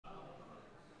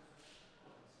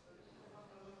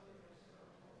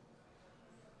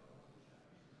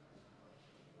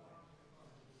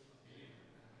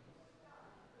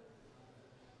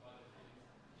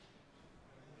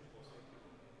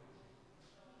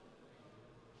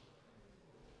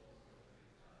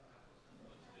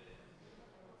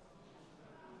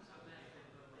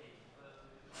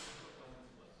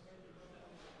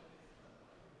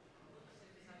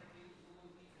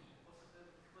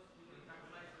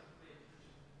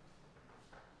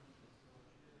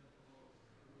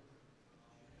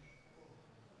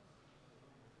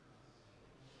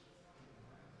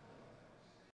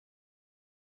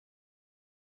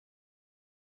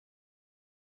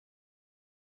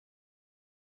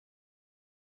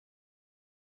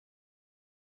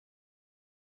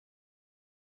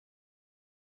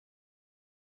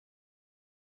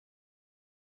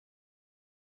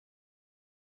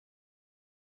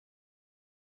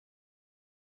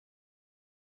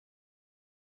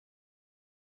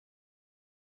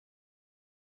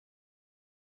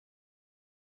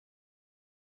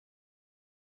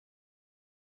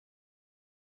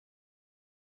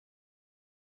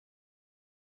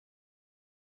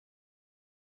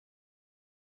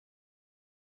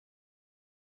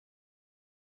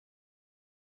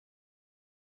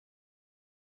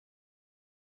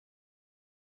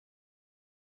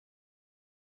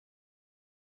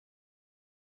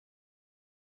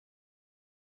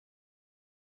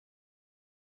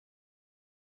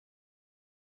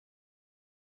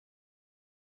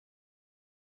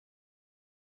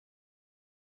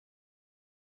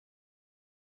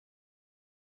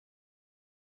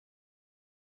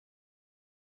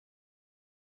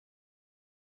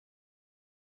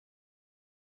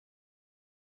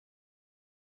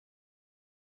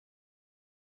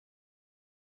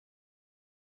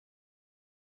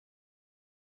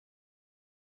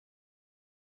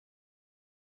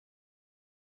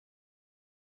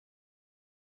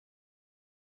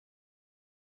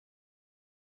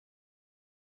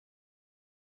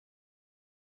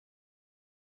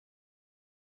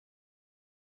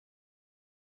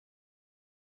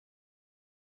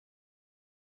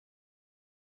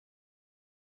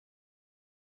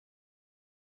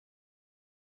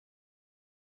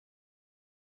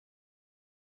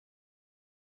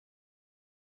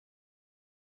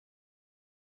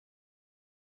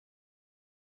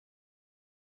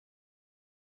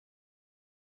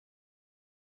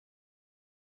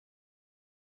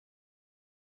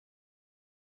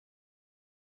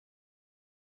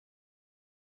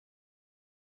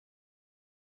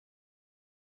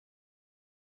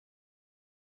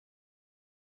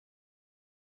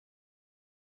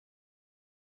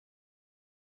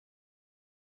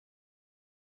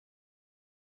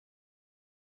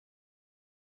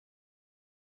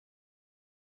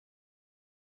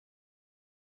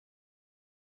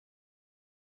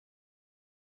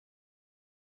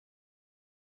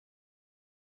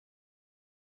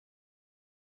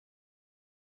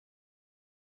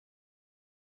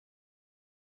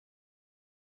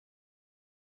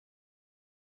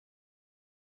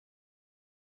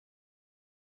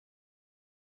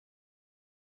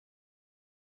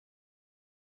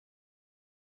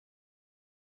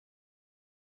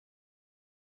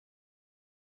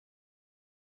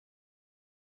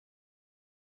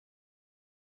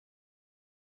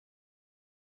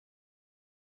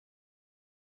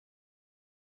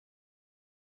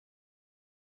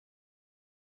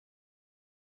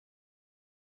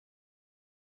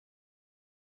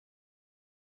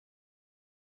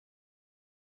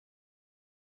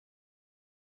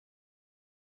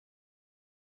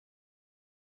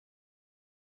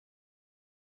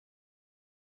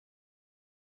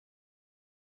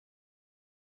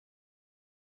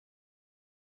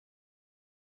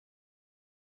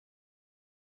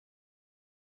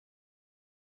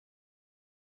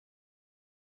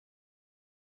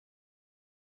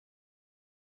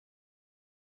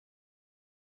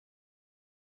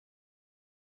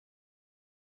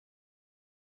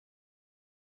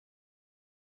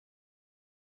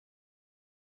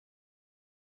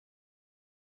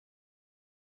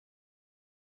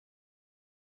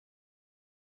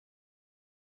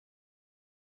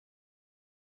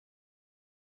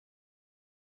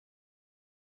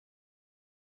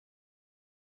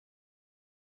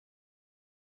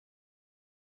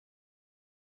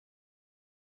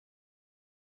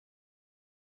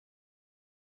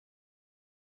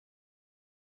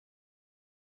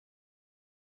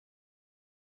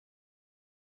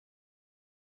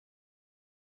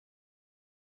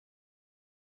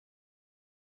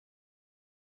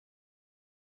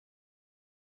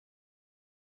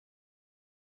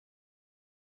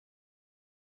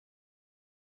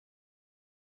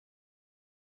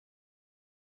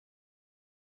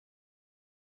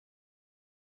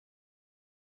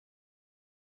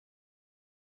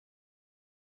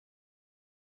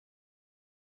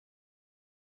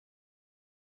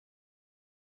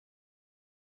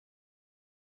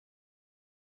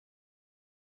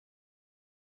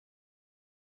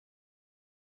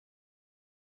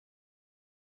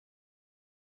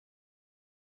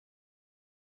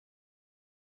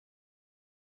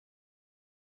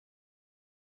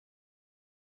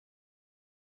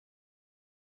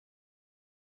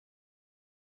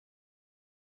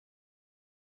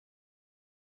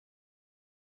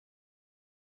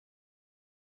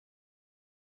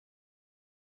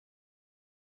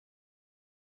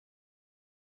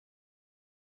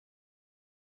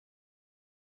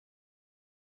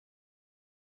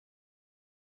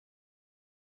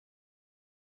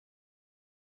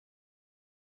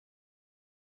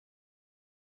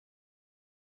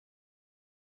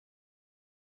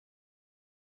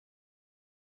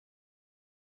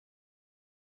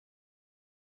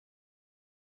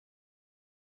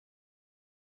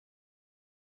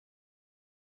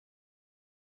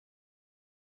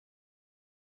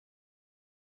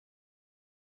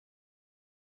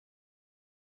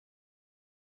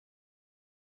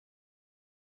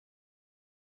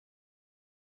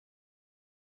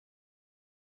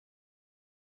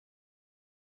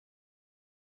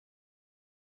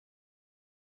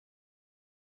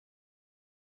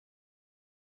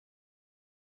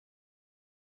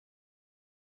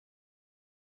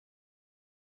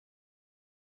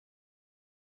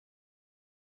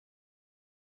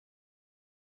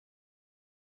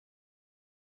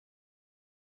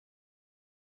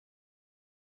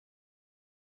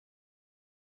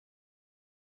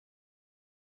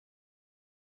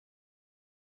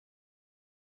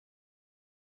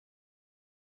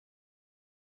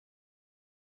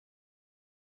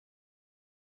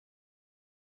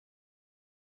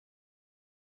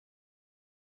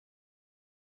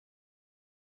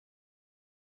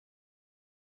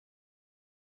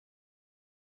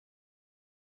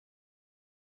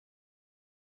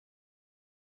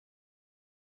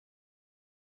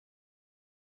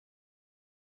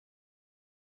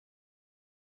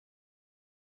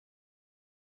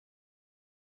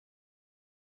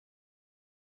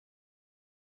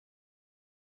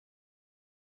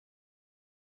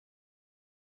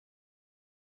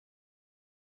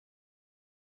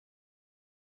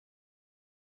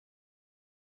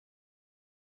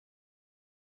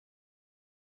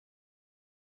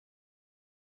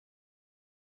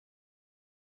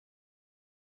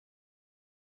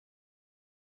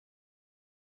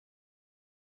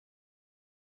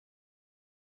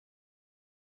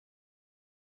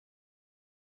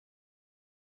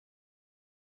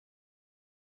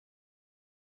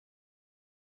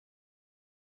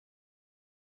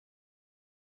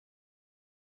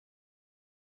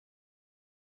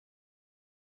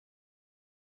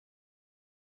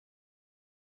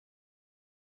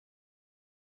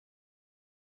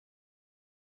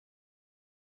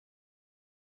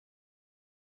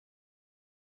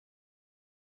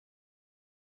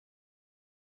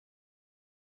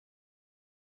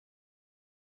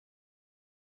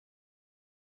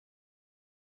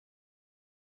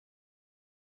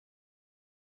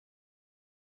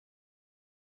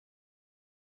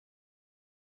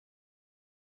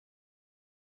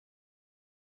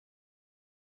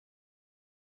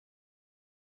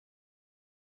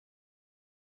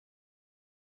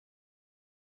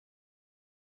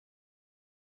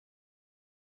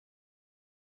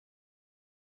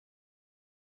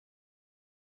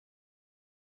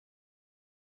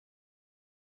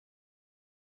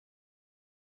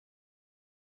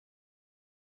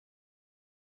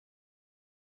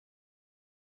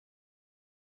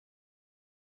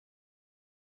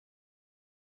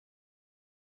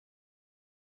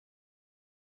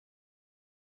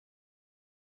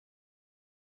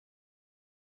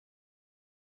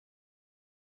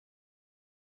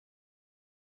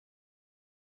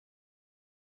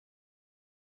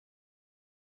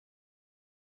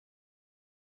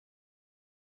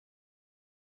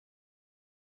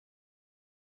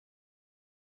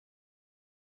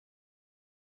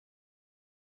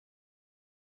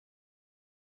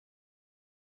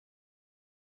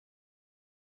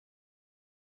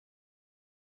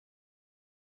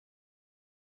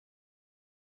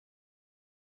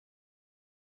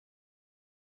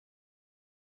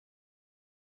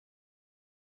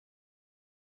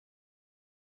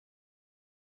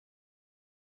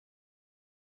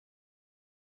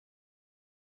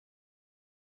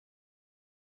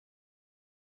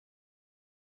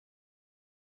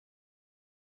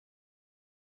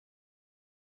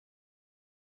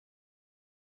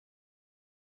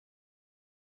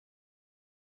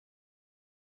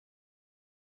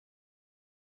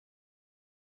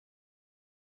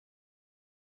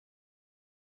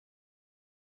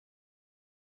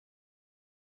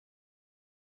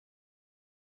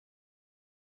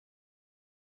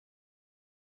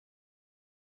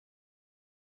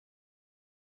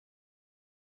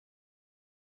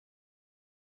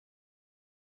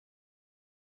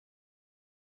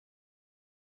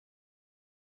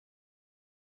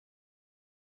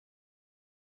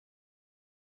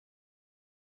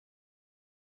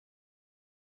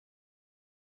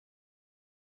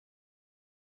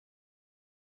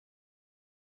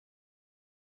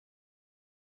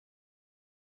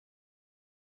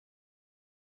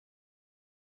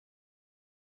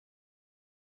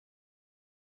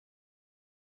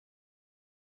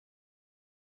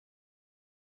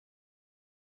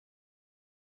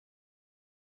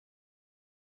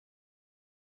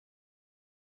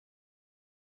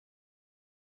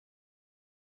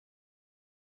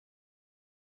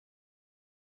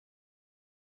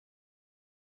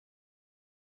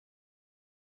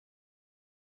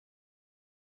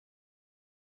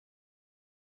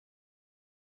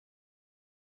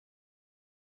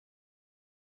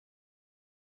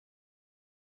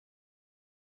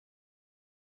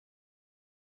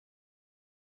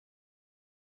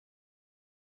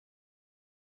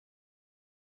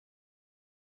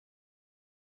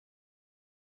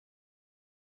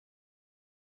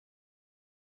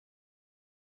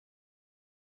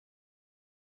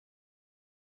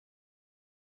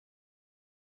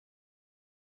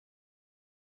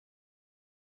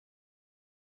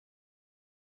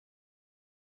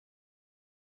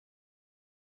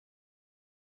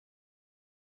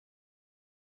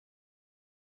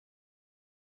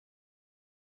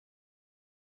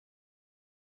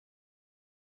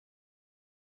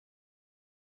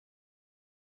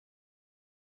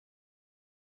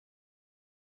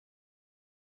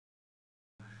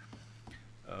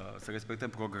să respectăm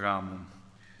programul.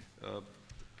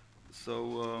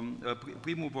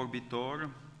 Primul vorbitor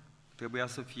trebuia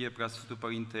să fie Preasfântul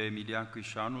Părinte Emilian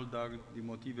Crișanul, dar din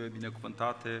motive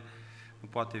binecuvântate nu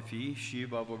poate fi și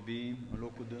va vorbi în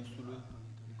locul dânsului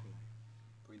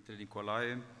Părintele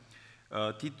Nicolae.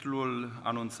 Titlul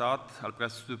anunțat al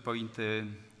Preasfântului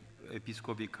Părinte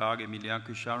Episcop Vicar Emilian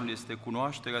Crișanul este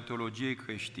Cunoașterea teologiei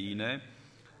creștine,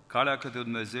 calea către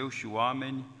Dumnezeu și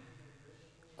oameni,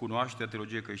 cunoașterea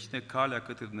teologiei creștine, calea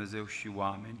către Dumnezeu și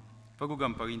oameni. Vă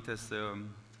rugăm, Părinte, să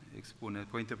expune.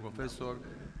 Părinte profesor,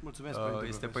 mulțumesc, Părinte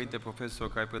este profesor. Părinte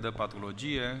profesor care predă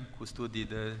patrologie cu studii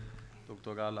de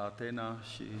doctorat la Atena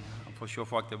și am fost și eu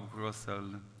foarte bucuros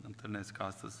să-l întâlnesc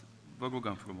astăzi. Vă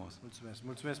rugăm frumos. Mulțumesc.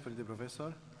 Mulțumesc, Părinte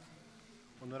profesor.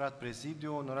 Onorat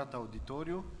prezidiu, onorat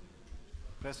auditoriu,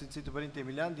 Preasfințitul Părinte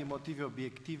Emilian, din motive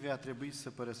obiective, a trebuit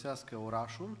să părăsească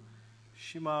orașul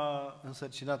și m-a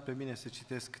însărcinat pe mine să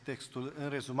citesc textul în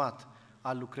rezumat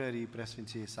al lucrării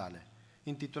Preasfinției sale.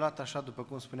 Intitulat așa, după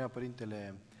cum spunea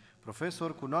Părintele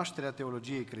profesor, Cunoașterea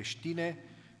teologiei creștine,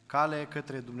 cale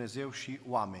către Dumnezeu și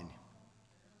oameni.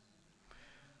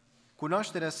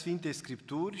 Cunoașterea Sfintei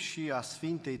Scripturi și a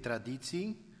Sfintei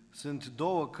Tradiții sunt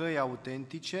două căi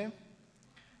autentice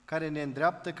care ne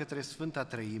îndreaptă către Sfânta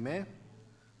Trăime,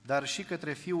 dar și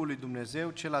către Fiul lui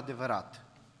Dumnezeu cel adevărat.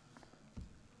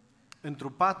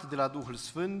 Întrupat de la Duhul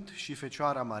Sfânt și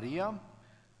Fecioara Maria,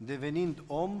 devenind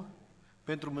om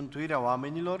pentru mântuirea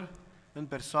oamenilor în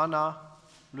persoana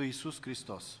lui Iisus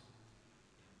Hristos.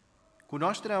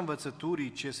 Cunoașterea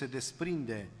învățăturii ce se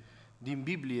desprinde din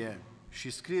Biblie și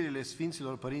scrierile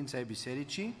Sfinților Părinți ai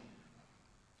Bisericii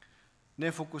ne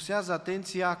focusează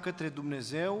atenția către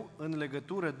Dumnezeu în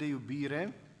legătură de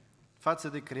iubire față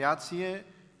de creație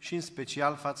și în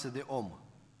special față de om.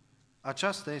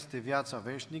 Aceasta este viața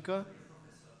veșnică.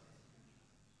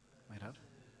 Mai rar?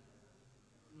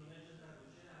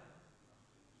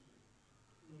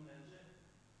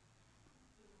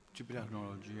 Ciprian.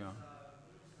 Tehnologia.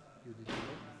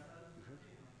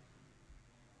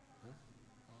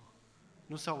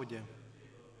 Nu se aude.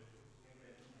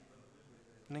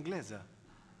 În engleză.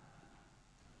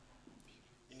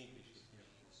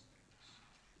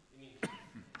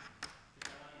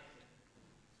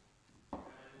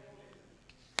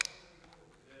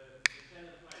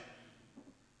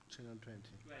 Channel 20.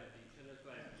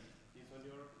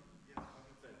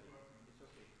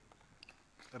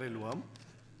 Reluăm.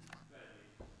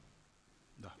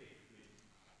 Da.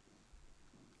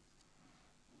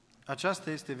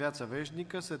 Aceasta este viața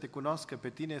veșnică, să te cunoască pe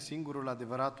tine, singurul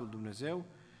adevăratul Dumnezeu,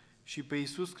 și pe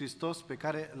Iisus Hristos pe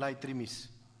care L-ai trimis.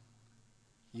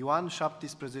 Ioan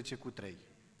 17:3.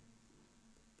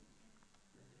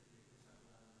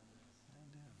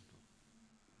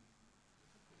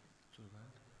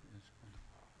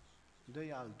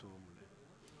 Dă-i altul, omule.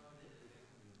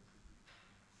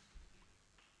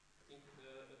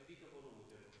 Ridică volumul,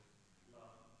 te rog.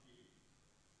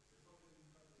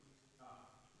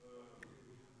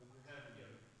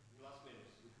 Hilarion, glas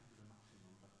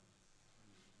minus.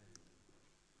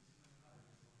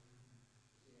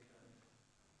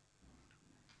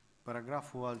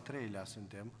 Paragraful al 3-lea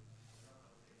suntem.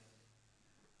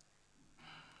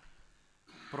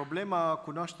 Problema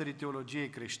cunoașterii teologiei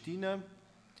creștine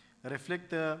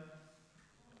reflectă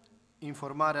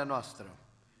informarea noastră.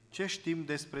 Ce știm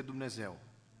despre Dumnezeu?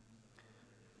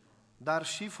 Dar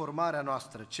și formarea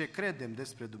noastră. Ce credem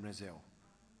despre Dumnezeu?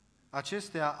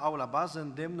 Acestea au la bază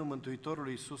îndemnul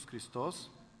Mântuitorului Iisus Hristos: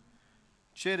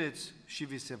 cereți și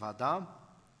vi se va da,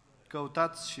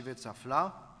 căutați și veți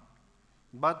afla,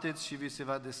 bateți și vi se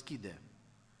va deschide,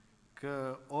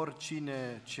 că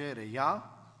oricine cere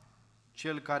ia,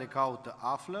 cel care caută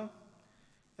află,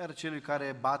 iar celui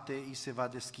care bate îi se va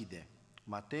deschide.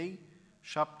 Matei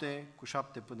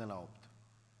 7:7-8.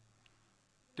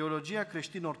 Teologia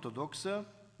creștin-ortodoxă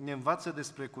ne învață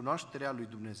despre cunoașterea lui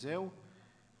Dumnezeu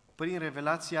prin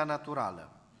revelația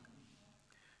naturală.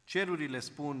 Cerurile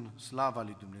spun slava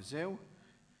lui Dumnezeu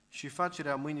și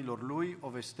facerea mâinilor lui o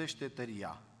vestește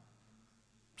tăria.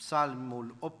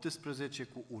 Psalmul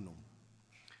 18:1.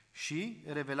 Și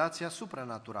revelația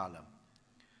supranaturală.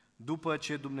 După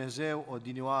ce Dumnezeu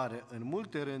odinioară în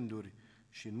multe rânduri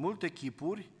și în multe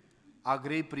chipuri a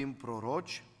grăit prin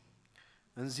proroci,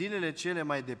 în zilele cele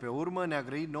mai de pe urmă ne-a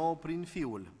grăit nouă prin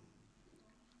Fiul,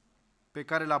 pe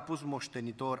care l-a pus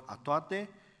moștenitor a toate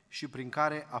și prin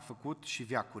care a făcut și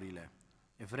veacurile.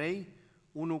 Evrei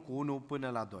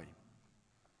 1:1-2.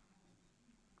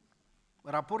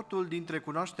 Raportul dintre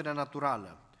cunoașterea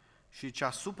naturală și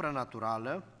cea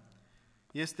supranaturală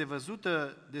este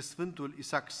văzută de Sfântul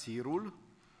Isaac Sirul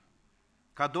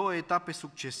ca două etape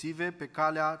succesive pe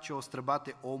calea ce o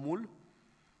străbate omul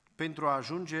pentru a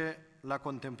ajunge la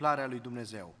contemplarea lui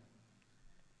Dumnezeu.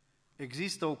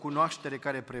 Există o cunoaștere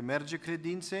care premerge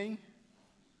credinței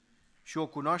și o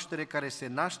cunoaștere care se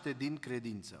naște din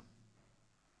credință.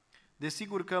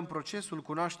 Desigur că în procesul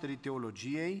cunoașterii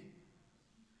teologiei,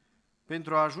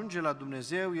 pentru a ajunge la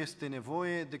Dumnezeu este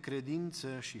nevoie de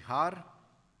credință și har,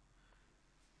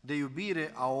 de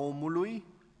iubire a omului,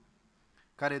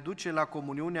 care duce la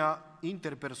comuniunea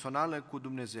interpersonală cu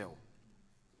Dumnezeu.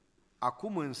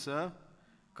 Acum însă,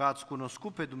 că ați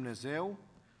cunoscut pe Dumnezeu,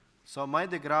 sau mai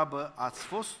degrabă ați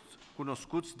fost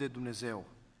cunoscuți de Dumnezeu.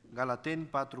 Galateni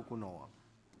 4:9.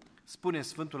 Spune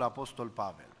Sfântul Apostol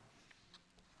Pavel.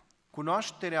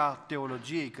 Cunoașterea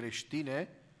teologiei creștine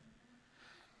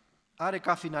are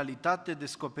ca finalitate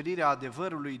descoperirea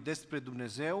adevărului despre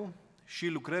Dumnezeu și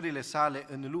lucrările sale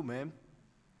în lume,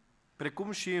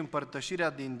 precum și împărtășirea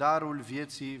din darul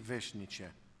vieții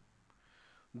veșnice.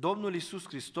 Domnul Iisus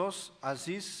Hristos a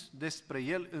zis despre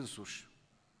El însuși: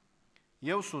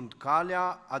 Eu sunt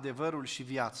calea, adevărul și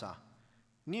viața.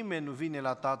 Nimeni nu vine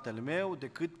la Tatăl meu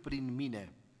decât prin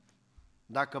mine.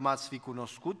 Dacă m-ați fi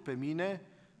cunoscut pe mine,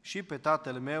 și pe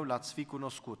Tatăl meu l-ați fi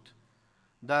cunoscut.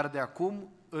 Dar de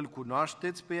acum îl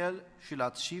cunoașteți pe El și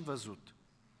l-ați și văzut.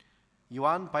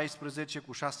 Ioan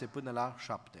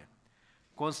 14:6-7.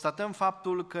 Constatăm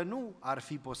faptul că nu ar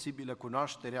fi posibilă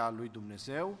cunoașterea lui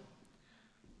Dumnezeu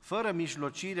fără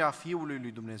mijlocirea Fiului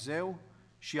lui Dumnezeu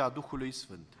și a Duhului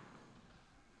Sfânt.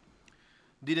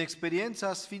 Din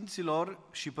experiența Sfinților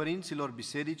și Părinților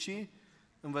Bisericii,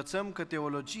 învățăm că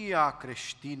teologia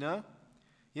creștină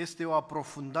este o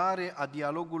aprofundare a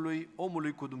dialogului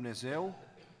omului cu Dumnezeu,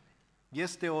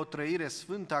 este o trăire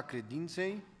sfântă a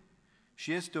credinței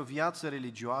și este o viață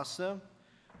religioasă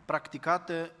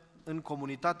practicată în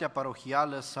comunitatea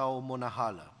parohială sau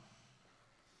monahală.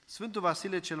 Sfântul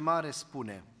Vasile cel Mare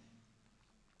spune: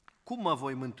 Cum mă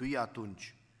voi mântui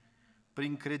atunci?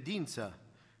 Prin credință,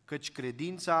 căci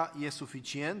credința e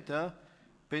suficientă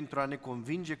pentru a ne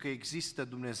convinge că există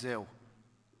Dumnezeu,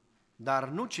 dar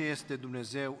nu ce este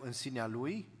Dumnezeu în sinea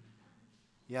Lui,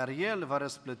 iar El va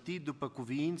răsplăti după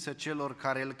cuviință celor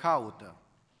care Îl caută.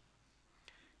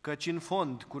 Căci, în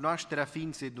fond, cunoașterea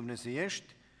ființei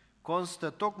dumnezeiești constă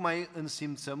tocmai în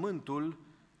simțământul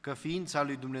că ființa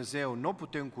lui Dumnezeu nu o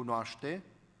putem cunoaște,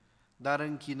 dar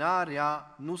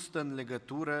închinarea nu stă în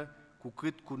legătură cu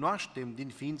cât cunoaștem din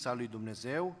ființa lui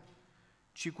Dumnezeu,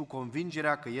 ci cu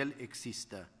convingerea că El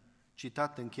există.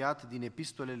 Citat încheiat din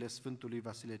epistolele Sfântului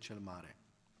Vasile cel Mare.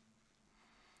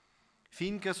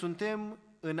 Fiindcă suntem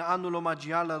în anul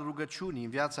omagial al rugăciunii în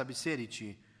viața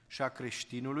bisericii și a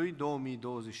creștinului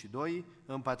 2022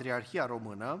 în Patriarhia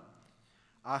Română,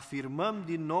 afirmăm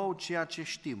din nou ceea ce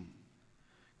știm,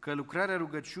 că lucrarea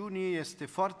rugăciunii este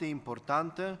foarte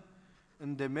importantă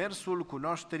în demersul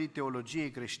cunoașterii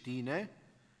teologiei creștine,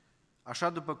 așa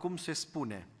după cum se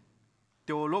spune: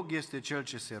 teolog este cel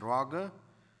ce se roagă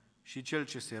și cel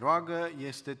ce se roagă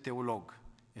este teolog.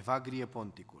 Evagrie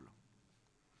Ponticul.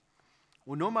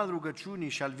 Un om al rugăciunii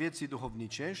și al vieții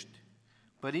duhovnicești,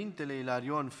 Părintele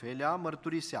Hilarion Felea,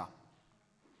 mărturisea: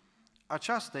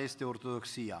 aceasta este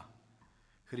ortodoxia,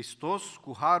 Hristos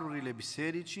cu harurile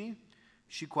bisericii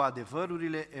și cu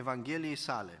adevărurile Evangheliei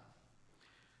sale,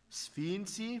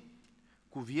 sfinții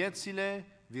cu viețile,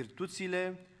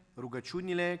 virtuțile,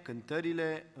 rugăciunile,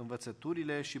 cântările,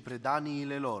 învățăturile și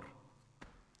predaniile lor,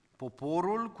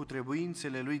 poporul cu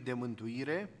trebuințele lui de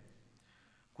mântuire,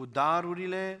 cu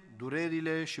darurile,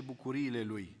 durerile și bucuriile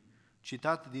lui.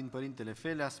 Citat din Părintele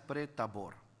Felea spre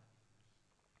Tabor.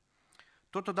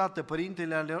 Totodată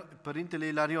Părintele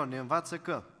Hilarion ne învață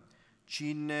că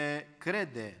cine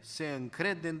crede, se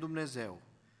încrede în Dumnezeu,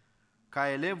 ca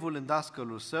elevul în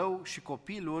dascălul său și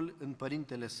copilul în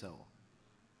părintele său.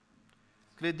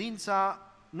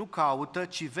 Credința nu caută,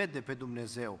 ci vede pe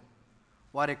Dumnezeu,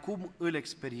 oarecum îl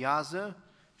experiază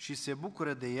și se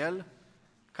bucură de El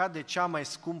ca de cea mai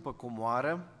scumpă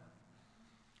comoară.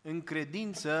 În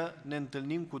credință ne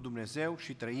întâlnim cu Dumnezeu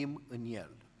și trăim în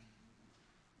El.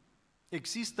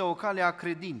 Există o cale a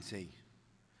credinței.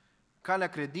 Calea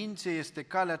credinței este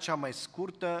calea cea mai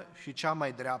scurtă și cea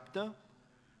mai dreaptă,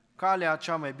 calea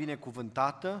cea mai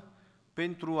binecuvântată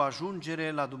pentru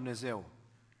ajungere la Dumnezeu.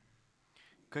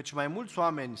 Căci mai mulți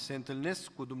oameni se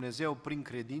întâlnesc cu Dumnezeu prin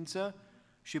credință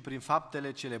și prin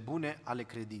faptele cele bune ale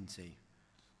credinței.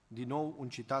 Din nou un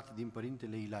citat din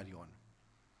Părintele Hilarion.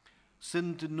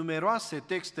 Sunt numeroase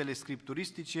textele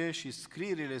scripturistice și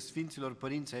scrierile Sfinților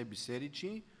Părinți ai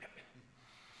Bisericii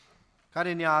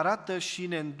care ne arată și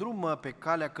ne îndrumă pe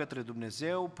calea către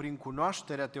Dumnezeu prin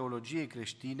cunoașterea teologiei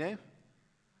creștine,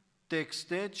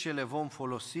 texte ce le vom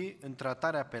folosi în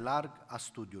tratarea pe larg a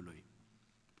studiului.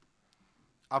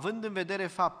 Având în vedere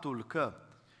faptul că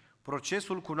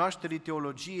procesul cunoașterii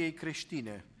teologiei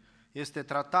creștine este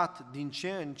tratat din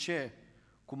ce în ce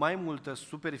cu mai multă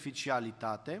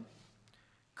superficialitate,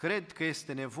 cred că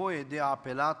este nevoie de a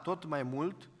apela tot mai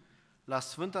mult la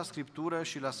Sfânta Scriptură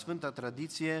și la Sfânta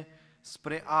Tradiție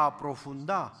spre a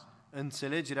aprofunda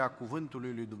înțelegerea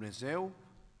Cuvântului lui Dumnezeu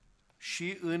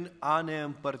și în a ne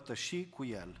împărtăși cu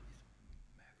El.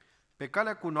 Pe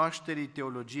calea cunoașterii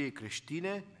teologiei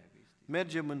creștine,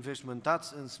 mergem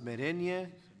înveșmântați în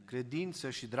smerenie, credință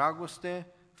și dragoste,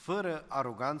 fără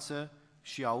aroganță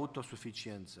și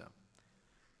autosuficiență.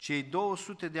 Cei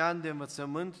 200 de ani de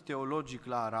învățământ teologic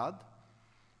la Arad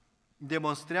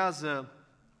demonstrează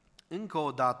încă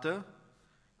o dată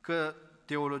că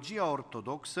teologia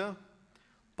ortodoxă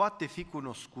poate fi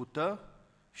cunoscută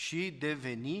și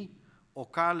deveni o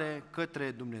cale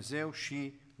către Dumnezeu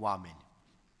și oameni.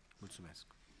 Mulțumesc!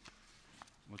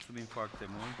 Mulțumim foarte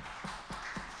mult!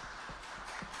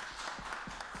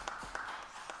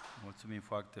 Mulțumim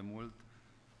foarte mult!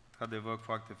 Într-adevăr,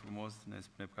 foarte frumos ne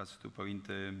spune Preasfântul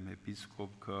Părinte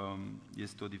Episcop că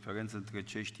este o diferență între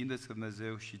ce știm despre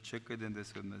Dumnezeu și ce credem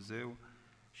despre Dumnezeu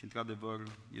și, într-adevăr,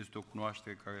 este o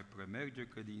cunoaștere care premerge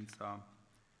credința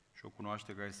și o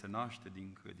cunoaștere care se naște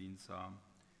din credința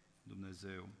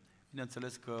Dumnezeu.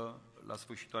 Bineînțeles că la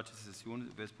sfârșitul acestei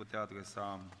sesiuni veți putea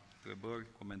adresa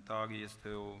întrebări, comentarii, este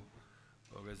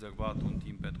rezervat un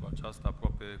timp pentru aceasta,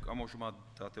 aproape cam o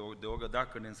jumătate de oră,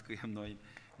 dacă ne înscriem noi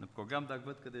în program, dar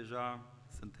văd că deja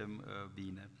suntem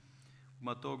bine.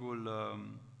 Următorul,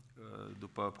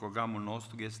 după programul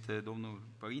nostru, este domnul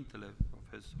Părintele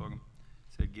Profesor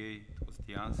Serghei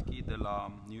Trostianski de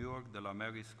la New York, de la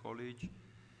Mary's College,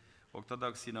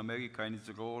 Orthodox in America and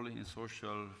its role in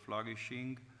social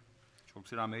flourishing, și Orthodox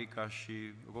in America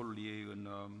și rolul ei în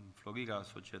florirea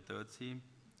societății.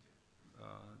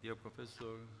 Dear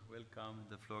Professor, welcome,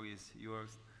 the floor is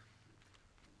yours.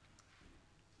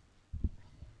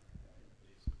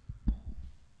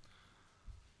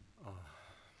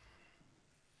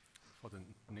 Father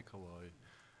Nikolai,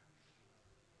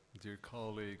 dear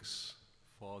colleagues,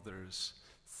 fathers,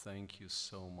 thank you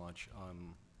so much.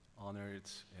 I'm honored,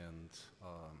 and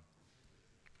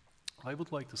I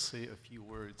would like to say a few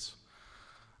words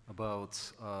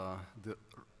about the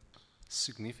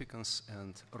significance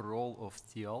and role of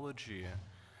theology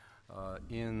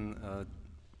in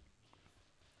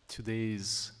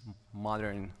today's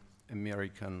modern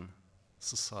American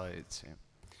society.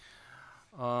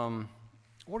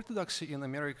 Orthodoxy in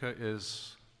America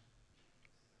is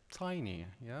tiny,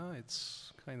 yeah,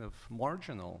 it's kind of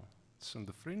marginal, it's in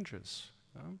the fringes.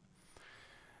 Yeah?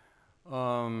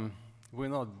 We're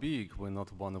not big, we're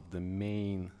not one of the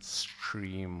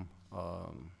mainstream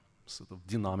sort of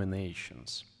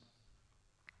denominations.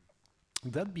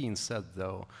 That being said,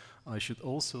 though, I should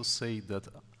also say that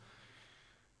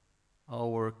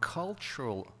our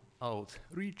cultural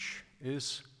outreach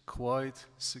is quite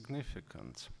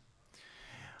significant.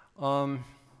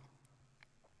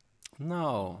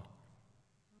 Now,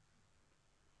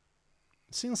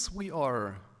 since we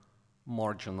are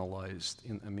marginalized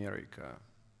in America,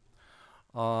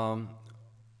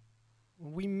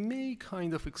 we may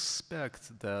kind of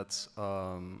expect that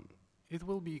it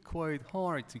will be quite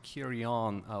hard to carry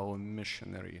on our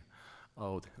missionary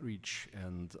outreach,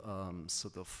 and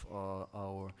sort of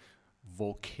our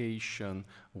vocation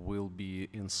will be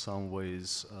in some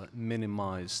ways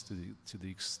minimized to the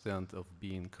extent of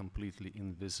being completely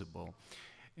invisible.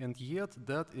 And yet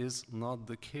that is not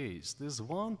the case. There's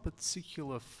one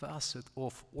particular facet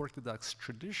of Orthodox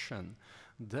tradition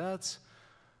that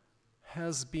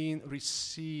has been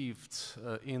received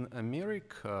in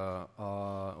America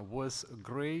with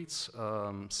great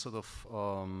sort of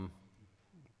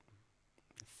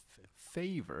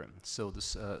favor, so to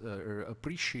say, or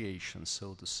appreciation,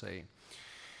 so to say.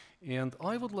 And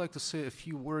I would like to say a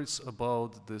few words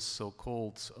about this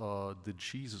so-called the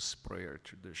Jesus prayer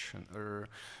tradition.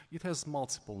 It has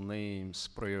multiple names: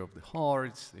 prayer of the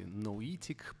heart, the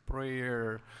noetic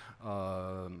prayer.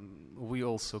 We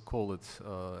also call it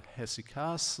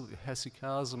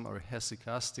hesychasm or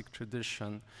hesychastic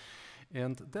tradition.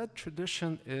 And that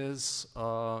tradition is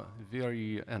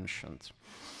very ancient.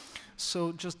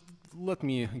 So just let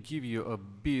me give you a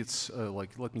bit,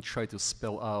 let me try to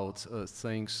spell out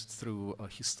things through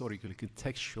historically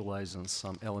contextualizing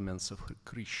some elements of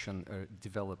Christian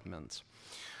development.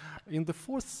 In the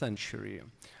 4th century,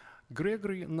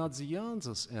 Gregory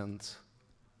Nazianzus and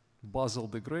Basil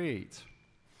the Great,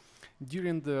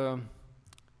 during the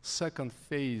second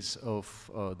phase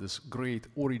of this great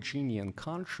Origenian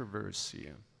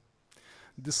controversy,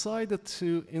 decided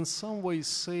to in some way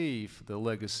save the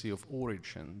legacy of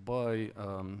Origen by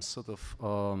sort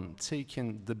of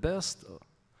taking the best,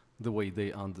 the way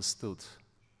they understood,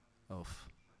 of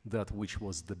that which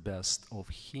was the best of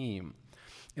him.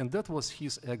 And that was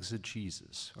his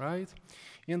exegesis, right?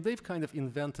 And they've kind of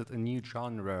invented a new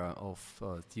genre of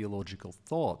theological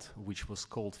thought, which was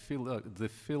called the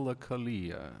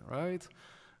Philokalia, right?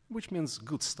 Which means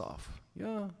good stuff.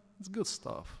 Yeah, it's good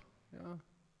stuff. Yeah,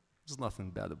 there's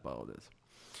nothing bad about it.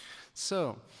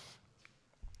 So,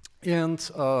 and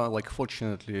like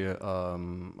fortunately,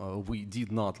 we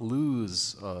did not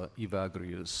lose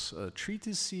Evagrius'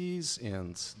 treatises,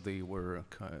 and they were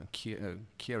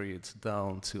carried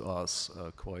down to us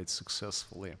quite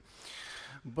successfully.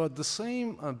 But the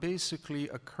same basically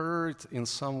occurred in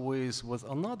some ways with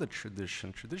another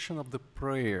tradition of the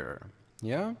prayer,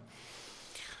 yeah?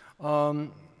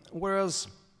 Whereas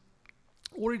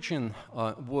Origen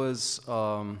was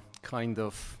kind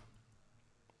of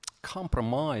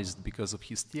compromised because of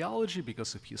his theology,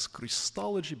 because of his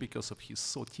Christology, because of his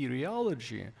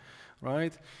soteriology,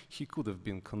 right? He could have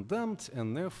been condemned,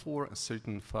 and therefore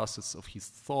certain facets of his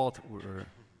thought were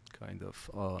kind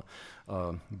of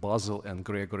Basil and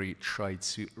Gregory tried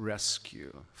to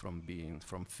rescue from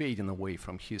fading away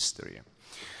from history.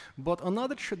 But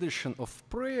another tradition of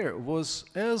prayer was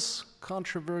as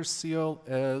controversial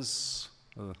as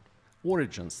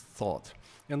Origen's thought,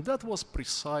 and that was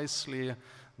precisely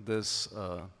this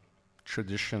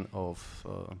tradition of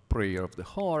prayer of the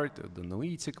heart, or the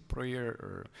noetic prayer,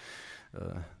 or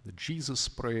the Jesus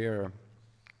prayer.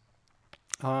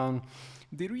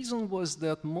 The reason was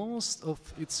that most of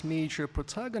its major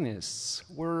protagonists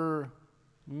were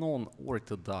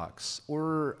non-Orthodox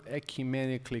or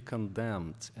ecumenically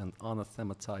condemned and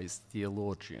anathematized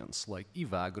theologians like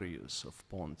Evagrius of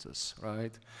Pontus,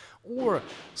 right? Or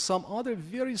some other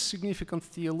very significant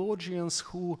theologians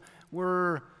who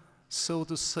were, so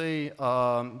to say,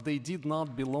 they did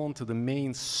not belong to the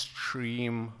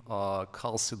mainstream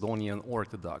Chalcedonian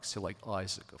Orthodoxy, like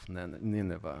Isaac of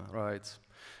Nineveh, right?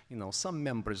 You know, some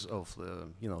members of the,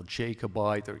 you know,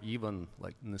 Jacobite or even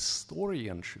like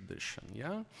Nestorian tradition,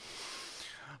 yeah?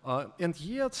 And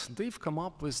yet they've come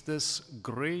up with this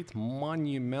great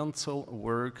monumental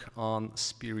work on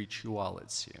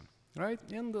spirituality, right?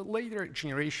 And the later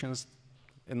generations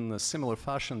in a similar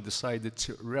fashion decided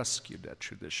to rescue that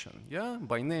tradition, yeah?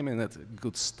 By naming it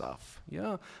good stuff,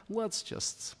 yeah? Let's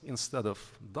just, instead of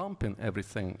dumping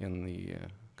everything in the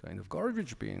kind of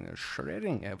garbage bin,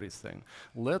 shredding everything,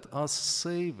 let us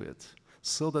save it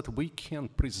so that we can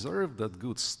preserve that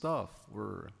good stuff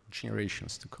for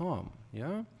generations to come,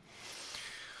 yeah?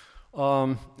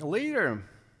 Later,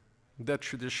 that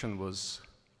tradition was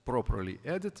properly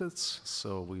edited,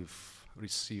 so we've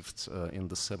received in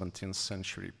the 17th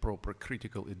century proper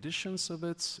critical editions of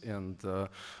it, and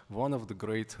one of the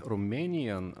great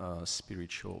Romanian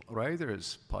spiritual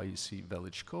writers, Paisie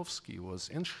Velichkovsky, was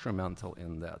instrumental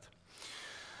in that.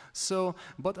 So,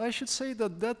 but I should say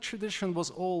that that tradition was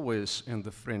always in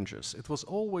the fringes. It was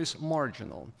always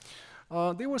marginal.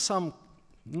 There were some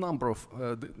number of,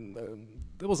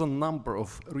 there was a number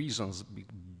of reasons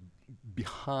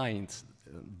behind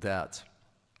that.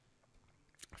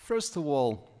 First of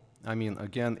all, I mean,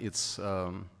 again, it's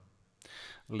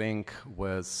link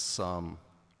with some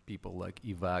people like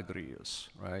Evagrius,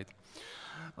 right?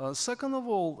 Second of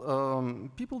all,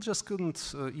 people just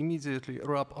couldn't immediately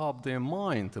wrap up their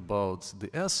mind about the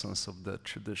essence of that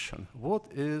tradition. What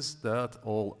is that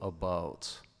all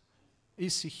about?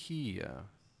 Ησυχία.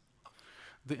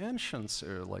 The ancients,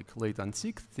 like late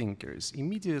antique thinkers,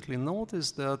 immediately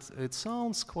noticed that it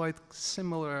sounds quite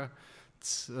similar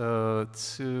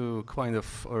to kind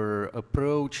of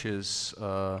approaches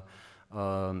the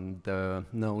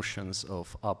notions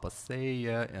of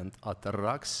apatheia and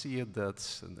ataraxia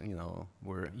that, you know,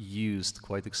 were used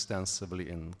quite extensively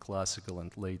in classical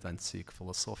and late antique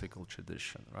philosophical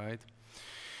tradition, right?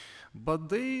 But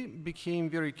they became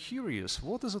very curious.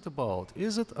 What is it about?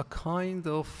 Is it a kind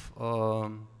of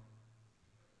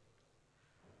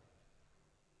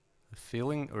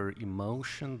feeling or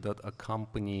emotion that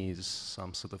accompanies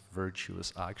some sort of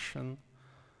virtuous action,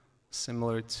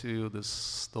 similar to the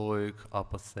Stoic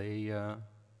apatheia,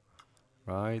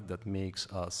 right? That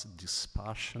makes us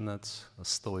dispassionate, a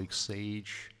Stoic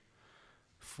sage,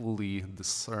 fully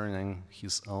discerning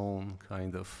his own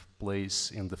kind of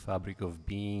place in the fabric of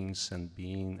beings and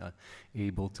being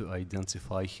able to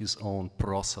identify his own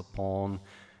prosopon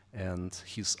and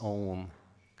his own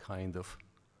kind of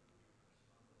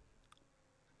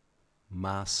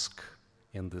mask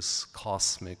in this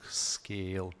cosmic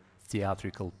scale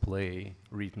theatrical play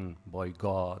written by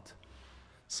God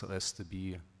so as to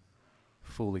be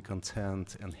fully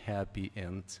content and happy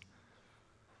and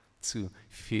to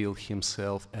feel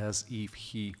himself as if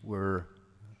he were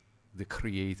the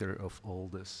creator of all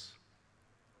this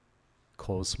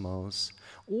cosmos.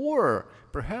 Or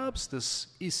perhaps this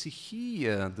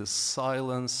ησυχία, this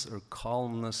silence or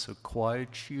calmness or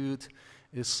quietude,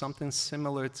 is something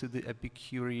similar to the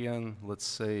Epicurean, let's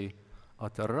say,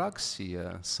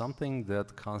 ataraxia, something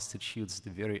that constitutes the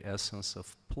very essence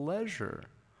of pleasure,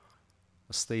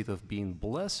 a state of being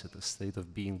blessed, a state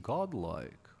of being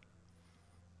godlike.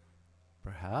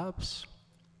 Perhaps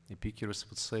Epicurus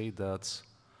would say that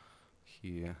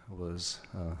he was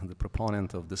the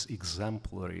proponent of this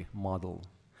exemplary model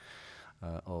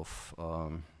of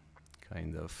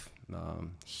kind of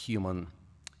human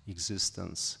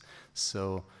existence.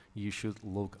 So you should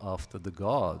look after the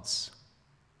gods.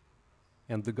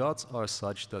 And the gods are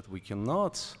such that we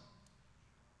cannot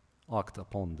act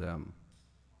upon them.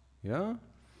 Yeah?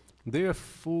 They are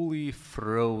fully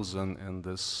frozen in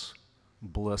this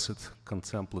blessed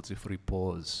contemplative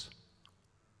repose.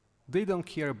 They don't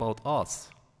care about us,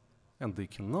 and they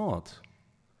cannot,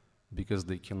 because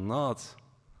they cannot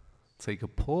take a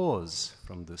pause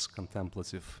from this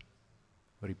contemplative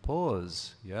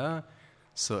repose, yeah,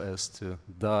 so as to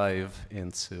dive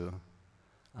into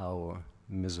our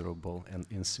miserable and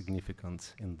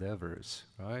insignificant endeavors,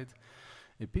 right?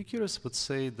 Epicurus would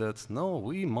say that, no,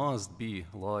 we must be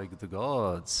like the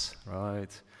gods,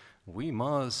 right? We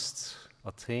must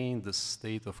attain the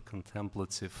state of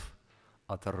contemplative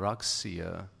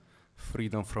ataraxia,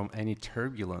 freedom from any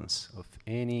turbulence, of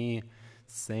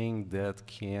anything that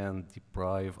can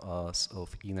deprive us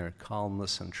of inner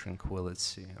calmness and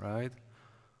tranquility, right?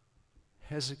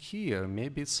 Hezekiah,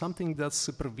 maybe it's something that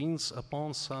supervenes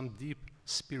upon some deep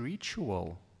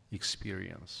spiritual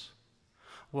experience.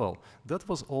 Well, that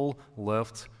was all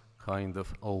left kind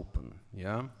of open,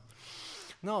 yeah?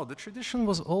 Now, the tradition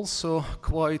was also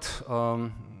quite,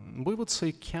 we would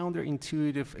say,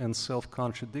 counterintuitive and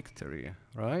self-contradictory,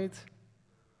 right?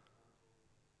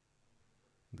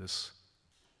 This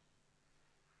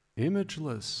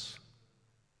imageless,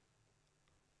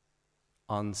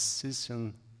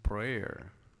 unceasing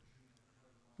prayer.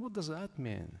 What does that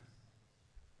mean?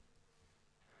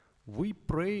 We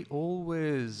pray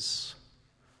always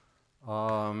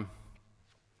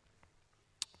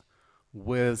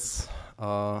with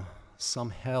some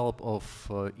help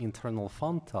of internal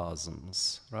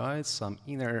phantasms, right? Some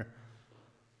inner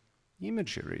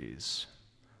imageries.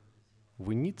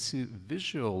 We need to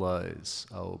visualize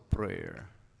our prayer.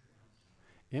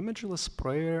 Imageless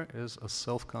prayer is a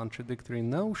self-contradictory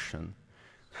notion.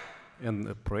 And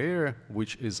a prayer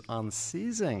which is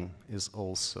unceasing is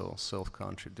also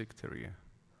self-contradictory.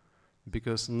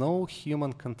 Because no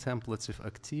human contemplative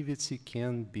activity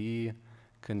can be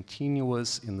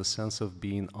continuous in the sense of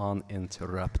being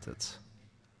uninterrupted.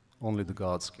 Only the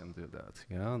gods can do that,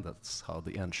 yeah? That's how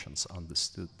the ancients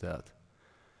understood that.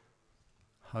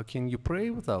 How can you pray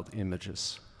without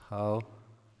images? How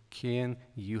can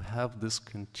you have this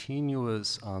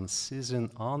continuous, unceasing,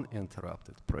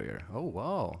 uninterrupted prayer? Oh,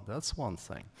 wow, that's one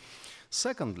thing.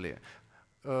 Secondly,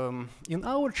 in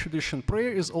our tradition,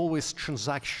 prayer is always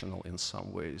transactional in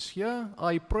some ways. Yeah,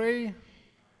 I pray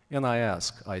and I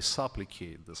ask, I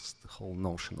supplicate, this the whole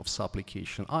notion of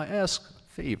supplication. I ask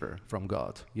favor from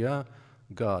God. Yeah,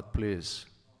 God, please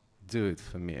do it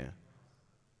for me.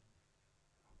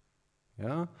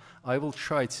 Yeah, I will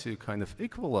try to kind of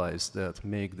equalize that,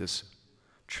 make this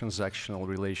transactional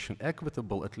relation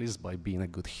equitable, at least by being a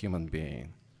good human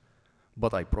being.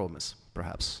 But I promise,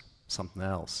 perhaps, something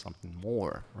else, something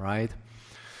more, right?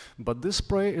 But this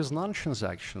prayer is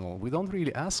non-transactional. We don't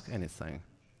really ask anything.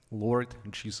 Lord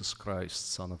Jesus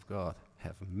Christ, Son of God,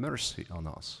 have mercy on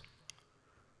us.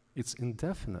 It's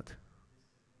indefinite.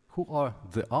 Who are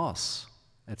the us?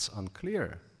 It's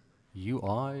unclear. You,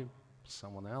 I,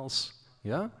 someone else,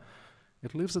 yeah?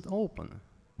 It leaves it open,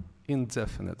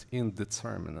 indefinite,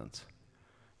 indeterminate.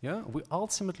 Yeah, we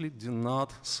ultimately do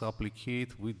not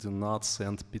supplicate, we do not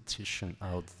send petition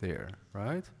out there,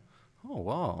 right? Oh,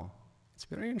 wow, it's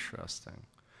very interesting.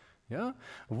 Yeah,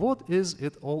 what is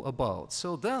it all about?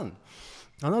 So then,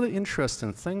 another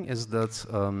interesting thing is that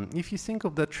if you think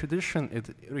of that tradition, it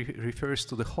refers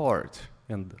to the heart,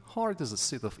 and the heart is a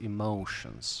seat of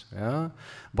emotions, yeah?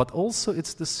 But also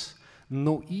it's this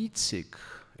noetic,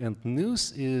 and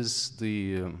nous is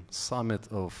the summit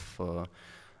of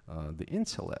the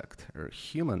intellect, or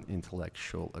human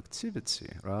intellectual activity,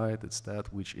 right? It's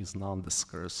that which is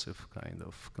non-discursive, kind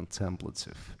of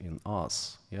contemplative in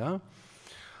us, yeah?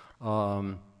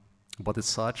 But as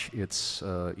such,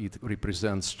 it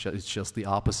represents it's just the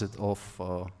opposite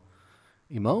of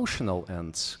emotional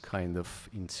and kind of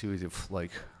intuitive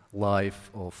like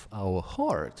life of our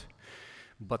heart.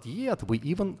 But yet we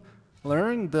even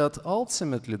learn that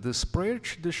ultimately this prayer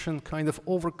tradition kind of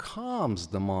overcomes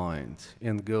the mind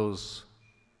and goes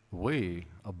way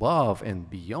above and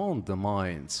beyond the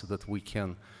mind so that we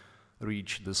can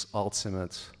reach this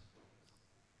ultimate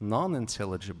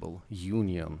non-intelligible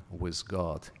union with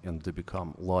God and to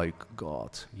become like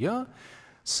God. Yeah?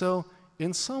 So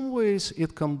in some ways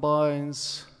it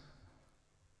combines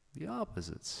the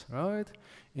opposites, right?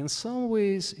 In some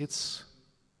ways it's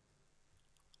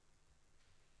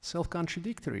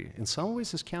self-contradictory. In some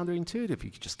ways it's counterintuitive.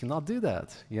 You just cannot do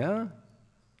that, yeah?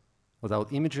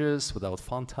 Without images, without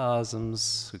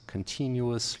phantasms,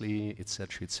 continuously,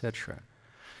 etc., etc.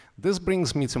 This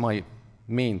brings me to my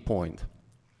main point.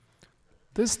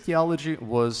 This theology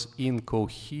was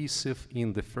incohesive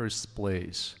in the first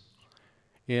place.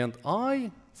 And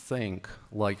I think,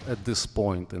 like at this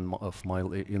point in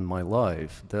my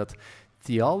life, that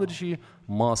theology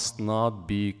must not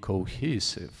be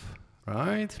cohesive,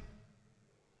 right?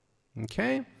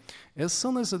 Okay? As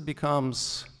soon as it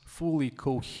becomes fully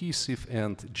cohesive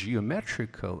and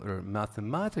geometrical or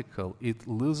mathematical, it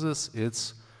loses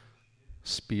its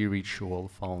spiritual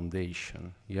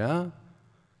foundation, yeah?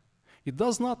 It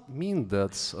does not mean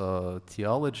that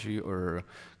theology or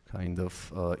kind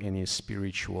of any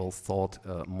spiritual thought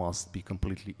must be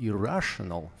completely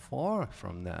irrational, far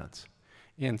from that.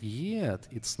 And yet,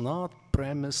 it's not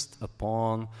premised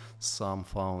upon some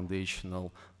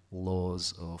foundational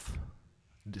laws of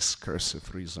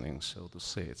discursive reasoning, so to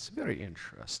say. It's very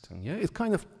interesting, yeah? It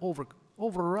kind of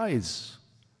overrides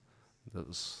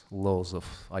those laws of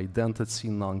identity,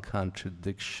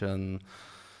 non-contradiction,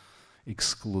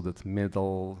 excluded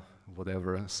middle,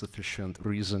 whatever, sufficient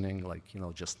reasoning, like, you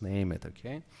know, just name it,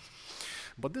 okay?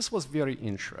 But this was very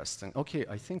interesting. Okay,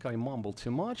 I think I mumbled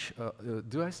too much.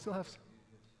 Do I still have...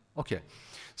 Okay,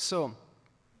 so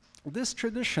this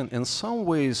tradition in some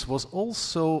ways was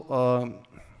also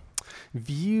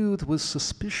viewed with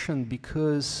suspicion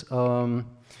because,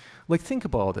 like, think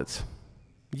about it.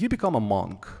 You become a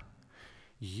monk.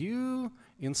 You,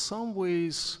 in some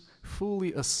ways,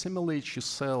 fully assimilate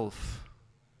yourself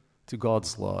to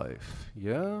God's life,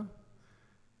 yeah?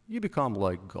 You become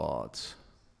like God.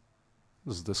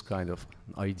 There's this kind of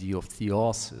idea of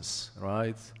theosis,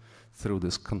 right? Through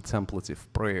this contemplative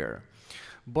prayer.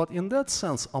 But in that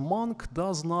sense, a monk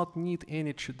does not need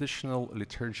any traditional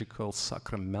liturgical,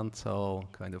 sacramental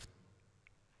kind of,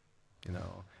 you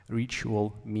know,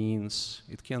 ritual means.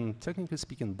 It can, technically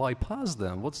speaking, bypass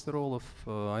them. What's the role of,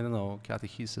 I don't know,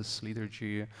 catechesis,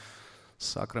 liturgy,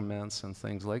 sacraments, and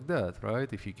things like that,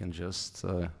 right? If you can just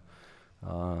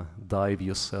dive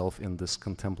yourself in this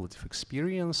contemplative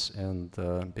experience and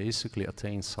basically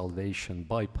attain salvation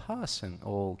bypassing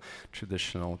all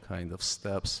traditional kind of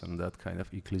steps and that kind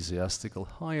of ecclesiastical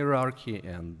hierarchy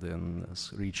and then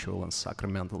ritual and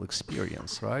sacramental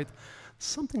experience, right?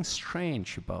 Something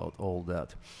strange about all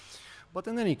that. But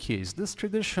in any case, this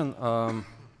tradition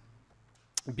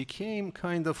became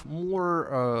kind of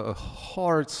more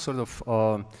hard sort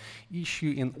of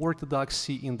issue in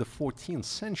Orthodoxy in the 14th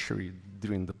century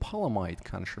during the Palamite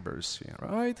controversy,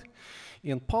 right?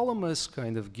 And Palamas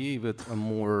kind of gave it a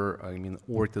more, I mean,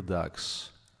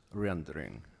 Orthodox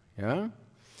rendering, yeah?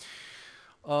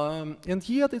 And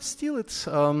yet it's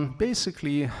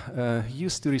basically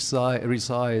used to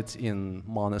reside in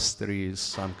monasteries,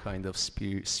 some kind of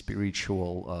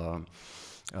spiritual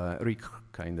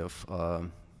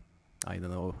I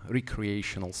don't know,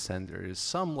 recreational centers,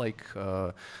 some like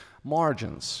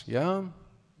margins, yeah?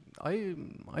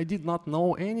 I did not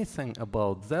know anything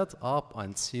about that up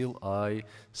until I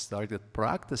started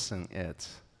practicing it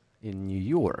in New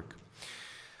York.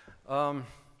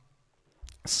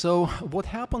 So what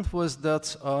happened was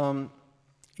that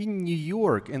in New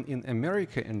York and in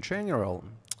America in general,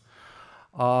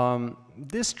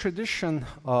 this tradition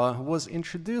was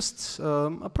introduced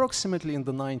approximately in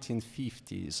the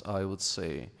 1950s, I would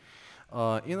say.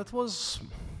 And it was,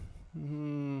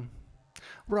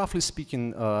 roughly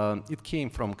speaking, it came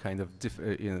from kind of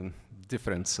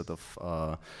different set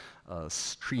of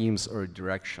streams or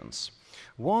directions.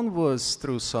 One was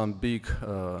through some big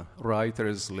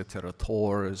writers,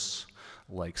 literateurs,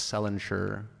 like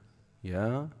Salinger,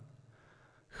 yeah,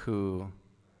 who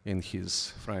in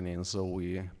his Franny and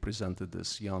Zoe presented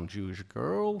this young Jewish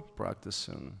girl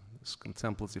practicing this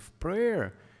contemplative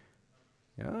prayer,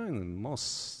 yeah, in the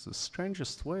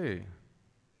strangest way.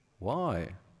 Why?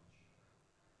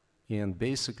 and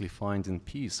basically finding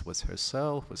peace with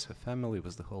herself, with her family,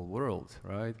 with the whole world,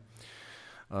 right?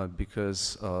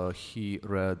 Because he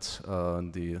read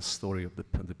the story of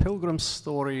the Pilgrim's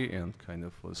story and kind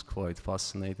of was quite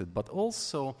fascinated, but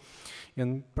also,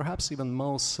 and perhaps even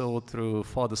most so through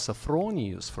Father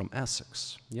Sophronius from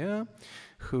Essex, yeah,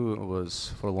 who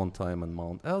was for a long time in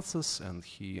Mount Athos, and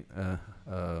he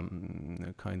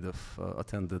kind of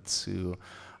attended to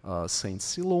Saint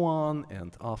Silouan,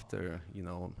 and after, you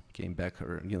know, came back,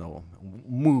 or, you know,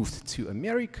 moved to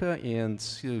America, and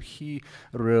he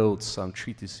wrote some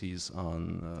treatises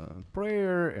on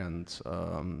prayer, and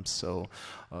so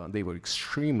they were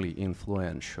extremely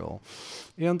influential.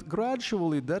 And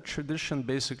gradually that tradition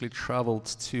basically traveled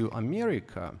to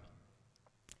America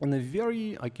in a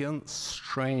very, again,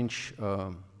 strange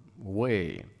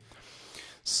way.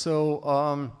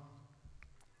 So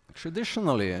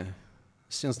traditionally,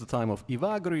 since the time of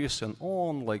Evagrius and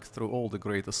on, like through all the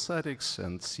great ascetics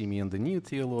and Simeon the New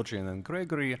Theologian and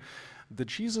Gregory, the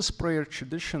Jesus prayer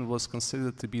tradition was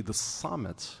considered to be the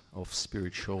summit of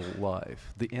spiritual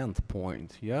life, the end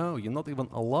point. Yeah, you're not even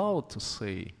allowed to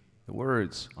say the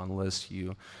words unless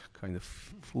you kind of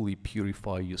fully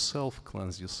purify yourself,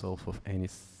 cleanse yourself of any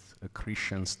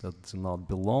accretions that do not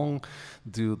belong,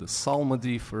 do the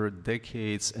psalmody for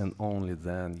decades, and only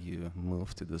then you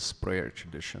move to this prayer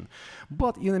tradition.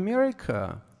 But in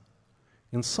America,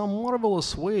 in some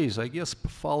marvelous ways, I guess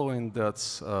following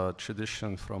that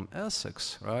tradition from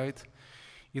Essex, right,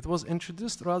 it was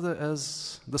introduced rather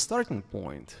as the starting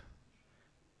point.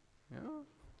 Yeah,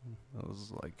 it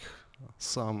was like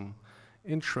some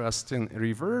interesting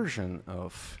reversion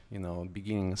of, you know,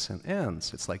 beginnings and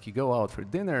ends. It's like you go out for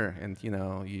dinner and, you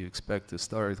know, you expect to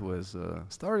start with a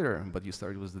starter, but you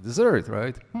start with the dessert,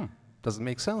 right? Does it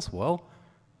make sense? Well,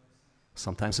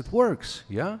 sometimes it works,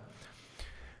 yeah?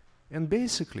 And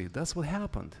basically, that's what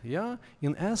happened, yeah?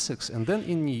 In Essex, and then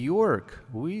in New York,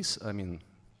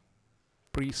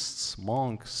 priests,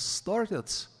 monks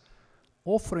started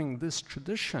offering this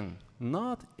tradition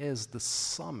not as the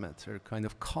summit or kind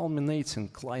of culminating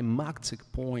climactic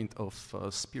point of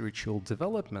spiritual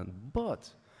development, but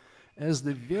as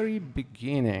the very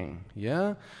beginning,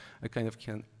 yeah? It kind of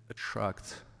can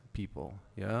attract people,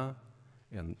 yeah?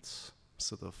 And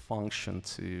sort of function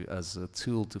as a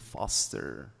tool to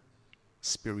foster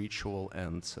spiritual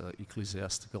and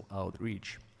ecclesiastical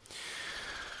outreach.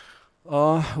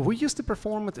 We used to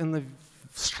perform it in the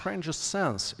strangest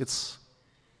sense. It's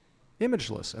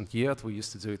imageless, and yet we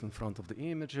used to do it in front of the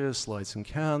images, lighting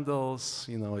candles,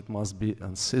 you know, it must be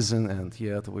in season, and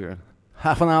yet we're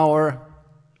half an hour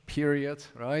period,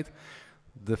 right?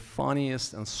 The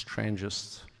funniest and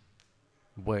strangest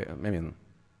way,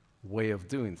 way of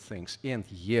doing things, and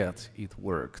yet it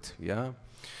worked, yeah?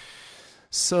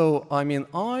 So,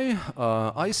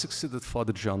 I succeeded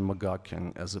Father John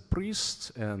McGuckin as a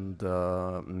priest, and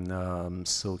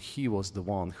so he was the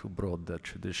one who brought that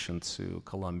tradition to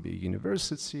Columbia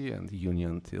University and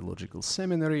Union Theological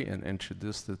Seminary and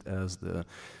introduced it as the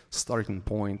starting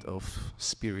point of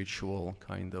spiritual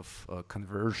kind of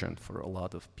conversion for a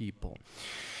lot of people.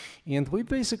 And we've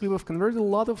converted a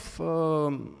lot of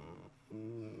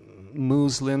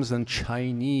Muslims and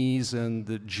Chinese and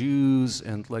the Jews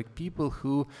and like people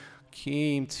who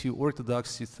came to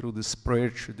Orthodoxy through this prayer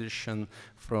tradition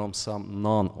from some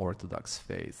non-Orthodox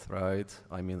faith, right?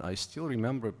 I still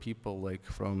remember people like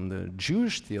from the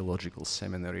Jewish Theological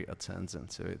Seminary attending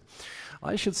to it.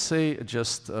 I should say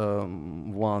just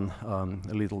one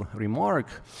little remark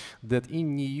that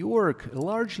in New York,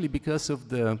 largely because of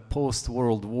the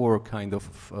post-World War kind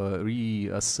of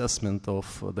reassessment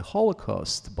of the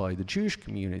Holocaust by the Jewish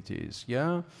communities,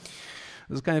 yeah?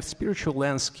 This kind of spiritual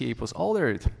landscape was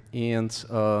altered, and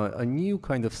a new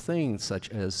kind of thing, such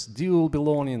as dual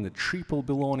belonging, the triple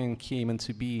belonging, came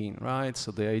into being, right?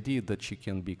 So the idea that you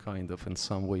can be kind of, in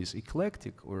some ways,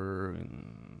 eclectic or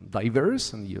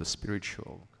diverse in your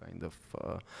spiritual kind of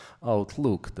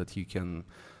outlook, that you can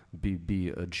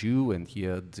be a Jew and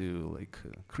yet do like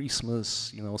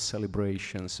Christmas, you know,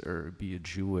 celebrations, or be a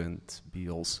Jew and be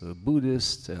also a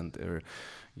Buddhist, and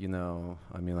you know,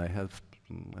 I have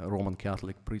Roman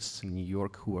Catholic priests in New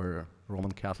York who are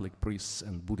Roman Catholic priests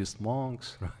and Buddhist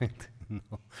monks, right?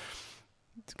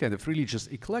 It's kind of religious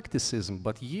eclecticism,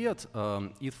 but yet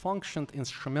it functioned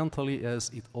instrumentally as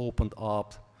it opened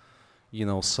up, you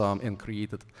know, some and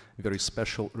created very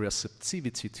special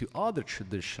receptivity to other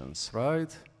traditions,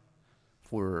 right?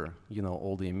 For, you know,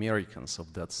 all the Americans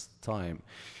of that time.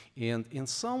 And in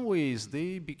some ways,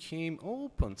 they became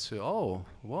open to, oh,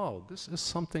 wow, this is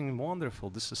something wonderful.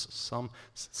 This is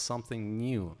something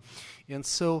new. And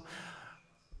so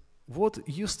what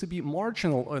used to be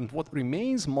marginal and what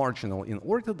remains marginal in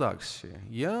Orthodoxy,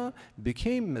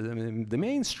 became the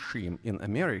mainstream in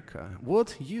America.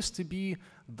 What used to be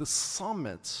the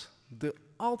summit, the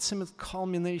ultimate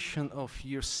culmination of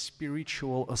your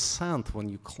spiritual ascent, when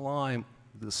you climb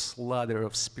this ladder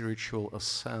of spiritual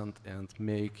ascent and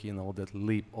make, that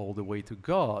leap all the way to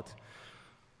God,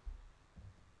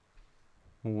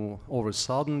 all of a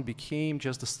sudden became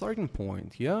just a starting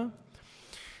point,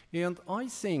 And I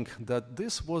think that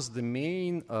this was the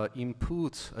main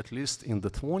input, at least in the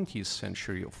 20th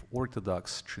century, of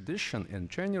Orthodox tradition in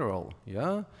general,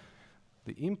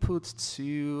 the input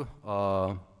to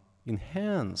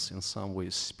enhance, in some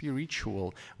ways,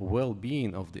 spiritual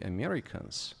well-being of the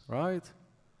Americans, right?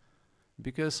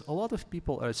 Because a lot of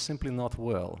people are simply not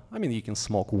well. I mean, you can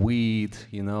smoke weed,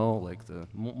 like the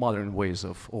modern ways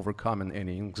of overcoming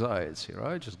any anxiety,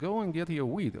 right? Just go and get your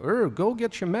weed, or go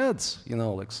get your meds,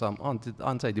 like some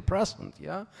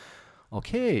antidepressant,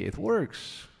 Okay, it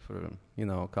works for,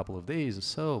 a couple of days or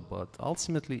so, but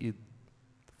ultimately it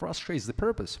frustrates the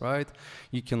purpose, right?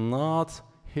 You cannot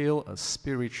heal a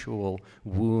spiritual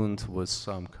wound with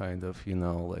some kind of,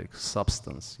 like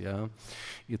substance,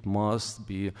 It must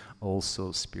be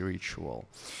also spiritual.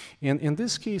 And in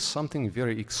this case, something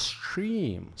very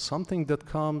extreme, something that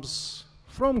comes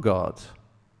from God,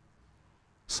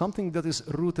 something that is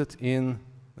rooted in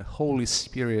the Holy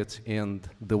Spirit and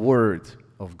the Word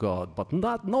of God, but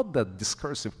not that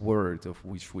discursive word of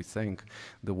which we think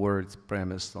the word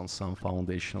premised on some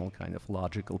foundational kind of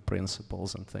logical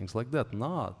principles and things like that.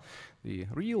 Not the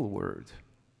real word,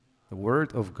 the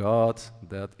word of God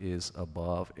that is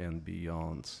above and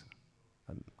beyond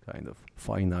a kind of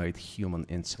finite human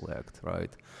intellect,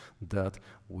 right? That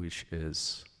which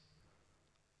is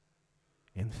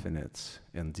infinite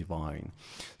and divine.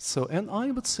 So, and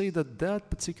I would say that that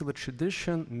particular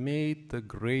tradition made the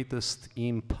greatest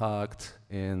impact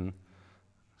in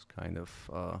kind of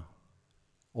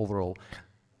overall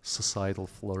societal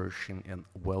flourishing and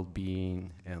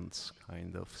well-being and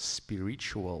kind of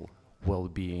spiritual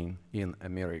well-being in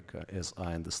America, as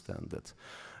I understand it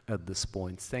at this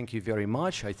point. Thank you very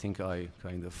much. I think I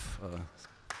kind of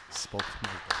spoke.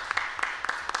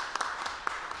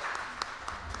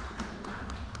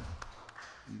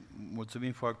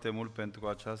 Mulțumim foarte mult pentru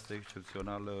această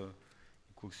excepțională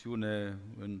incursiune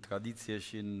în tradiție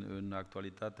și în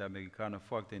actualitatea americană,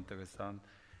 foarte interesant.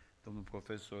 Domnul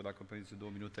profesor, dacă îmi permiteți 2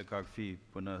 minute, că ar fi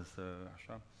până să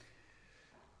așa.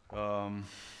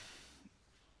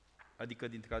 Adică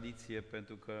din tradiție,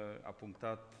 pentru că a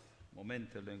punctat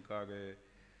momentele în care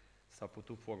s-a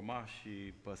putut forma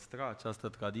și păstra această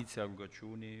tradiție a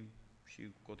rugăciunii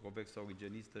și controversa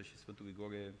origenistă și Sfântul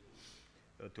Grigore,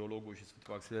 teologul și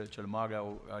Sfântul Axel cel Mare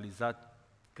au realizat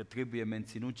că trebuie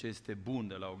menținut ce este bun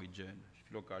de la Origen, și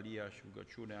Filocalia și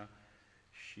rugăciunea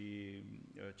și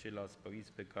ceilalți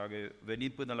părinți pe care,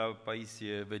 venind până la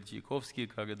Paisie Velcikovski,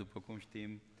 care, după cum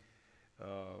știm,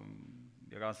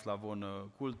 era în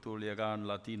slavonă cultul, era în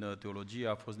latină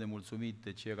teologia, a fost nemulțumit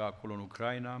de ce era acolo în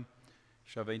Ucraina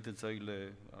și a venit în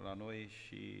țările la noi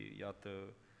și, iată,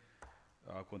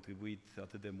 a contribuit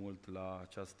atât de mult la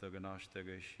această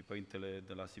renaștere și părintele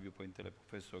de la Sibiu, părintele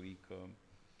profesor Ică,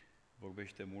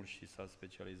 vorbește mult și s-a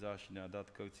specializat și ne-a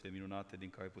dat cărțile minunate din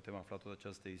care putem afla toată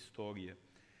această istorie.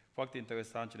 Foarte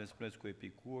interesant ce ne spuneți cu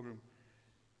Epicur,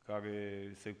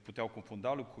 care se puteau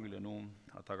confunda lucrurile, nu?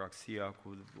 Ataraxia,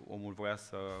 cu omul voia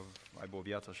să aibă o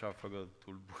viață așa, fără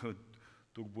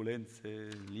turbulențe,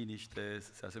 liniște,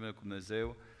 să se asemene cu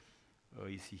Dumnezeu.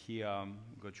 Isihia,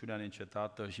 rugăciunea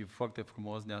neîncetată și foarte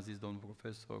frumos ne-a zis domnul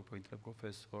profesor, părintele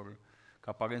profesor, că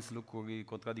aparent sunt lucruri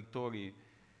contradictorii,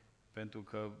 pentru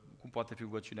că cum poate fi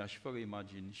rugăciunea și fără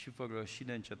imagini, și fără și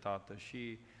neîncetată,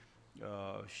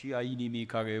 și a inimii,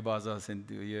 care e baza,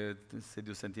 e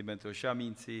sediul sentimentelor, și a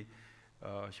minții,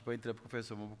 și părintele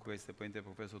profesor, mă bucur, este părintele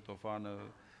profesor Tofan,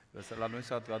 la noi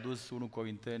s-a tradus 1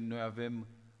 Corinteni, noi avem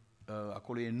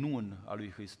acolo e nun al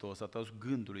lui Hristos, a tradus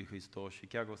gândul lui Hristos și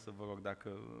chiar o să vă rog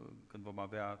dacă când vom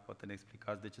avea, poate ne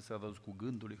explicați de ce s-a tradus cu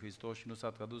gândul lui Hristos și nu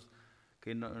s-a tradus că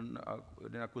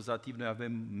în acuzativ noi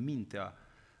avem mintea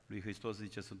lui Hristos,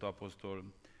 zice Sfântul Apostol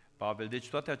Pavel. Deci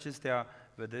toate acestea,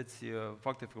 vedeți,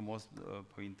 foarte frumos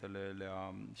Părintele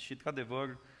le-a... Și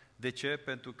într-adevăr, de ce?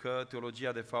 Pentru că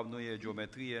teologia de fapt nu e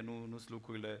geometrie, nu sunt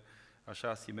lucrurile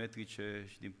așa simetrice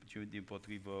și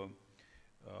dimpotrivă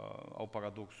au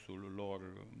paradoxul lor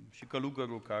și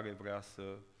călugărul care vrea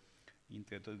să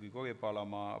intre tot Grigore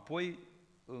Palama. Apoi,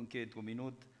 închei într-un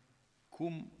minut,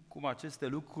 cum aceste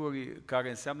lucruri care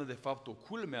înseamnă de fapt o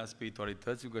culme a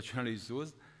spiritualității, rugăciunea lui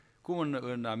Iisus, Cum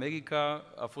în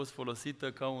America a fost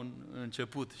folosită ca un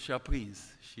început și a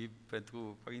prins. Și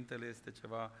pentru părintele este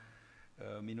ceva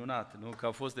minunat, nu? Că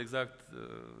a fost exact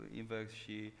invers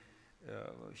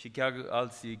și chiar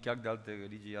alții, chiar de alte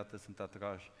religii, iată, sunt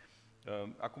atrași.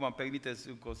 Acum îmi permiteți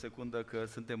încă o secundă că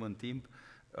suntem în timp.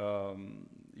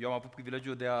 Eu am avut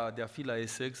privilegiul de a fi la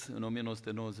Essex în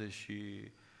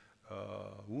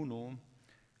 1991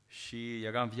 și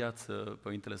era în viață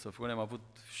Părintele Sofronie. Am avut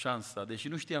șansa, deși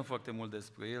nu știam foarte mult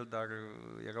despre el, dar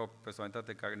era o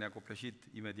personalitate care ne-a copleșit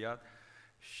imediat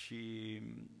și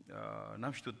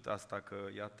n-am știut asta, că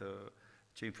iată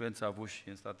ce influență a avut și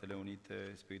în Statele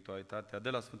Unite spiritualitatea, de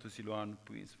la Sfântul Siluan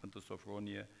prin Sfântul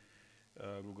Sofronie,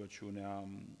 rugăciunea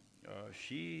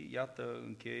și iată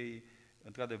închei,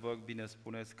 într-adevăr bine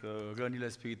spuneți că rănile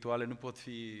spirituale nu pot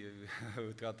fi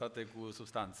tratate cu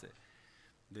substanțe.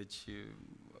 Deci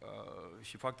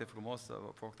și foarte frumos,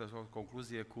 foarte o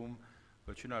concluzie cum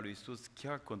rugăciunea lui Iisus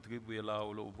chiar contribuie la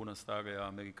o bunăstare a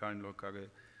americanilor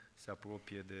care se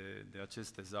apropie de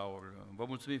acest tezaur. Vă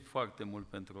mulțumim foarte mult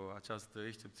pentru această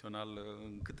excepțională,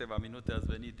 în câteva minute ați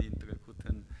venit din trecut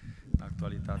în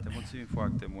actualitate. Mulțumim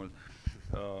foarte mult.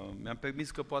 Mi-am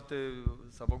permis că poate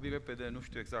s-a vorbit repede, nu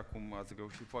știu exact cum ați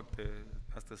reușit, foarte,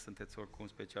 astăzi sunteți oricum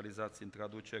specializați în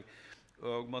traduceri.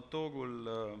 Următorul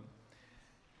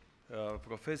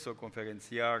profesor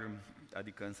conferențiar,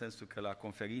 adică în sensul că la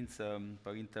conferință,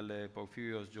 Părintele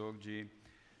Porfirios Georgi,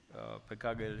 pe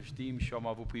care îl știm și am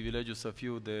avut privilegiul să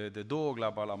fiu de 2 ori la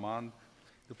Balamand.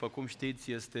 După cum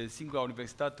știți, este singura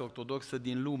universitate ortodoxă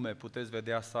din lume, puteți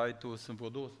vedea site-ul, sunt vreo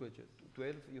 12.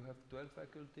 12? You have 12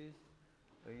 faculties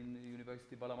in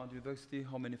University, Balamand University?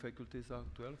 How many faculties are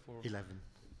 12? Or?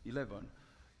 11.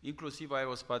 Inclusiv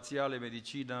aerospațiale,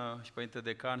 medicină și Părinte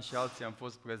Decan și alții am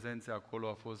fost prezenți acolo,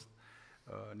 a fost,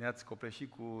 ne-ați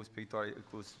copleșit cu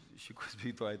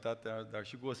spiritualitatea, dar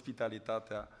și cu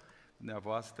ospitalitatea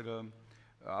dumneavoastră.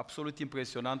 Absolut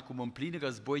impresionant cum în plin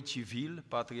război civil,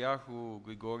 Patriarhul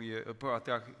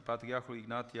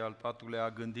Ignatie al IV-lea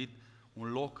a gândit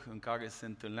un loc în care se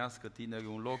întâlnească tinerii,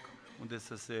 un loc unde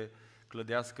să se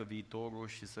clădească viitorul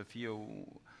și să fie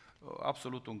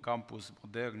absolut un campus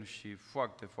modern și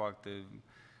foarte, foarte...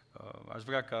 aș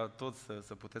vrea ca toți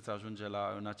să puteți ajunge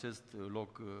în acest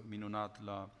loc minunat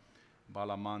la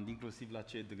Balamand, inclusiv la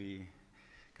cedrii,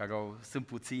 care sunt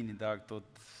puțini, dar tot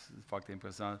foarte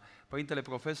impresionant. Părintele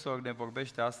profesor ne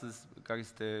vorbește astăzi, care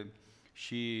este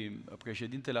și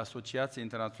președintele Asociației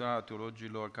Internaționale a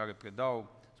Teologilor care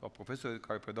predau, sau profesori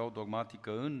care predau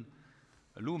dogmatică în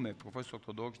lume, profesori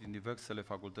ortodoxi din diversele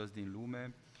facultăți din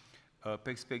lume,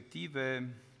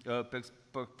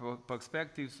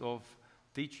 perspectives of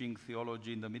teaching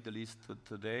theology in the Middle East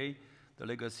today, the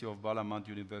legacy of Balamand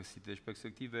University. Deci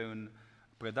perspective în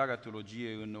predarea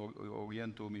teologiei în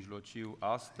Orientul Mijlociu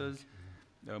astăzi,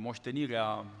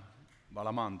 moștenirea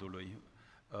Balamandului.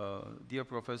 Dear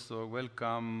professor,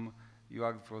 welcome. You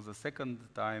are for the second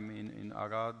time in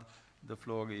Arad. The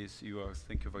floor is yours.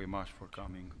 Thank you very much for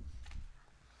coming.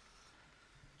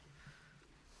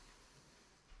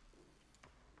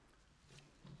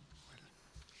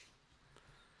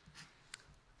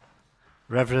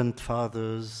 Reverend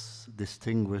Fathers,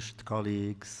 distinguished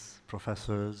colleagues,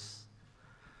 professors,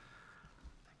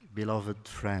 beloved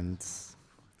friends,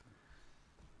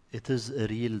 it is a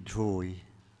real joy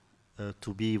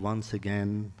to be once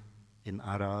again in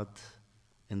Arad,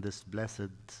 in this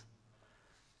blessed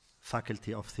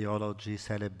Faculty of Theology,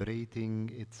 celebrating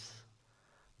its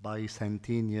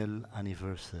bicentennial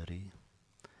anniversary.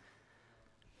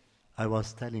 I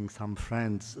was telling some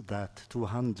friends that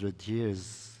 200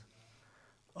 years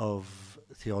of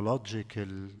theological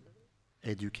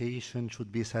education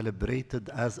should be celebrated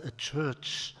as a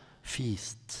church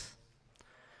feast,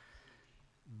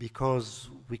 because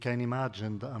we can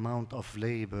imagine the amount of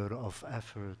labor, of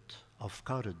effort, of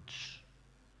courage,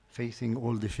 facing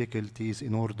all difficulties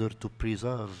in order to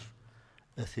preserve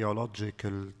a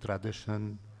theological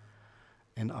tradition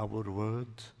in our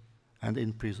world and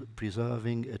in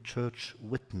preserving a church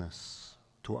witness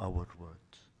to our word.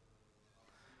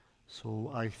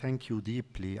 So I thank you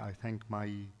deeply. I thank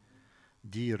my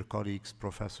dear colleagues,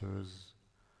 professors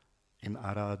in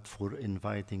Arad, for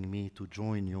inviting me to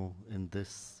join you in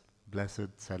this blessed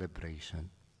celebration.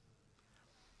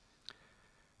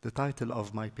 The title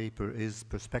of my paper is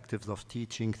Perspectives of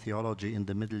Teaching Theology in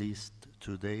the Middle East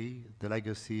Today, the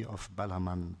Legacy of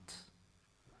Balamand.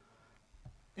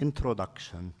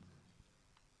 Introduction.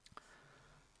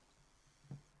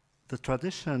 The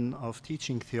tradition of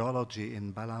teaching theology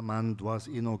in Balamand was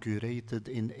inaugurated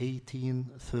in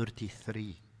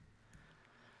 1833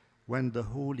 when the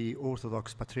Holy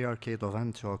Orthodox Patriarchate of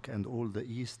Antioch and all the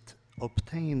East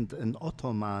obtained an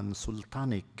Ottoman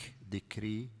sultanic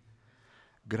decree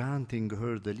granting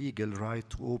her the legal right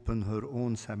to open her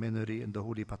own seminary in the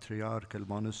Holy Patriarchal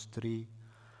Monastery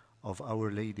of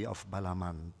Our Lady of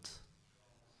Balamand.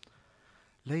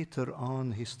 Later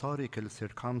on, historical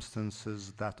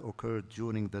circumstances that occurred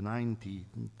during the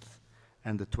 19th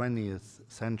and the 20th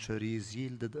centuries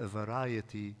yielded a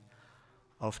variety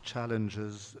of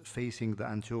challenges facing the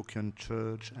Antiochian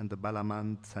Church and the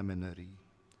Balamand Seminary.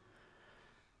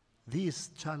 These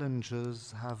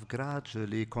challenges have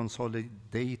gradually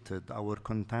consolidated our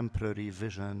contemporary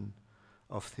vision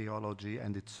of theology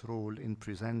and its role in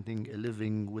presenting a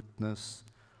living witness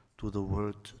to the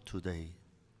world today.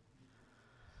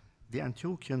 The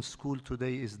Antiochian school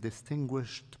today is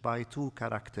distinguished by two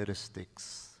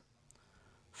characteristics.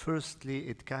 Firstly,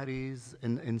 it carries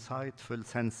an insightful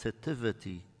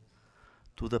sensitivity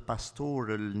to the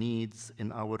pastoral needs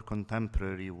in our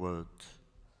contemporary world.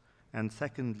 And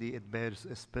secondly, it bears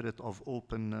a spirit of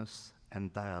openness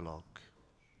and dialogue.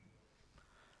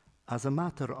 As a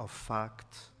matter of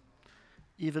fact,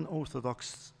 even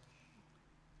Orthodox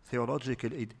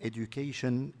theological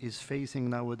education is facing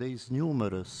nowadays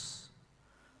numerous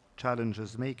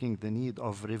challenges, making the need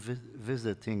of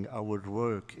revisiting our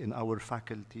work in our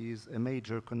faculties a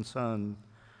major concern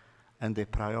and a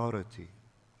priority.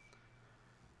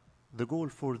 The goal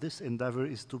for this endeavor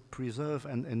is to preserve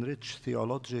and enrich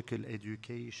theological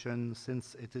education,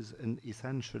 since it is an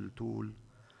essential tool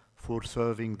for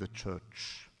serving the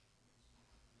Church.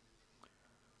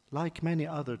 Like many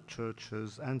other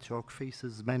churches, Antioch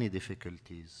faces many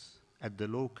difficulties at the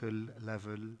local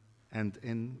level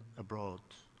and abroad.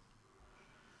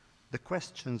 The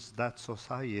questions that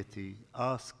society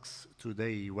asks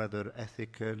today, whether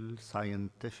ethical,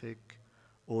 scientific,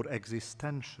 or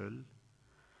existential,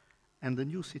 and the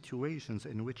new situations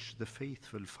in which the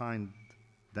faithful find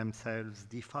themselves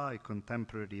defy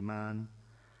contemporary man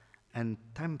and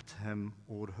tempt him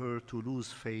or her to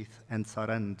lose faith and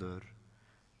surrender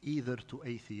either to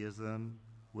atheism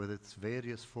with its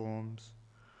various forms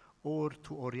or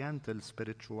to Oriental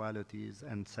spiritualities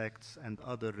and sects and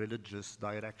other religious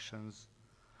directions,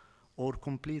 or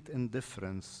complete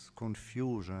indifference,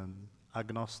 confusion,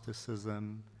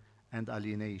 agnosticism, and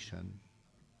alienation.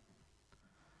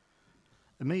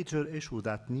 A major issue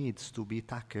that needs to be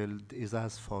tackled is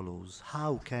as follows: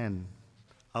 how can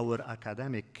our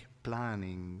academic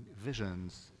planning,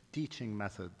 visions, teaching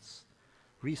methods,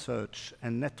 research,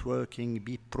 and networking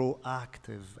be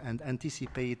proactive and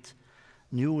anticipate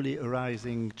newly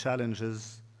arising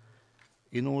challenges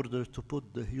in order to put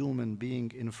the human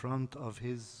being in front of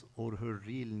his or her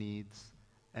real needs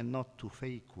and not to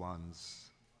fake ones?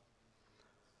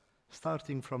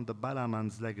 Starting from the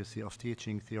Balamand's legacy of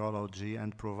teaching theology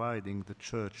and providing the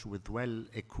Church with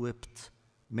well-equipped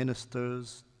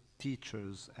ministers,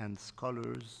 teachers, and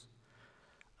scholars,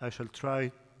 I shall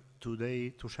try today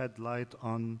to shed light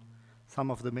on some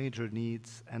of the major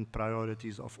needs and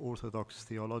priorities of Orthodox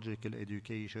theological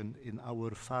education in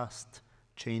our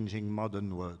fast-changing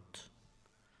modern world.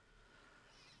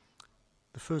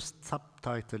 The first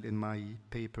subtitle in my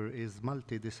paper is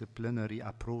Multidisciplinary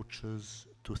Approaches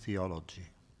to Theology.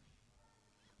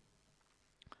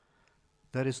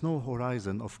 There is no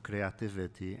horizon of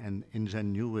creativity and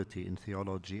ingenuity in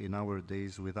theology in our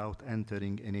days without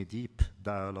entering in a deep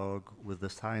dialogue with the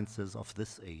sciences of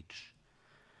this age,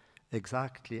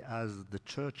 exactly as the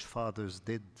Church Fathers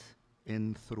did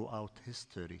throughout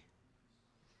history.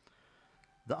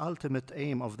 The ultimate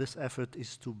aim of this effort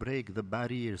is to break the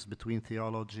barriers between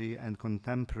theology and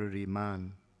contemporary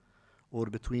man, or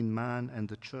between man and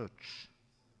the Church.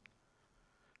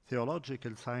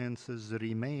 Theological sciences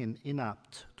remain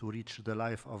inapt to reach the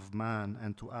life of man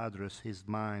and to address his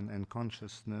mind and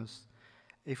consciousness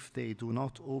if they do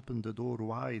not open the door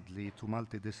widely to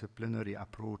multidisciplinary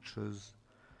approaches,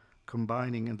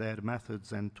 combining in their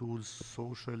methods and tools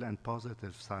social and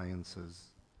positive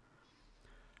sciences.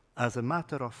 As a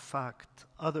matter of fact,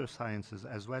 other sciences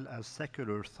as well as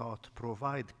secular thought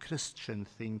provide Christian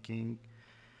thinking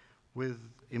with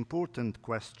important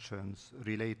questions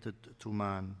related to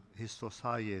man, his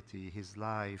society, his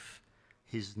life,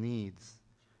 his needs,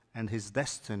 and his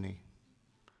destiny.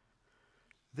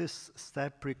 This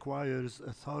step requires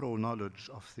a thorough knowledge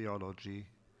of theology,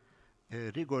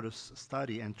 a rigorous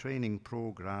study and training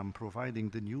program providing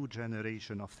the new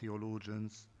generation of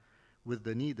theologians with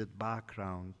the needed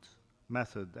background,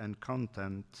 method, and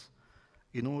content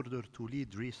in order to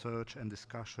lead research and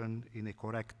discussion in a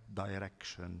correct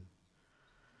direction.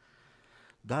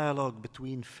 Dialogue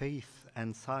between faith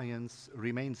and science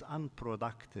remains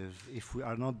unproductive if we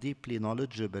are not deeply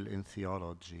knowledgeable in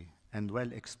theology and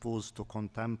well exposed to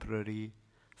contemporary,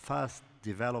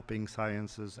 fast-developing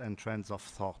sciences and trends of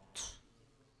thought.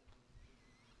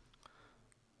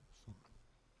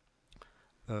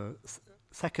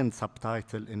 Second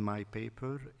subtitle in my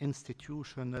paper,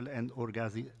 Institutional and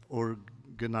Organizational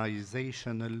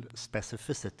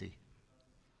Specificity.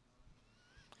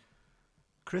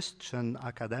 Christian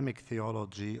academic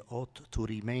theology ought to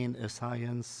remain a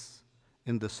science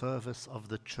in the service of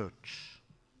the Church.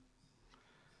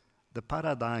 The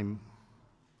paradigm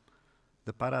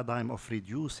of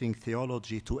reducing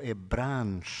theology to a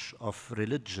branch of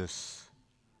religious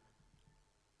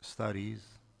studies,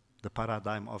 the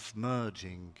paradigm of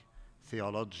merging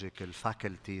theological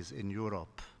faculties in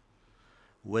Europe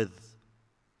with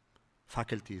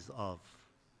faculties of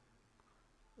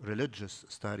religious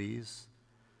studies,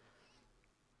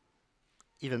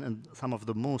 even in some of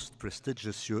the most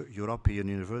prestigious European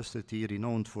universities,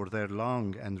 renowned for their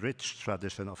long and rich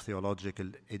tradition of theological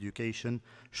education,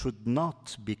 should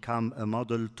not become a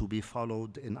model to be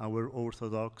followed in our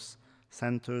Orthodox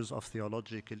centers of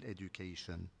theological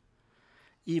education,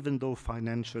 even though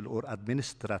financial or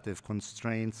administrative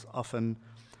constraints often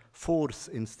force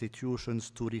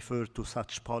institutions to refer to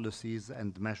such policies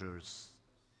and measures.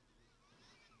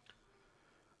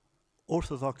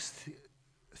 Orthodox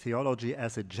theology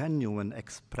as a genuine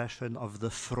expression of the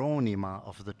phronema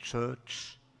of the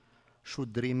Church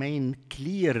should remain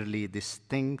clearly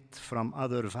distinct from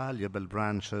other valuable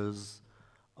branches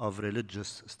of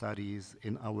religious studies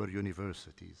in our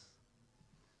universities.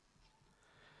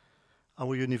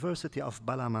 Our University of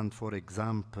Balamand, for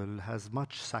example, has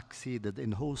much succeeded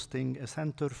in hosting a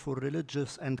Center for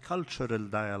Religious and Cultural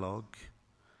Dialogue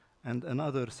and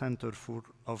another Center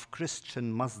of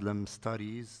Christian Muslim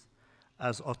Studies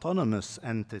as autonomous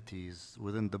entities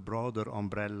within the broader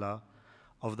umbrella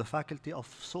of the Faculty of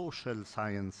Social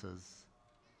Sciences.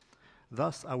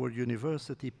 Thus, our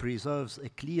university preserves a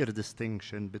clear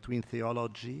distinction between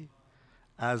theology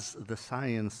as the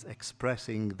science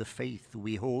expressing the faith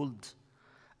we hold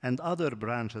and other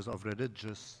branches of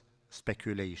religious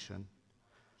speculation.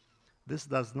 This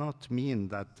does not mean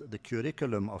that the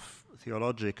curriculum of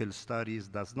theological studies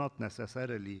does not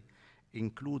necessarily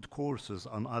include courses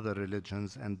on other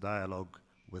religions and dialogue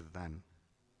with them.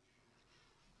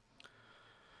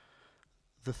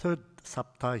 The third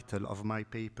subtitle of my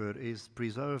paper is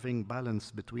Preserving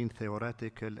Balance Between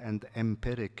Theoretical and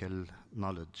Empirical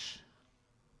Knowledge.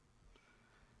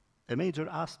 A major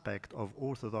aspect of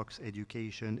Orthodox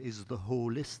education is the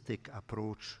holistic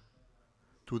approach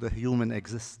to the human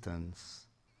existence.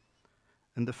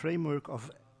 In the framework of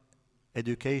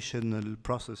educational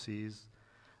processes,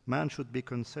 man should be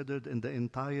considered in the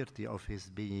entirety of his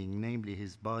being, namely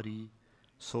his body,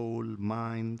 soul,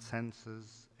 mind,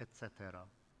 senses, etc.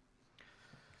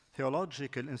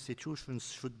 Theological institutions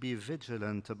should be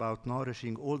vigilant about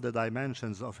nourishing all the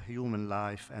dimensions of human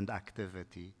life and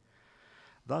activity.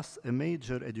 Thus, a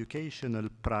major educational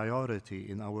priority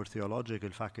in our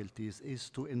theological faculties is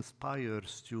to inspire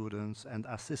students and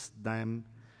assist them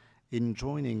in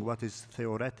joining what is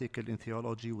theoretical in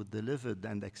theology with the lived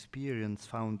and experienced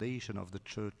foundation of the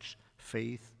church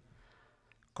faith,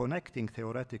 connecting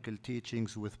theoretical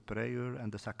teachings with prayer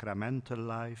and the sacramental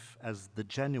life as the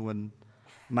genuine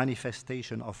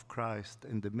manifestation of Christ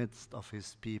in the midst of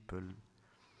his people.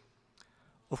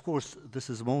 Of course, this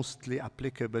is mostly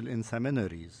applicable in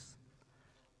seminaries.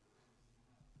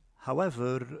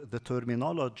 However, the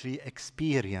terminology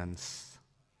experience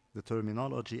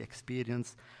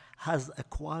has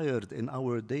acquired in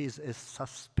our days a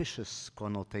suspicious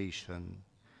connotation,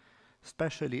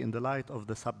 especially in the light of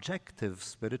the subjective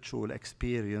spiritual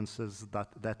experiences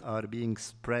that are being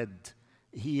spread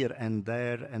here and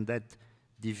there and that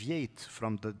deviate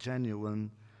from the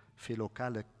genuine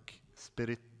philocalic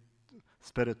spirit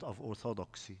of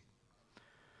orthodoxy.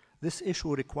 This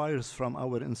issue requires from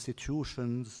our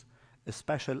institutions a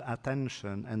special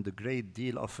attention and a great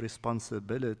deal of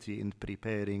responsibility in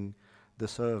preparing the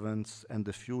servants and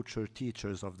the future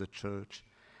teachers of the church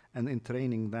and in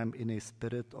training them in a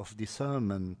spirit of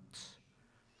discernment.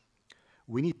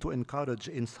 We need to encourage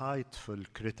insightful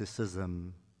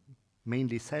criticism,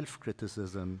 mainly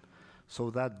self-criticism, so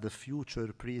that the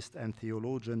future priest and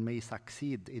theologian may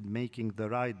succeed in making the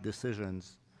right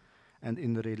decisions and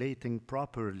in relating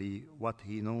properly what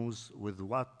he knows with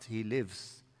what he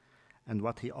lives and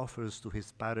what he offers to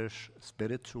his parish,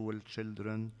 spiritual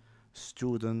children,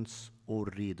 students, or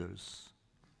readers.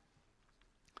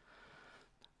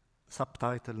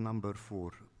 Subtitle number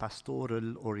 4,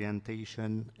 pastoral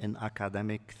orientation in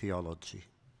academic theology.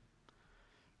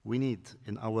 We need,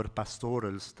 in our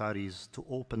pastoral studies, to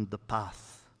open the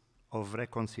path of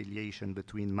reconciliation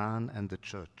between man and the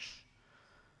church,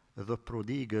 the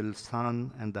prodigal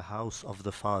son and the house of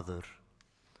the father.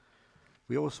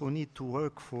 We also need to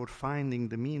work for finding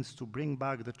the means to bring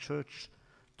back the church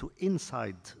to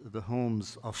inside the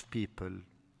homes of people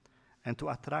and to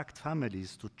attract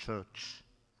families to church.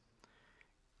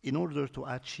 In order to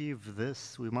achieve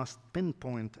this, we must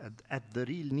pinpoint at the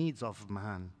real needs of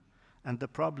man and the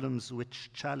problems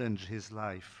which challenge his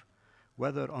life,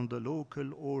 whether on the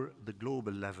local or the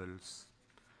global levels.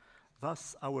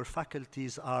 Thus, our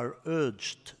faculties are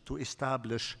urged to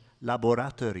establish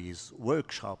laboratories,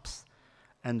 workshops,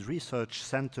 and research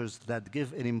centers that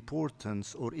give an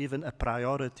importance or even a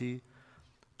priority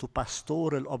to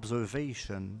pastoral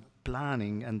observation,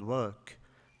 planning, and work,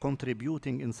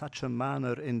 contributing in such a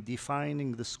manner in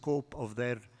defining the scope of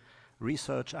their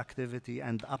research activity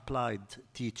and applied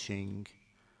teaching.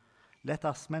 Let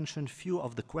us mention few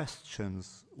of the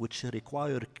questions which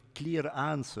require clear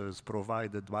answers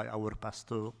provided by our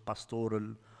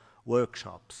pastoral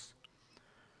workshops.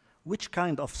 Which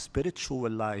kind of spiritual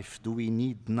life do we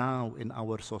need now in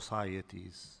our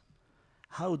societies?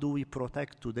 How do we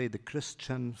protect today the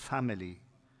Christian family?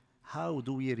 How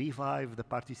do we revive the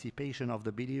participation of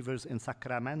the believers in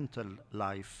sacramental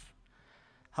life?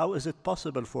 How is it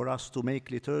possible for us to make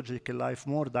liturgical life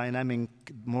more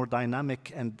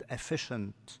dynamic and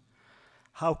efficient?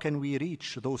 How can we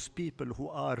reach those people who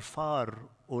are far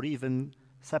or even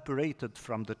separated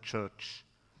from the church?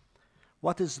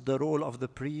 What is the role of the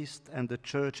priest and the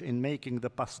church in making the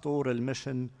pastoral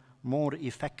mission more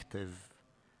effective?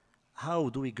 How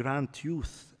do we grant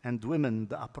youth and women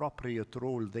the appropriate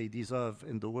role they deserve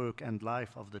in the work and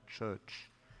life of the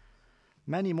church?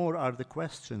 Many more are the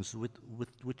questions with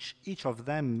which each of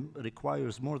them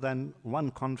requires more than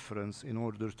one conference in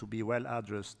order to be well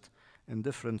addressed in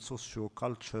different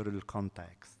socio-cultural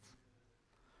contexts.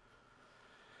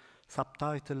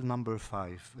 Subtitle number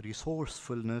 5,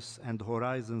 Resourcefulness and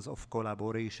Horizons of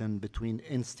Collaboration Between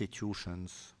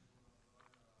Institutions.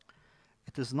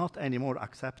 It is not anymore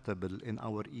acceptable in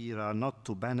our era not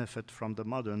to benefit from the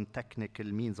modern technical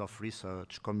means of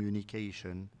research,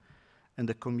 communication, and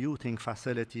the commuting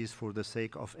facilities for the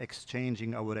sake of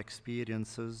exchanging our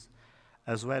experiences,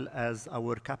 as well as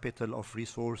our capital of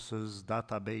resources,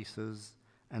 databases,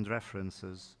 and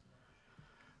references.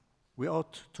 We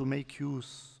ought to make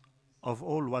use of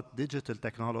all what digital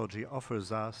technology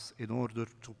offers us in order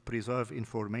to preserve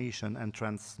information and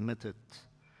transmit it,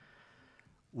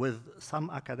 with some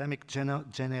academic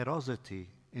generosity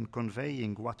in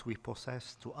conveying what we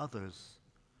possess to others.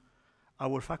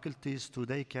 Our faculties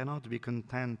today cannot be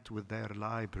content with their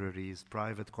libraries,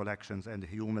 private collections, and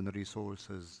human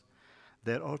resources.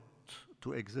 There ought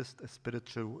to exist a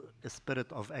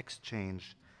spirit of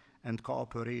exchange and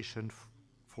cooperation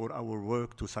for our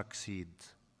work to succeed.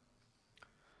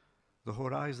 The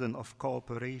horizon of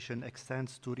cooperation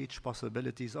extends to reach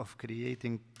possibilities of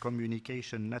creating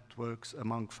communication networks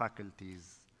among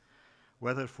faculties,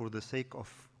 whether for the sake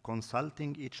of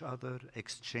consulting each other,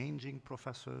 exchanging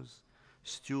professors,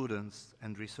 students,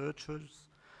 and researchers,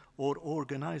 or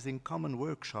organizing common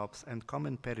workshops and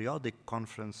common periodic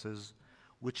conferences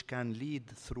which can lead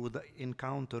through the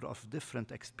encounter of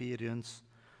different experience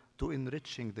to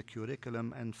enriching the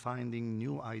curriculum and finding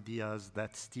new ideas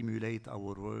that stimulate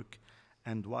our work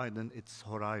and widen its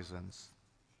horizons.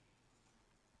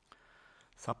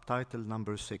 Subtitle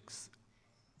number 6,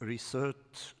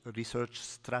 Research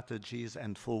Strategies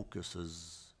and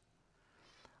Focuses.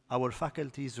 Our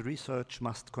faculty's research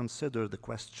must consider the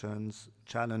questions,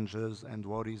 challenges, and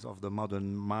worries of the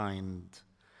modern mind.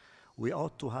 We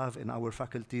ought to have in our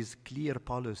faculties clear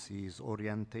policies,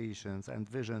 orientations, and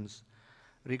visions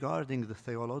regarding the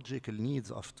theological needs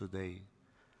of today.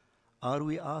 Are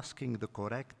we asking the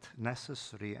correct,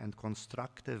 necessary, and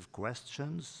constructive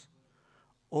questions?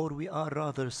 Or we are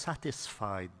rather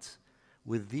satisfied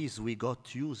with these we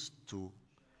got used to,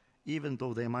 even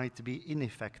though they might be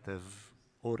ineffective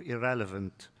or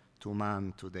irrelevant to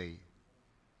man today?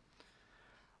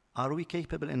 Are we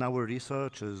capable in our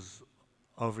researches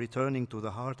of returning to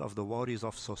the heart of the worries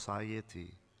of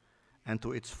society and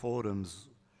to its forums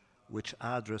which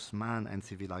address man and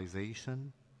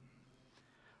civilization?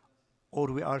 Or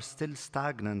we are still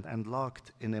stagnant and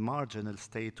locked in a marginal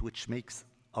state which makes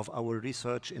of our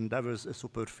research endeavors a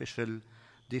superficial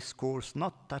discourse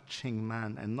not touching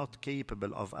man and not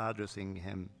capable of addressing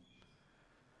him?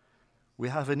 We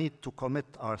have a need to commit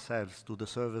ourselves to the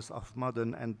service of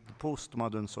modern and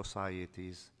postmodern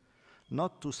societies,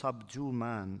 not to subdue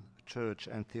man, church,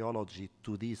 and theology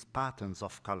to these patterns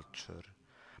of culture,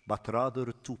 but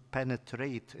rather to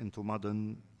penetrate into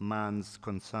modern man's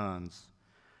concerns,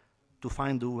 to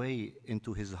find a way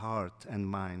into his heart and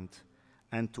mind,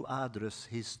 and to address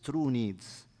his true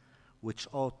needs, which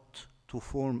ought to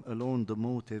form alone the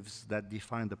motives that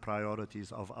define the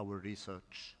priorities of our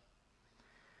research.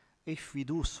 If we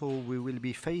do so, we will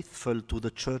be faithful to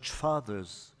the Church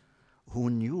Fathers, who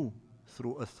knew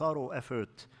through a thorough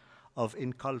effort of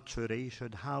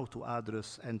inculturation how to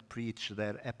address and preach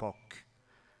their epoch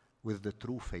with the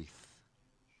true faith.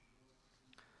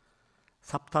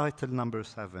 Subtitle number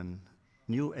 7,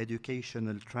 New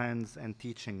Educational Trends and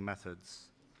Teaching Methods.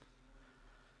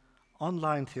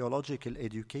 Online theological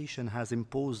education has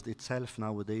imposed itself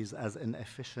nowadays as an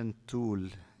efficient tool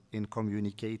in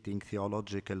communicating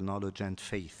theological knowledge and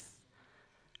faith.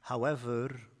 However,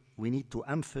 we need to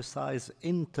emphasize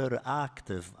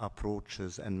interactive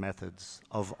approaches and methods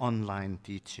of online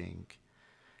teaching.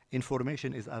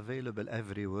 Information is available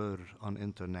everywhere on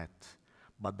internet,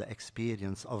 but the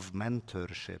experience of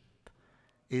mentorship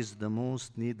is the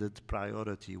most needed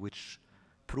priority, which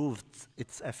proved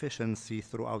its efficiency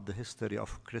throughout the history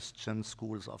of Christian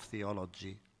schools of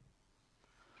theology.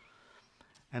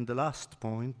 And the last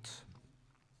point,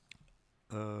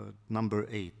 number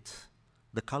 8,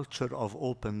 the culture of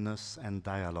openness and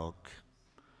dialogue.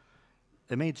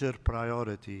 A major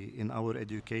priority in our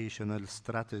educational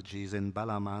strategies in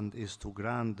Balamand is to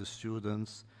grant the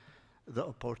students the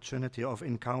opportunity of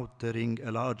encountering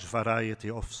a large variety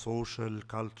of social,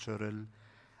 cultural,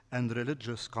 and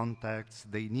religious contexts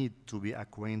they need to be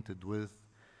acquainted with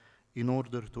in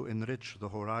order to enrich the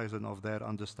horizon of their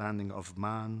understanding of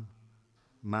man,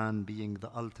 man being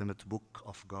the ultimate book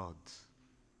of God.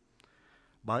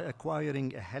 By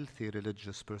acquiring a healthy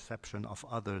religious perception of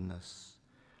otherness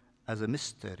as a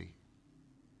mystery,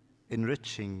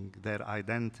 enriching their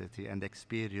identity and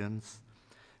experience,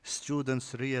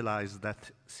 students realize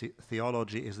that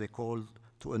theology is a call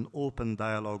to an open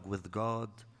dialogue with God,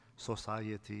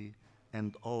 society,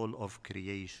 and all of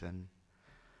creation.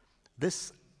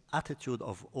 This attitude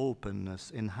of openness,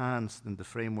 enhanced in the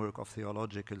framework of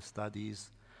theological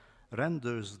studies,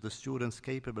 renders the students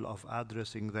capable of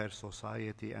addressing their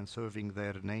society and serving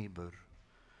their neighbor.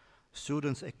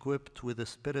 Students equipped with the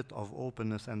spirit of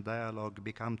openness and dialogue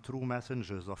become true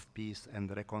messengers of peace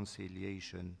and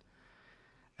reconciliation,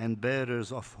 and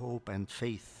bearers of hope and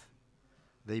faith.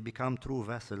 They become true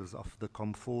vessels of the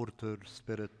Comforter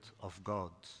Spirit of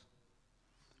God.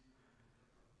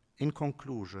 In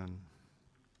conclusion,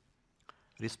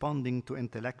 responding to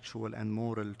intellectual and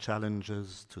moral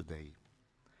challenges today,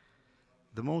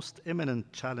 the most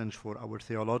imminent challenge for our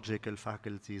theological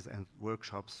faculties and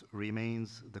workshops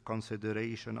remains the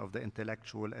consideration of the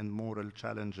intellectual and moral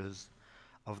challenges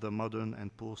of the modern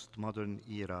and postmodern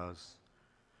eras.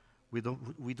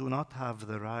 We do not have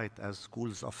the right as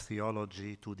schools of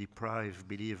theology to deprive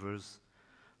believers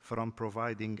from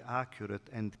providing accurate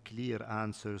and clear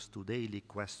answers to daily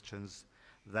questions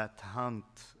that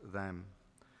haunt them.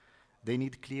 They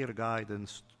need clear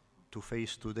guidance to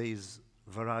face today's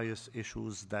various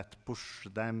issues that push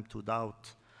them to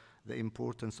doubt the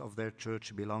importance of their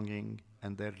church belonging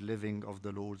and their living of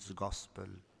the Lord's gospel.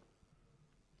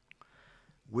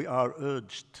 We are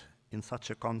urged in such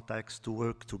a context to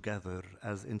work together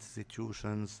as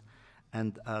institutions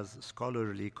and as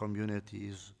scholarly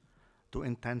communities to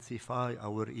intensify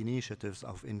our initiatives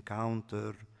of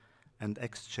encounter and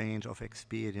exchange of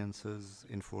experiences,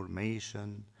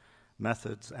 information,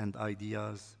 methods, and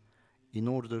ideas in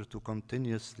order to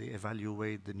continuously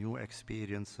evaluate the new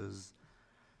experiences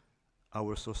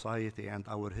our society and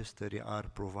our history are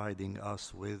providing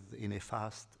us with in a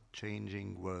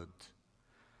fast-changing world.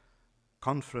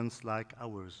 Conference like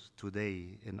ours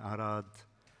today in Arad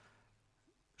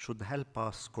should help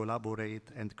us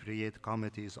collaborate and create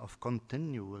committees of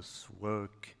continuous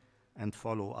work and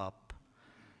follow-up.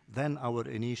 Then our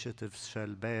initiatives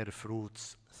shall bear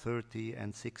fruits 30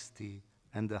 and 60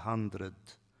 and 100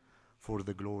 for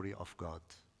the glory of God.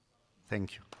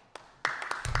 Thank you.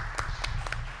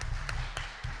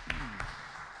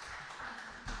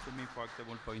 Mulțumim foarte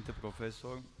mult, Părinte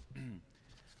Profesor.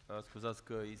 Scuzați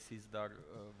că insist, dar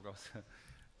vreau să...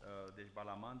 Deci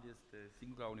Balamand este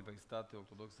singura universitate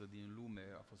ortodoxă din lume.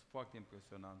 A fost foarte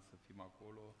impresionant să fim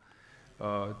acolo.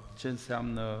 Ce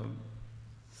înseamnă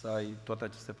să ai toate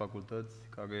aceste facultăți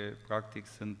care practic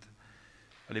sunt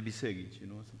ale bisericii,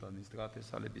 nu? Sunt administrate,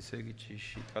 sunt ale bisericii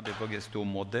și, într-adevăr, este un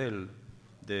model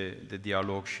de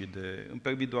dialog și de... Îmi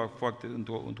permit doar foarte,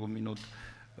 într-un minut,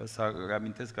 să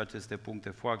reamintesc aceste puncte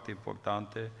foarte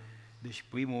importante. Deci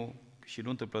primul și nu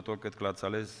întâmplător cred că l-ați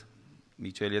ales,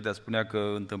 Michel Iedea spunea că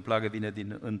întâmplare vine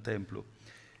în templu.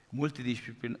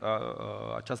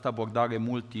 Această abordare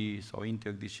sau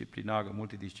interdisciplinară,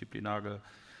 multidisciplinară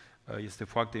este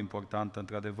foarte importantă,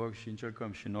 într-adevăr, și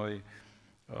încercăm și noi,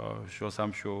 și o să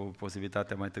am și o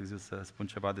posibilitate mai târziu să spun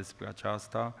ceva despre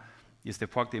aceasta. Este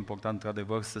foarte important,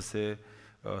 într-adevăr, să se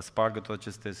spargă toate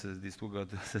aceste, să se distrugă,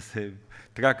 să se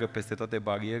treacă peste toate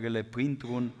barierele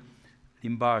printr-un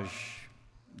limbaj.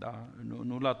 Da?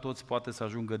 Nu la toți poate să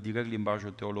ajungă direct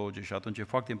limbajul teologic și atunci e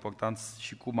foarte important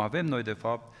și cum avem noi, de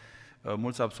fapt,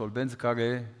 mulți absolvenți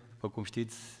care, după cum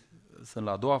știți, sunt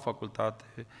la a doua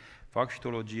facultate, fac și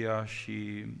teologia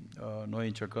și noi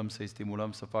încercăm să-i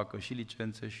stimulăm să facă și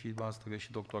licențe, și mastere,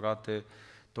 și doctorate,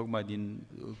 tocmai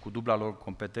cu dubla lor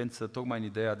competență, tocmai în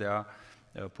ideea de a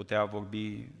putea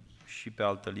vorbi și pe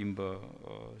altă limbă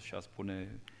și a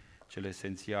spune cele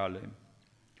esențiale.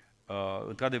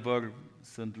 Într-adevăr,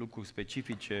 sunt lucruri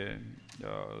specifice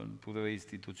în punct de vedere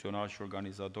instituțional și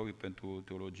organizatoriu pentru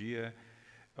teologie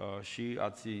și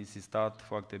ați insistat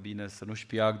foarte bine să nu-și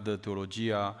piardă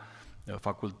teologia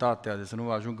facultatea, de să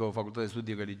nu ajungă o facultate de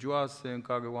studii religioase în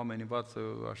care oamenii învață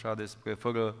așa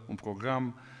fără un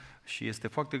program și este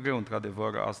foarte greu,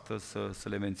 într-adevăr, astăzi să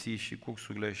le menții și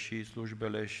cursurile și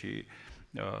slujbele și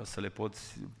să le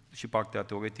poți și partea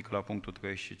teoretică la punctul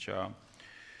 3 și cea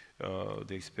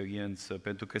de experiență,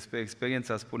 pentru că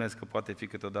experiența, spuneți că poate fi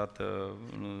câteodată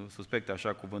suspectă,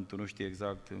 așa cuvântul, nu știe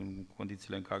exact, în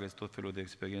condițiile în care sunt tot felul de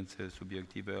experiențe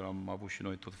subiective, am avut și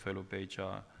noi tot felul pe aici,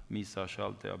 misa și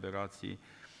alte aberații.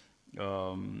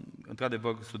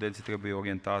 Într-adevăr, studenții trebuie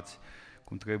orientați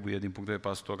cum trebuie din punct de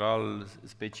vedere pastoral,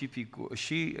 specific,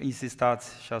 și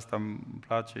insistați, și asta îmi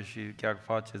place și chiar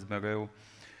faceți mereu,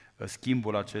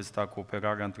 schimbul acesta,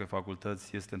 cooperarea între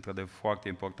facultăți este într-adevăr foarte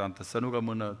importantă. Să nu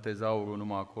rămână tezaurul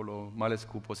numai acolo, mai ales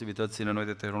cu posibilitățile noi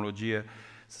de tehnologie,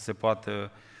 să se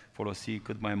poată folosi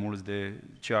cât mai mulți de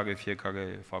ce are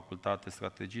fiecare facultate,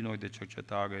 strategii noi de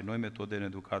cercetare, noi metode în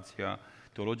educația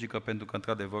teologică, pentru că,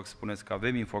 într-adevăr, spuneți că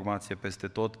avem informație peste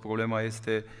tot. Problema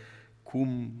este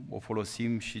cum o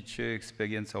folosim și ce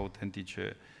experiențe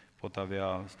autentice pot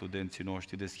avea studenții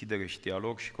noștri, deschidere și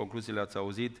dialog, și concluziile ați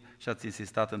auzit și ați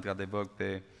insistat într-adevăr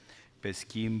pe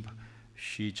schimb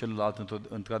și celălalt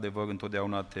într-adevăr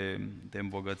întotdeauna te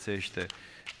îmbogățește.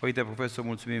 Părinte profesor,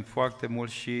 mulțumim foarte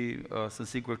mult și sunt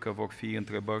sigur că vor fi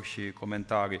întrebări și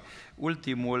comentarii.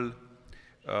 Ultimul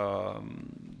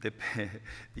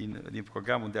din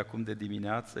programul de acum de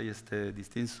dimineață este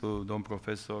distinsul domn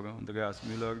profesor Andreas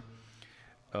Müller,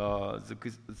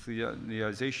 the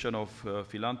realization of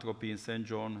philanthropy in St.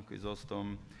 John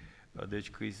Chrysostom,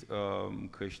 deci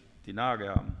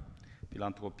creștinarea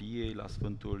filantropiei la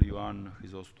Sfântul Ioan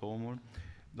Hristostomul.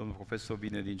 Domnul profesor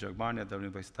vine din Germania, de la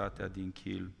Universitatea din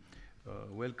Kiel.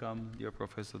 Welcome, dear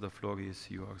professor, the floor is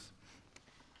yours.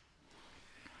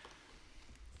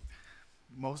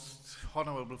 Most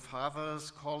honorable fathers,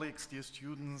 colleagues, dear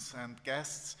students and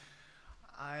guests,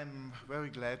 I'm very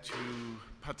glad to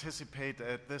participate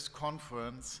at this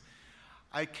conference.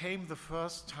 I came the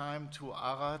first time to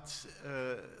Arad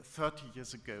 30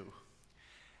 years ago,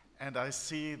 and I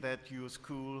see that your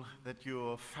school, that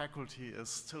your faculty is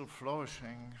still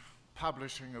flourishing,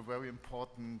 publishing a very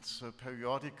important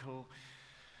periodical,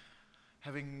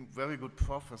 having very good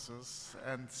professors,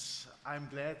 and I'm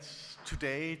glad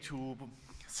today to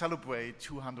celebrate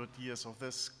 200 years of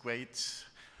this great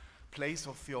place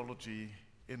of theology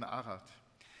in Arad.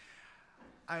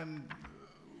 I'm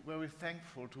very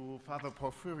thankful to Father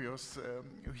Porphyrios.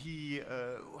 He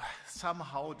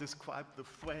somehow described the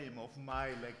frame of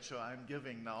my lecture I'm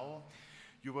giving now.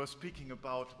 You were speaking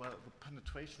about the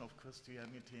penetration of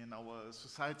Christianity in our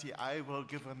society. I will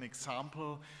give an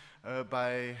example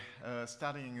by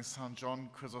studying St. John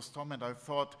Chrysostom, and I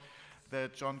thought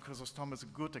that John Chrysostom is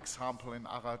a good example in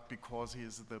Arad because he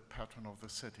is the patron of the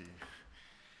city.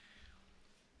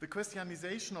 The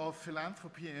Christianization of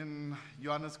philanthropy in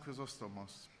Johannes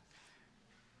Chrysostomos.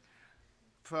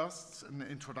 First, an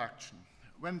introduction.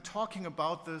 When talking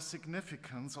about the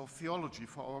significance of theology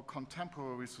for our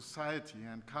contemporary society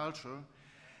and culture,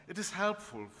 it is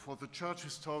helpful for the church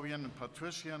historian and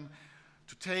patrician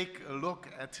to take a look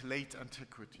at late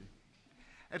antiquity.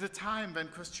 At a time when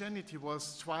Christianity was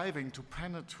striving to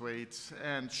penetrate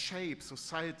and shape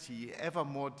society ever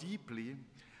more deeply,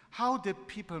 how did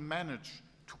people manage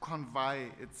to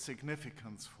convey its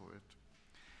significance for it?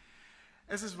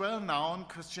 As is well known,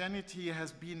 Christianity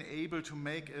has been able to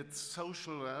make its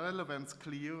social relevance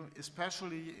clear,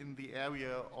 especially in the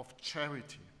area of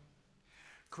charity.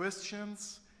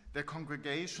 Christians, their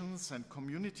congregations and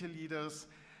community leaders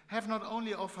have not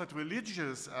only offered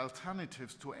religious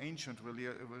alternatives to ancient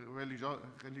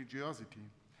religiosity,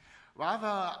 rather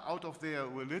out of their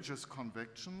religious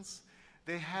convictions,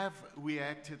 they have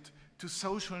reacted to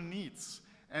social needs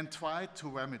and tried to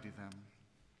remedy them.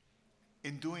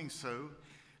 In doing so,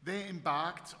 they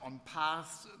embarked on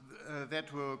paths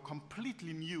that were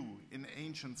completely new in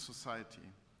ancient society.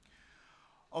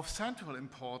 Of central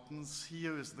importance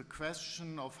here is the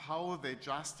question of how they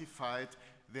justified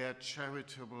their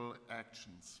charitable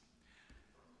actions.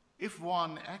 If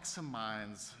one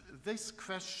examines this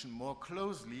question more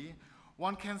closely,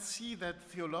 one can see that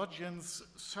theologians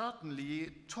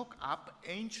certainly took up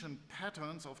ancient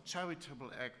patterns of charitable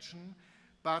action,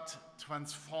 but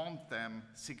transformed them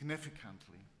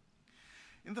significantly.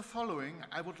 In the following,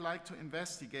 I would like to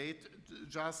investigate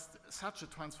just such a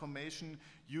transformation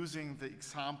using the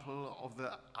example of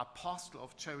the apostle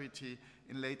of charity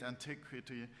in late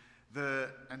antiquity, the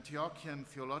Antiochian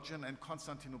theologian and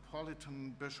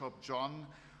Constantinopolitan Bishop John,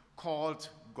 called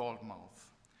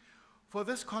Goldmouth. For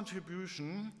this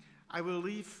contribution, I will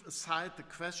leave aside the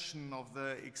question of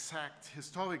the exact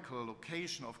historical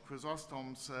location of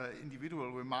Chrysostom's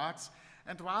individual remarks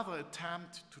and rather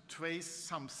attempt to trace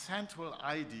some central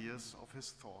ideas of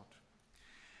his thought.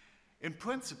 In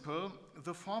principle,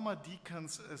 the former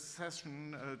deacon's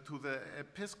accession to the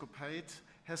episcopate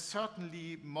has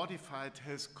certainly modified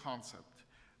his concept,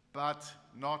 but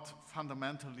not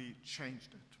fundamentally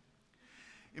changed it.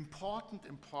 Important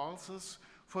impulses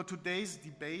for today's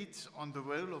debate on the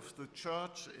role of the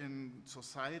church in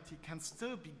society can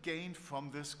still be gained from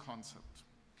this concept.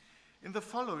 In the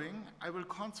following, I will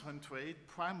concentrate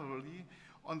primarily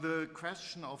on the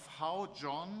question of how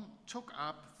John took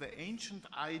up the ancient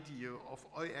idea of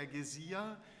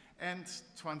euergesia and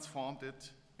transformed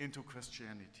it into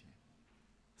Christianity.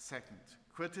 Second,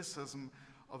 criticism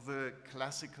of the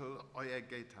classical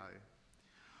euergetai.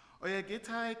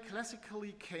 Euergetai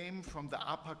classically came from the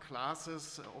upper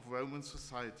classes of Roman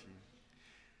society.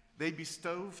 They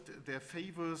bestowed their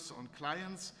favors on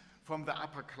clients from the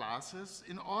upper classes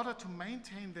in order to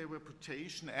maintain their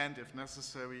reputation and, if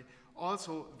necessary,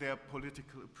 also their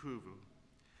political approval.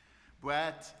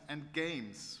 Bread and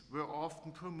games were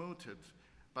often promoted,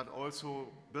 but also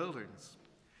buildings.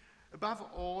 Above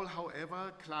all,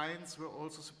 however, clients were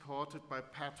also supported by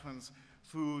patrons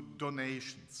through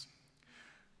donations.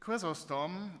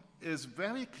 Chrysostom is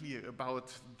very clear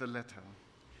about the latter.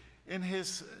 In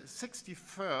his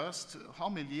 61st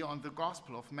homily on the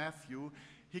Gospel of Matthew,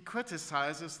 he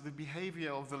criticizes the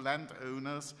behavior of the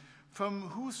landowners from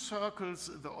whose circles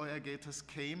the euergetes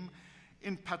came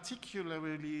in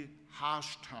particularly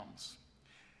harsh terms.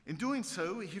 In doing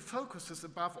so, he focuses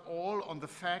above all on the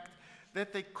fact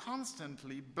that they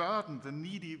constantly burden the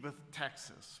needy with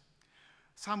taxes.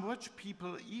 Some rich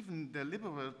people even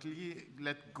deliberately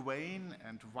let grain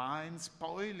and wine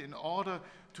spoil in order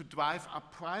to drive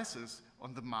up prices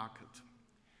on the market.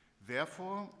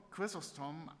 Therefore,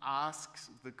 Chrysostom asks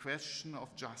the question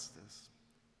of justice.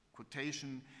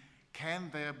 Quotation, "Can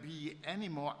there be any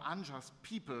more unjust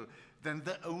people than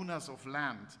the owners of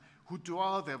land who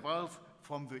draw their wealth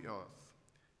from the earth?"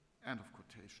 End of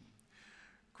quotation.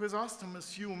 Chrysostom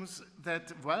assumes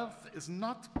that wealth is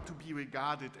not to be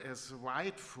regarded as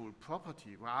rightful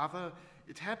property. Rather,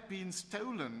 it had been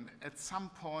stolen at some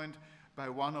point by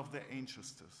one of the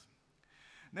ancestors.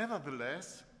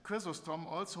 Nevertheless, Chrysostom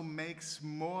also makes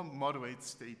more moderate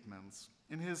statements.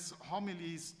 In his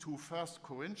homilies to 1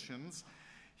 Corinthians,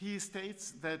 he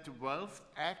states that wealth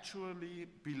actually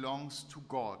belongs to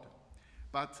God,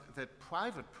 but that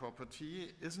private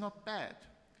property is not bad.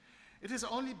 It is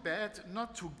only bad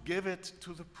not to give it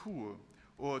to the poor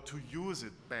or to use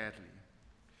it badly.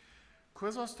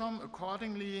 Chrysostom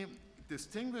accordingly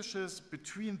distinguishes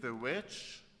between the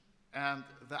rich and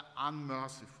the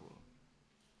unmerciful.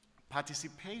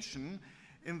 Participation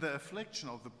in the affliction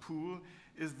of the poor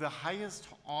is the highest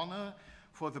honor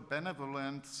for the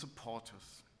benevolent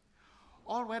supporters.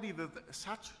 Already with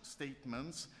such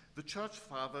statements, the Church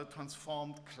Father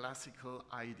transformed classical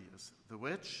ideas. The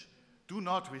rich do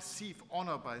not receive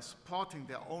honor by supporting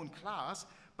their own class,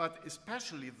 but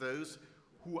especially those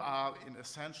who are in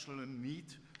essential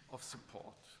need of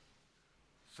support.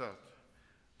 Third,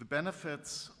 the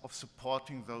benefits of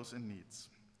supporting those in need.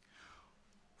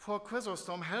 For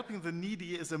Chrysostom, helping the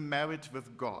needy is a merit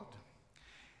with God.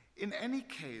 In any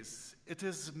case, it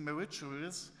is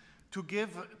meritorious to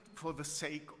give for the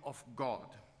sake of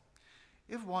God.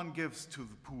 If one gives to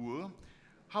the poor,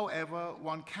 however,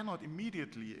 one cannot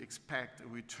immediately expect a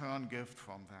return gift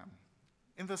from them.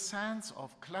 In the sense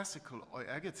of classical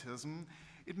euergetism,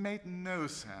 it made no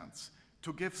sense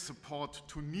to give support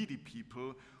to needy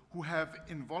people who have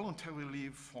involuntarily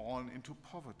fallen into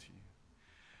poverty.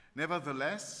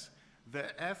 Nevertheless, the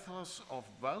ethos of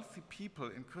wealthy people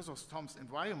in Chrysostom's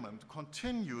environment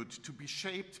continued to be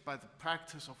shaped by the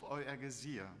practice of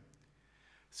euergesia.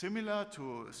 Similar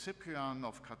to Cyprian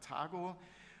of Carthago,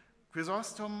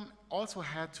 Chrysostom also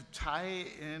had to tie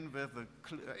in with the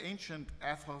ancient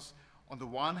ethos on the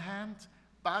one hand,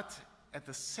 but at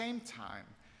the same time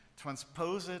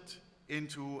transpose it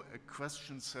into a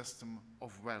Christian system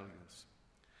of values.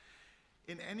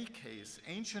 In any case,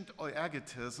 ancient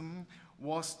euergetism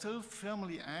was still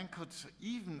firmly anchored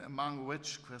even among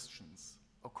rich Christians.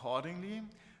 Accordingly,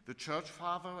 the Church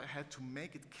Father had to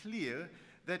make it clear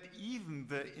that even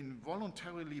the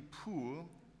involuntarily poor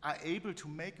are able to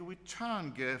make a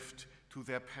return gift to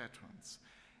their patrons,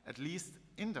 at least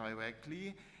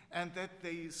indirectly, and that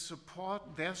their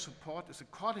support is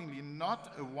accordingly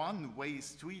not a one-way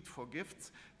street for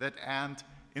gifts that end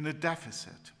in a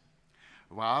deficit.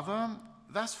 Rather,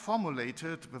 thus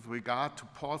formulated with regard to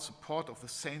Paul's support of the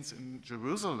saints in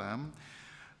Jerusalem,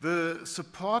 the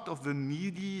support of the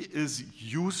needy is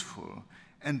useful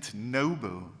and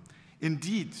noble.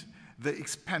 Indeed, the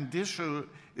expenditure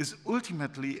is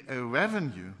ultimately a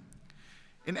revenue.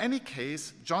 In any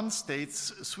case, John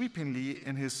states sweepingly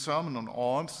in his Sermon on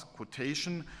Alms,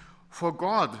 quotation, "For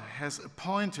God has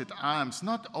appointed alms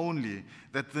not only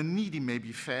that the needy may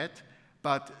be fed,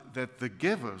 but that the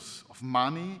givers of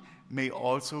money may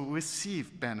also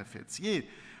receive benefits, yea,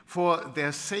 for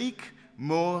their sake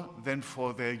more than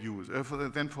for their use,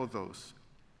 than for those."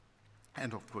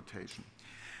 End of quotation.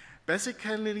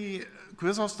 Basically,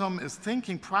 Chrysostom is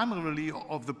thinking primarily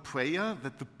of the prayer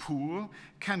that the poor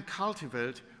can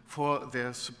cultivate for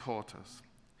their supporters.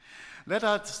 Let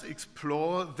us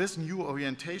explore this new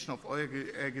orientation of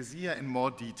euergesia in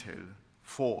more detail.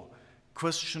 4.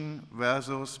 Christian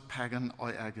versus pagan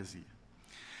euergesia.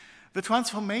 The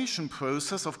transformation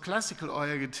process of classical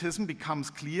euergetism becomes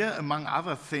clear, among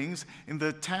other things, in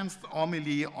the 10th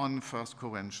homily on 1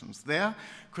 Corinthians. There,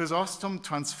 Chrysostom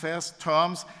transfers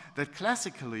terms that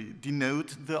classically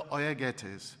denote the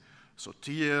euergetes,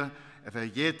 sotir,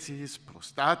 evergetis,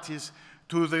 prostatis,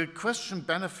 to the Christian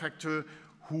benefactor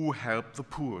who helped the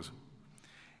poor.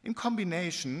 In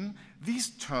combination, these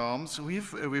terms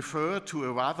refer to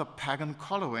a rather pagan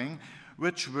coloring,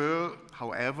 which were,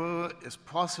 however,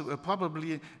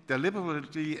 probably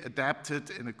deliberately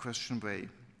adapted in a Christian way.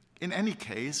 In any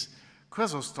case,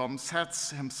 Chrysostom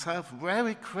sets himself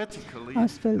very critically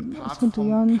Astfel, Sfântul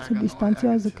Ioan se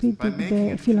distanțează critic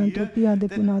de filantropia de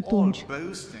până atunci,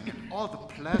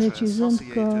 precizând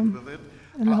că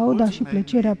lauda și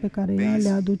plăcerea pe care ea le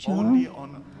aducea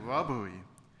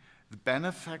the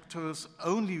benefactors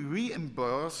only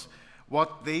reimburse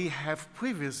what they have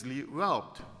previously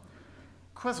robbed.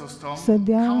 Chrysostom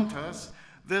counters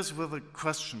this with a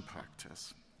Christian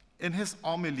practice. In his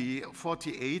homily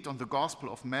 48 on the Gospel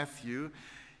of Matthew,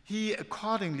 he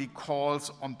accordingly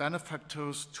calls on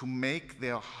benefactors to make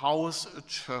their house a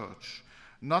church,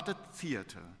 not a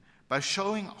theater, by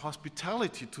showing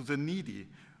hospitality to the needy,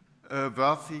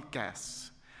 worthy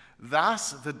guests.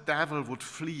 Thus the devil would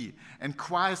flee, and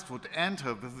Christ would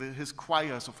enter with his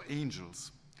choirs of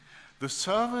angels. The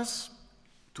service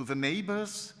to the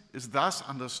neighbors is thus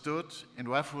understood in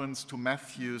reference to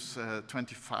Matthew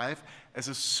 25 as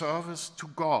a service to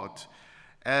God,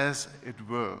 as it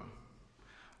were.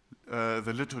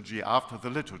 The liturgy after the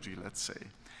liturgy, let's say.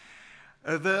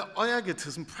 The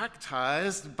euergetism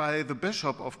practiced by the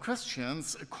bishop of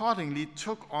Christians accordingly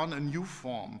took on a new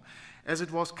form, as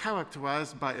it was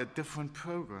characterized by a different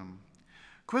program.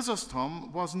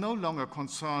 Chrysostom was no longer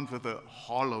concerned with the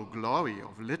hollow glory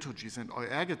of liturgies and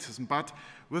euergetism, but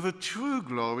with the true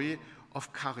glory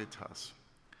of caritas.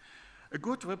 A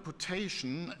good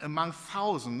reputation among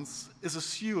thousands is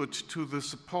assured to the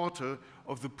supporter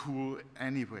of the poor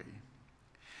anyway.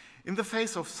 In the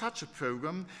face of such a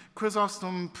program,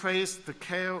 Chrysostom praised the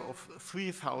care of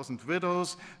 3,000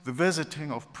 widows, the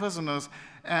visiting of prisoners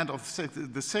and of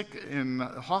the sick in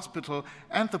hospital,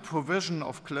 and the provision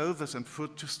of clothes and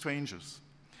food to strangers.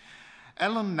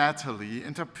 Alan Natalie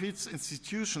interprets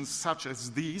institutions such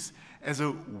as these as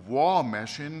a war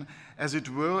machine, as it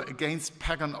were, against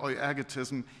pagan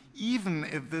euergetism, even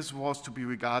if this was to be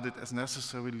regarded as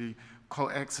necessarily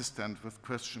coexistent with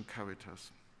Christian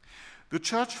caritas. The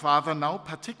Church Father now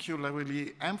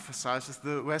particularly emphasizes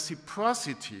the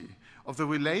reciprocity of the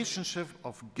relationship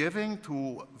of giving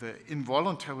to the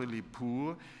involuntarily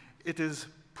poor. It is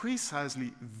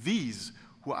precisely these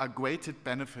who are greatest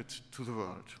benefit to the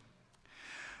world.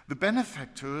 The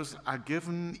benefactors are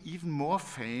given even more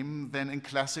fame than in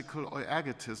classical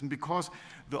oergetism, because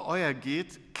the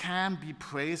oerget can be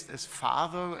praised as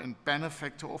father and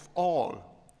benefactor of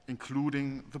all,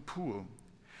 including the poor.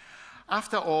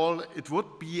 After all, it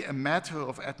would be a matter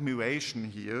of admiration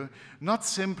here, not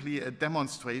simply a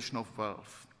demonstration of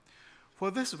wealth. For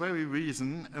this very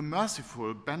reason, a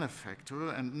merciful benefactor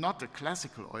and not a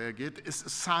classical oerget is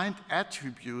assigned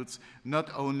attributes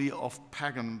not only of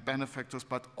pagan benefactors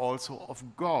but also of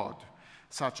God,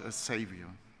 such as Savior,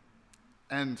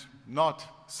 and not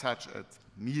such as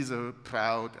miser,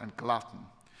 proud, and glutton.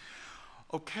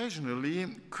 Occasionally,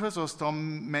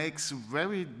 Chrysostom makes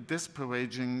very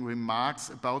disparaging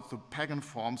remarks about the pagan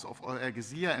forms of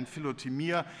oergesia and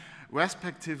philotimia,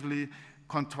 respectively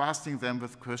contrasting them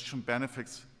with Christian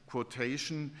benefits.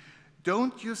 Quotation,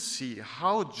 "Don't you see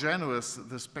how generous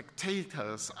the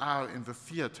spectators are in the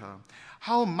theater,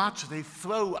 how much they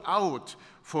throw out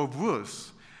for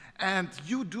worse, and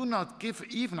you do not give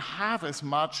even half as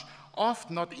much, oft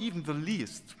not even the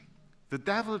least. The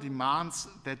devil demands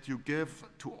that you give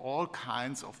to all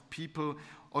kinds of people,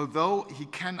 although he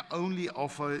can only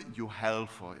offer you hell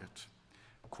for it.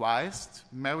 Christ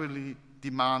merely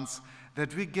demands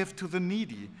that we give to the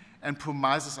needy and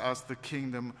promises us the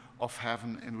kingdom of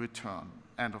heaven in return."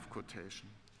 End of quotation.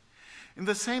 In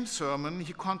the same sermon,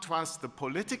 he contrasts the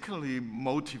politically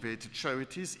motivated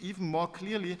charities even more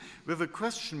clearly with the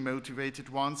Christian-motivated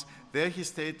ones. There he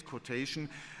states, quotation,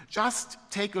 "Just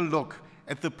take a look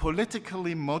at the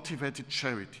politically motivated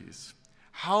charities.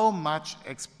 How much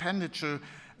expenditure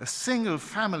a single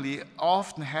family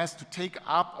often has to take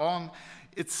up on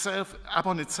itself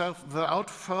without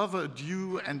further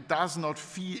ado and does not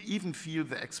even feel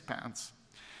the expense.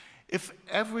 If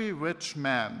every rich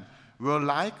man were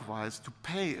likewise to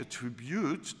pay a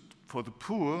tribute for the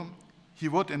poor, he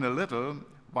would in a little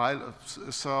while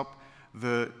usurp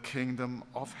the kingdom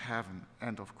of heaven."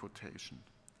 End of quotation.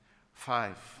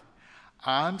 5.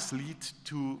 Alms lead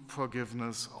to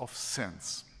forgiveness of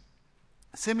sins.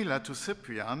 Similar to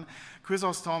Cyprian,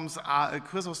 Chrysostom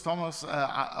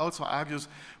also argues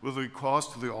with recourse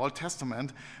to the Old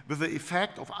Testament with the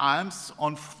effect of alms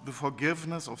on the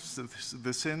forgiveness of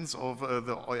the sins of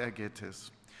the oergetes.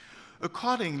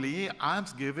 Accordingly,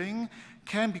 almsgiving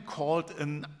can be called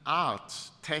an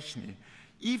art, techni,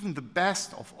 even the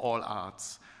best of all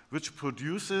arts, which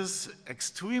produces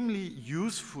extremely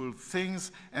useful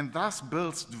things and thus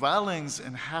builds dwellings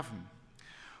in heaven.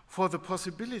 For the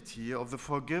possibility of the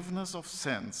forgiveness of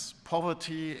sins,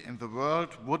 poverty in the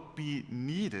world would be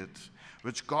needed,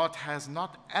 which God has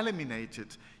not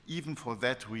eliminated even for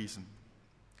that reason.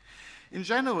 In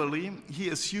generally, he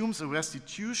assumes a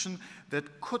restitution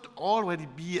that could already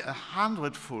be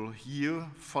 100-fold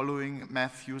here following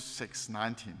Matthew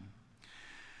 6:19.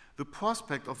 The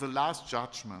prospect of the last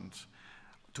judgment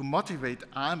to motivate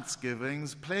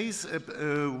almsgivings plays a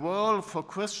role for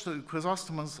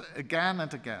Chrysostom again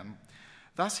and again.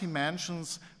 Thus he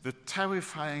mentions the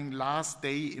terrifying last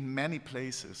day in many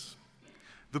places.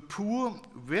 The poor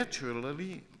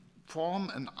virtually form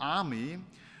an army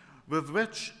with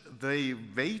which they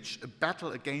wage a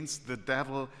battle against the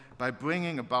devil by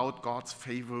bringing about God's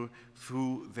favor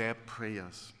through their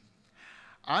prayers.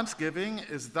 Almsgiving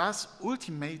is thus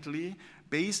ultimately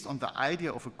based on the idea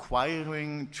of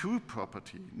acquiring true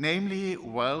property, namely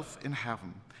wealth in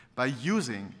heaven, by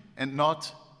using and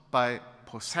not by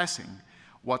possessing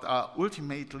what are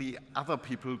ultimately other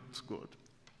people's good.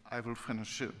 I will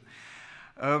finish here.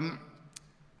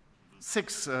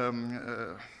 6.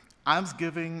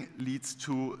 Almsgiving leads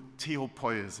to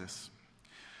theopoiesis.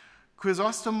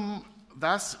 Chrysostom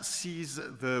thus sees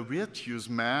the virtuous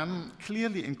man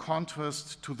clearly in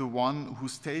contrast to the one who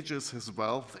stages his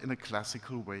wealth in a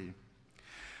classical way.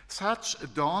 Such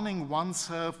adorning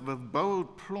oneself with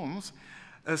bold plumes,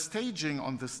 a staging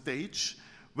on the stage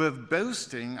with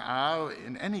boasting are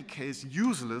in any case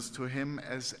useless to him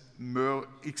as mere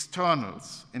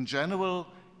externals. In general,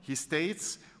 he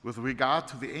states, with regard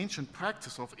to the ancient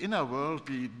practice of inner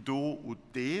worldly do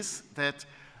ut des, that,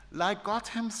 like God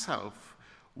himself,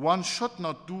 one should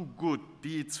not do good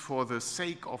deeds for the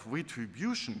sake of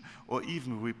retribution or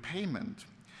even repayment.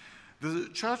 The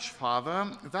Church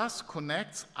Father thus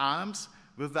connects alms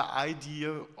with the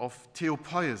idea of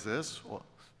theopoiesis, or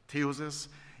theosis,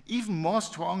 even more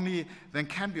strongly than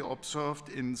can be observed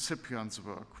in Cyprian's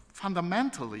work.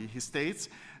 Fundamentally, he states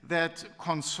that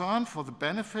concern for the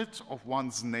benefit of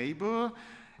one's neighbor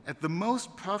at the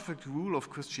most perfect rule of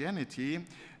Christianity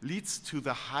leads to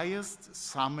the highest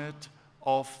summit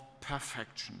of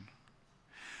perfection.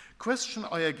 Christian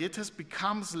oergetes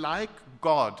becomes like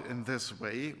God in this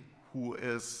way, who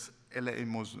is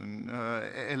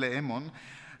Eleemon,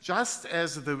 just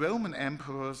as the Roman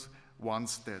emperors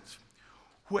once did.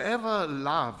 Whoever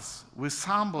loves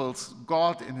resembles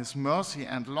God in his mercy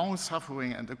and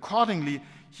long-suffering, and accordingly,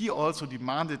 he also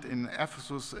demanded in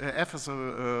Ephesus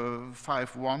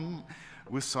 5:1,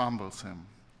 resembles him.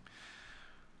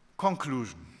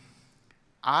 Conclusion.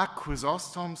 Are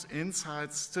Chrysostom's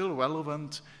insights still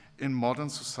relevant in modern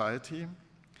society?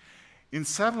 In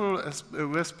several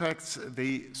respects,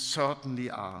 they certainly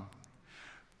are.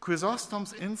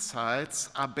 Chrysostom's insights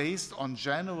are based on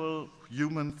general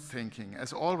human thinking,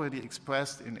 as already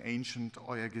expressed in ancient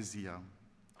Euergesia.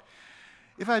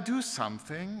 If I do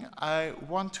something, I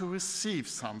want to receive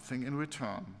something in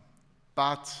return.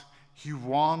 But he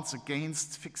warns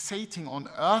against fixating on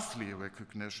earthly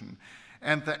recognition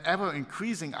and the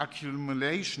ever-increasing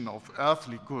accumulation of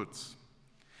earthly goods.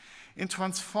 In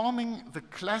transforming the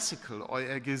classical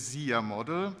Euergesia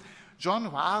model,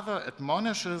 John rather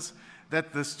admonishes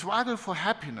that the struggle for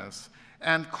happiness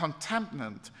and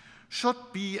contentment should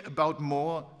be about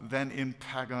more than in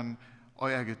pagan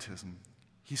Euergetism.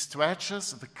 He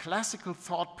stretches the classical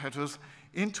thought patterns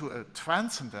into a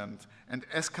transcendent and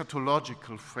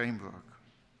eschatological framework.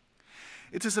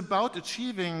 It is about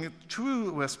achieving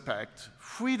true respect,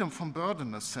 freedom from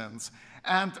burdenous sins,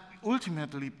 and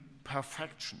ultimately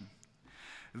perfection.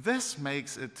 This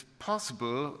makes it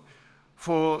possible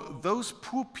for those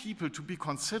poor people to be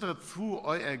considered through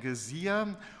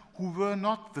Euergesia who were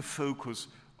not the focus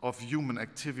of human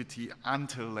activity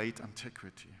until late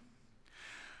antiquity.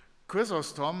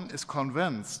 Chrysostom is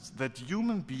convinced that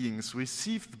human beings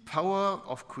receive the power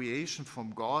of creation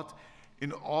from God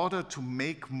in order to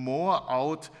make more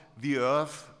out the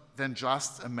earth than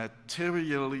just a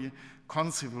materially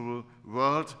conceivable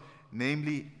world,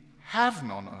 namely heaven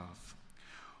on earth.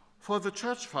 For the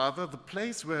Church Father, the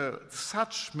place where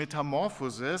such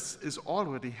metamorphosis is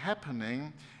already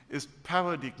happening is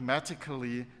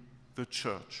paradigmatically the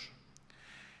Church.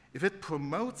 If it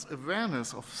promotes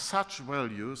awareness of such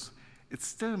values, it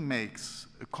still makes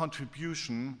a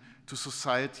contribution to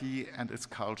society and its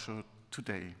culture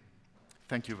today.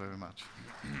 Thank you very much.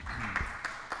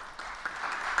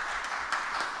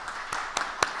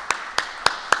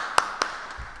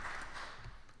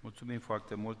 Mulțumim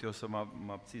foarte mult. Eu să mă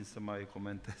abțin să mai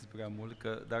comentez prea mult,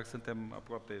 dar suntem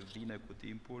aproape bine cu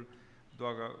timpul.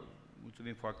 Doar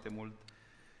mulțumim foarte mult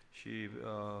și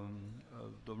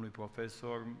domnului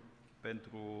profesor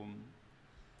pentru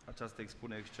această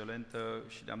expunere excelentă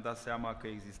și ne-am dat seama că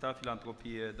exista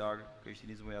filantropie, dar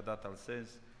creștinismul i-a dat alt sens.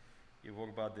 E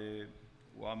vorba de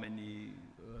oamenii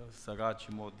săraci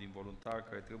în mod involuntar,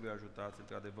 care trebuie ajutați,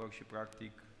 într-adevăr, și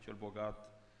practic cel bogat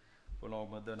până la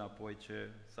urmă dă înapoi ce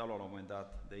s-a luat la un moment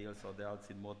dat de el sau de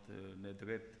alții în mod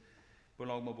nedrept. Până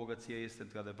la urmă, bogăția este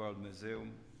într-adevăr al Dumnezeu.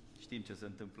 Știm ce se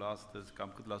întâmplă astăzi,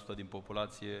 cam cât la sută din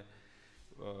populație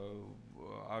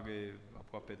are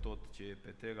aproape tot ce e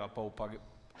pe Terra.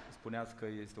 Spuneați că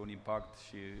este un impact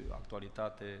și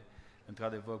actualitate,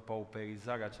 într-adevăr,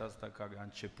 pauperizarea aceasta care a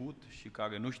început și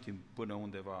care nu știm până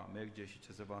unde va merge și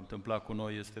ce se va întâmpla cu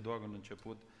noi, este doar un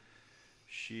început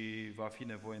și va fi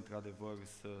nevoie, într-adevăr,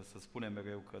 să spunem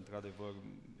mereu că, într-adevăr,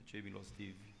 cei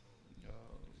milostivi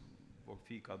vor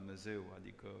fi ca Dumnezeu,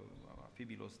 adică a fi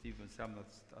milostiv înseamnă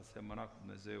a semăna cu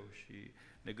Dumnezeu și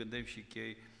ne gândim și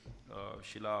chei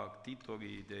și la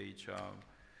titorii de aici,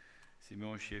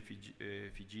 Simeon și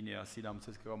Efiginia, Sina, am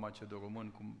înțeles că erau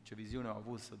macedoromâni, ce viziune au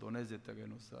avut să doneze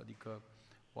terenul, adică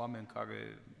oameni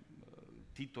care,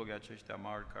 titorii aceștia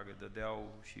mari, care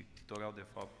dădeau și titoreau de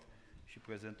fapt și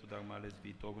prezentul, dar mai ales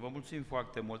viitorul. Vă mulțumim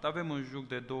foarte mult. Avem în jur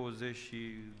de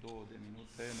 22 de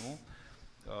minute, nu?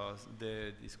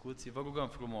 De discuții. Vă rugăm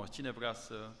frumos. Cine vrea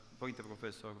să... Părinte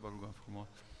profesor, vă rugăm frumos.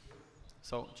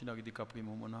 Sau cine a ridicat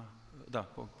primul mâna? Da,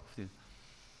 poftim.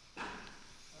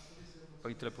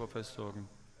 Părintele profesor.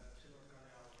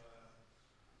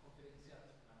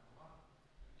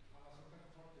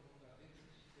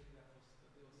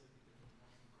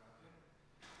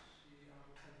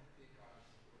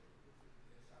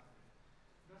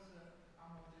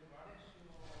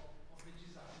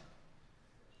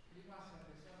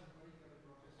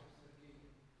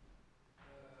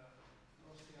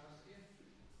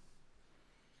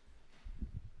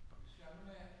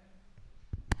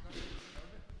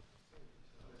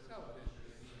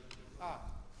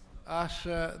 Aș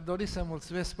dori să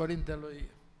mulțumesc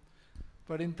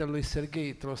părintelui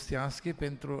Serghei Trostianski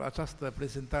pentru această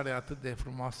prezentare atât de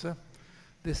frumoasă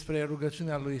despre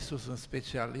rugăciunea lui Iisus în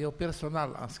special. Eu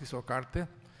personal am scris o carte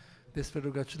despre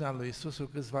rugăciunea lui Iisus cu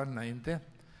câțiva ani înainte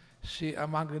și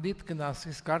m-am gândit când am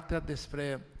scris cartea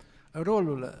despre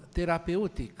rolul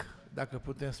terapeutic dacă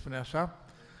putem spune așa,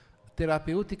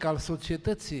 terapeutic al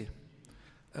societății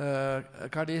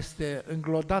care este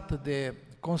înglodată de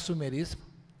consumerism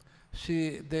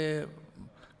și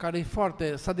care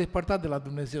s-a depărtat de la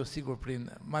Dumnezeu, sigur,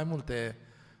 prin mai multe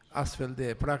astfel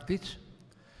de practici.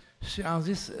 Și am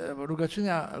zis,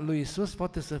 rugăciunea lui Iisus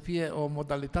poate să fie o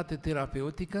modalitate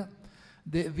terapeutică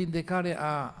de vindecare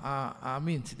a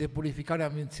minții, de purificare a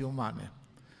minții umane.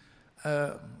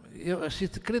 Eu și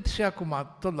cred și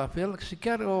acum tot la fel și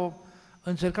chiar o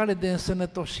încercare de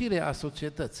însănătoșire a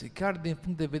societății, chiar din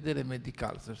punct de vedere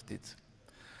medical, să știți.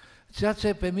 Ceea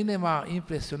ce pe mine m-a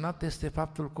impresionat este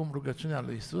faptul cum rugăciunea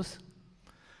lui Iisus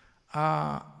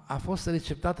a fost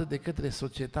receptată de către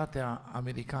societatea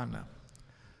americană.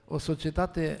 O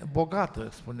societate bogată,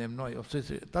 spunem noi, o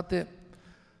societate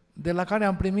de la care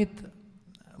am primit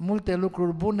multe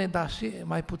lucruri bune, dar și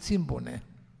mai puțin bune.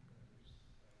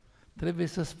 Trebuie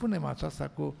să spunem aceasta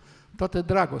cu toată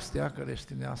dragostea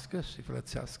creștinească și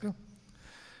frățească.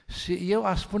 Și eu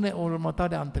aș pune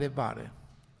următoarea întrebare.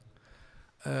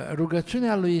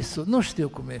 Rugăciunea lui Iisus, nu știu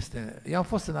cum este, eu am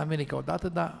fost în America odată,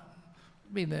 dar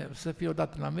bine, să fii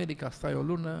odată în America, stai o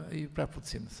lună, e prea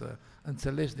puțin să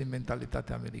înțelegi din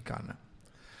mentalitatea americană.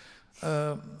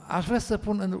 Aș vrea să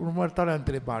pun în următoarea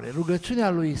întrebare. Rugăciunea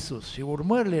lui Iisus și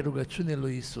urmările rugăciunii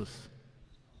lui Iisus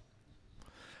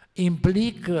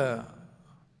implică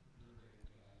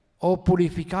o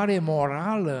purificare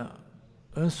morală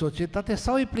în societate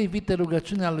sau e privită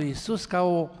rugăciunea lui Iisus ca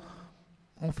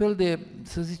un fel de,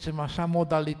 să zicem așa,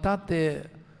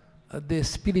 modalitate de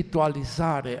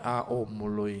spiritualizare a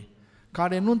omului,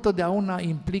 care nu întotdeauna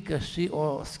implică și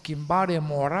o schimbare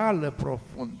morală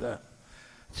profundă.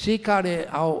 Cei care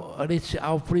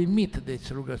au primit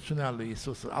deci rugăciunea lui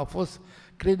Iisus au fost,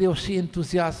 cred eu, și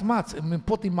entuziasmați, îmi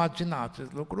pot imagina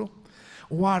acest lucru,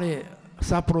 oare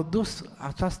s-a produs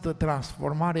această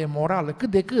transformare morală? Cât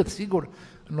de cât, sigur,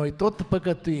 noi tot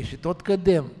păcătuim și tot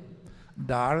cădem,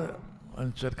 dar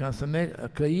încercăm să ne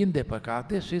căim de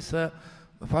păcate și să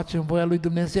facem voia lui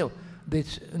Dumnezeu.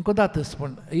 Deci, încă o dată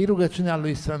spun, e rugăciunea lui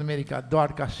Iisus în America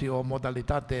doar ca și o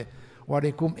modalitate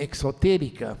oarecum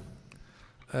exoterică,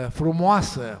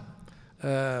 frumoasă,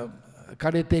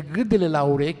 care te gâdele la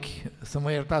urechi, să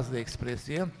mă iertați de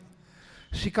expresie,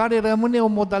 și care rămâne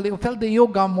un fel de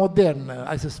yoga modernă,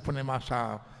 hai să spunem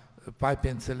așa, pe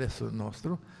înțelesul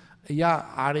nostru, ea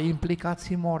are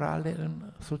implicații morale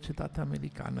în societatea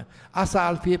americană. Asta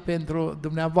ar fi pentru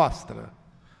dumneavoastră,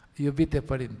 iubite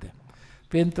părinte.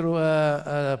 Pentru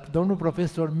domnul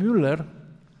profesor Müller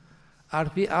ar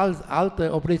fi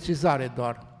o precizare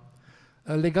doar,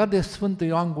 legat de Sfântul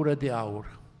Ioan Gură de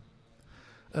Aur.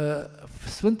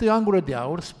 Sfântul Ioan Gură de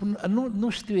Aur, nu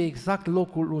știu exact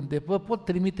locul unde, vă pot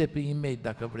trimite pe e-mail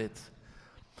dacă vreți.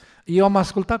 Eu am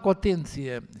ascultat cu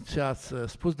atenție ce ați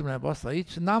spus dumneavoastră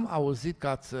aici, n-am auzit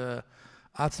că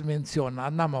ați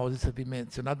menționat, n-am auzit să fi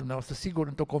menționat dumneavoastră, sigur,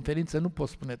 într-o conferință nu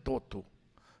poți spune totul,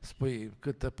 spui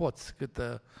cât poți,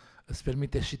 cât îți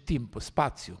permite și timp,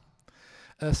 spațiu.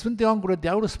 Sfântul Ioan Gură de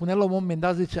Aur spunea la un moment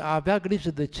dat, zice, a avea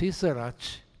grijă de cei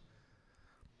săraci,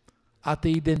 a te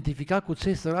identifica cu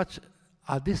cei săraci,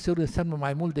 adeseori înseamnă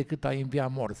mai mult decât a învia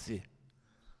morții.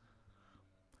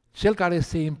 Cel care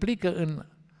se implică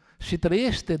și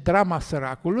trăiește drama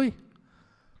săracului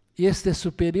este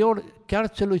superior chiar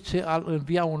celui ce al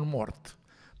învia un mort.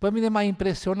 Pe mine m-a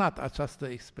impresionat această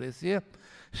expresie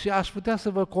și aș putea să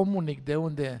vă comunic de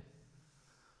unde,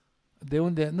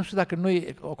 nu știu dacă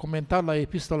noi o comentat la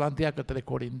epistola 1 către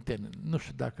Corinteni, nu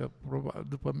știu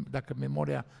dacă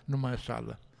memoria nu mă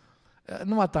înșală.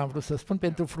 Numai am vrut să spun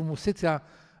pentru frumusețea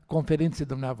conferinței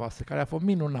dumneavoastră, care a fost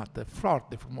minunată,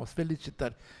 foarte frumos,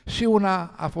 felicitări. Și una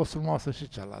a fost frumoasă și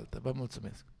cealaltă. Vă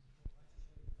mulțumesc.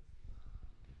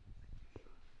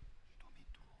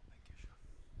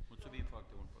 Mulțumim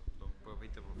foarte mult,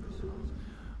 părinte profesor.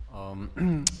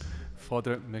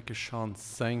 Father Mekeshan,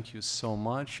 thank you so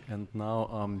much, and now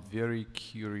I'm very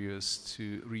curious to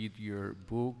read your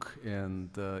book,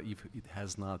 and if it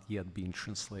has not yet been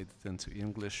translated into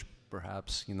English,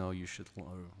 perhaps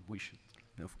we should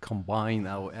combine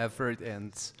our effort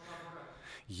and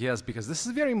yes, because this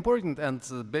is very important, and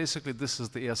basically this is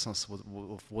the essence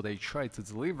of what I try to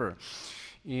deliver,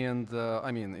 and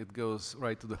I mean it goes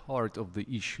right to the heart of the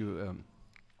issue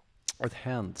at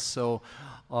hand. So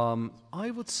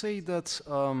I would say that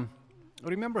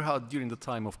remember how during the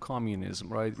time of communism,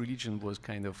 right, religion was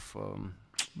kind of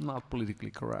not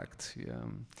politically correct,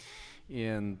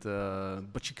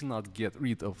 but you cannot get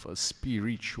rid of a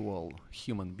spiritual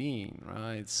human being,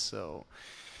 right? So,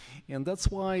 and that's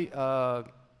why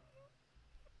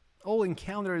all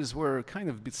encounters were kind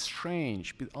of a bit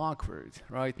strange, a bit awkward,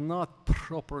 right? Not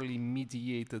properly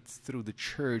mediated through the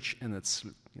church and its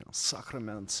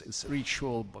sacraments, its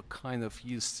ritual, but kind of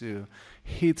used to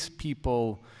hit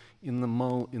people in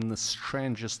the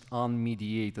strangest,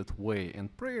 unmediated way.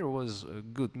 And prayer was a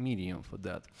good medium for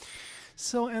that.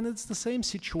 So, and it's the same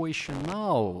situation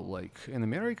now, like in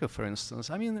America, for instance.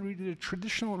 I mean,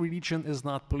 traditional religion is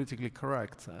not politically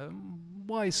correct.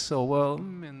 Why so? Well,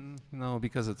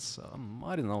 because it's,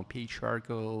 I don't know,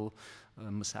 patriarchal,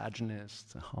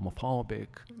 misogynist, homophobic,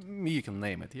 you can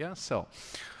name it, yeah? So,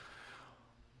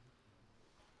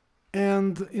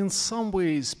 and in some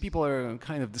ways, people are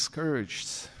kind of discouraged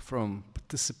from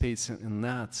participating in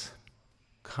that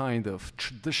kind of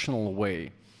traditional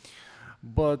way.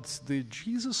 But the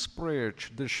Jesus prayer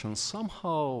tradition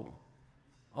somehow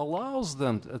allows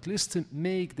them at least to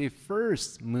make the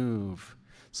first move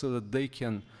so that they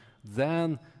can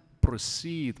then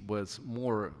proceed with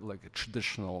more like a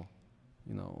traditional,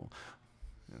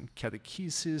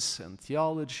 catechesis and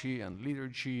theology and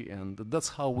liturgy, and that's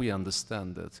how we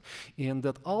understand it. And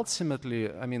that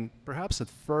ultimately, I mean, perhaps at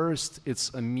first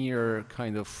it's a mere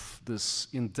kind of this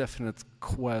indefinite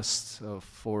quest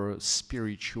for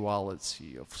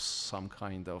spirituality of some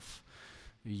kind of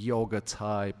yoga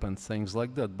type and things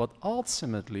like that, but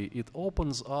ultimately it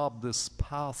opens up this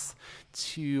path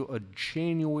to a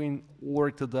genuine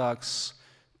Orthodox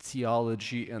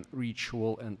theology and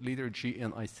ritual and liturgy,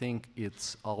 and I think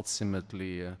it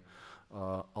ultimately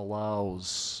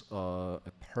allows a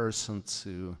person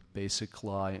to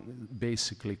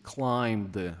basically climb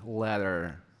the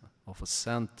ladder of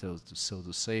ascent, so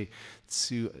to say,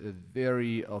 to a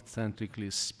very authentically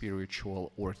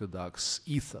spiritual Orthodox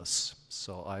ethos.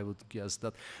 So I would guess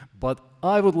that. But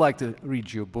I would like to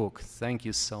read your book. Thank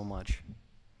you so much.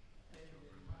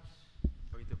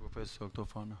 Thank you, Professor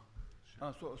Tofana.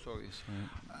 Sorry,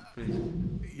 please.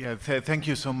 Yeah, thank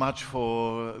you so much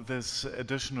for this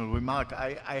additional remark.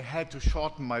 I had to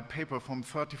shorten my paper from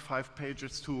 35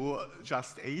 pages to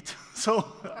just 8, so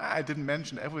I didn't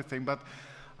mention everything, but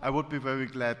I would be very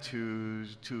glad to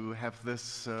have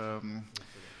this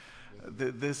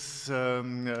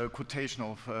quotation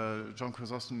of John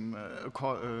Chrysostom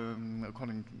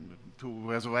according to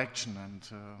resurrection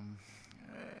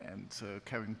and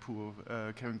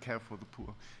caring care for the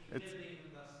poor.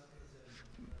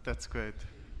 That's great.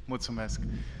 Mulțumesc.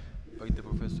 Părinte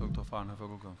Profesor Tofana, vă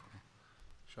rugăm.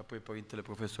 Și apoi Părintele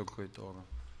Profesor Croitoru.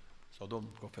 Sau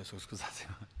domnul profesor,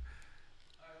 scuzați-mă.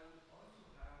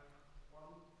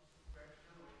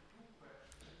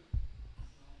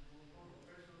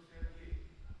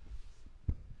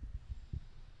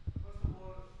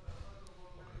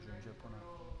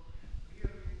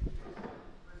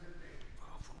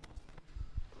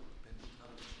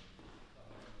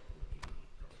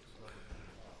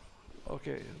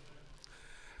 Okay.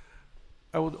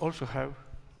 I would also have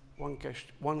one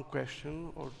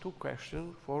question or two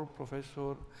questions for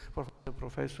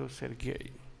Professor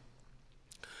Serghei.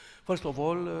 First of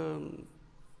all,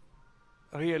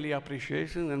 really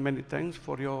appreciation and many thanks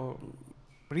for your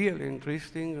really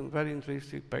interesting and very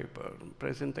interesting paper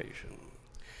presentation.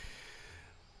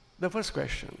 The first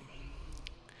question.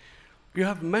 You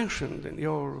have mentioned in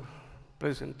your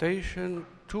presentation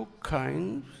two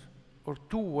kinds or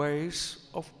two ways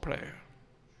of prayer.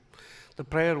 The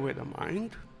prayer with the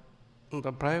mind and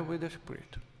the prayer with the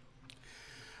spirit.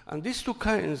 And these two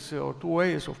kinds or two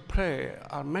ways of prayer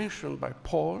are mentioned by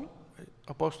Paul,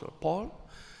 Apostle Paul,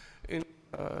 in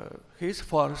his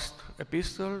first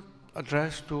epistle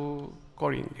addressed to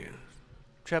Corinthians,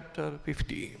 chapter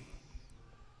 15.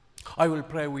 I will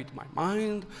pray with my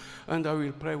mind and I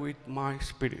will pray with my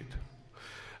spirit.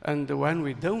 And when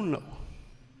we don't know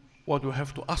what we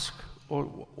have to ask or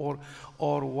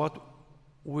what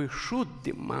we should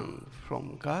demand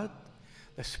from God,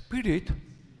 the Spirit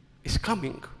is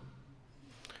coming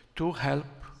to help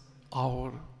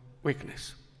our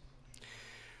weakness.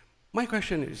 My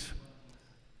question is,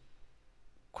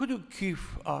 could you give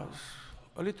us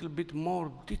a little bit more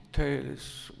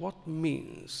details what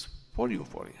means for you,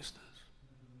 for instance,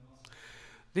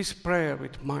 this prayer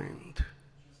with mind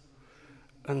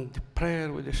and the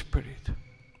prayer with the Spirit?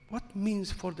 What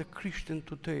means for the Christian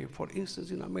today, for instance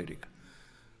in America,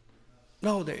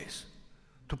 nowadays,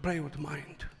 to pray with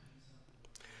mind?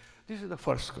 This is the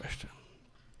first question.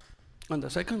 And the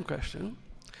second question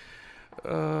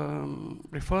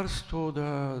refers to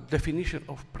the definition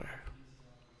of prayer.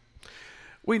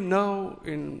 We know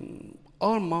in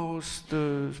almost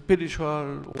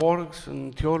spiritual works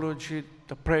and theology,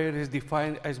 the prayer is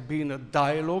defined as being a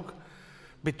dialogue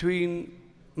between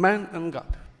man and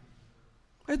God.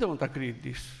 I don't agree with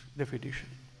this definition.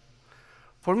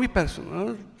 For me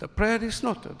personally, the prayer is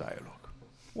not a dialogue.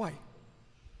 Why?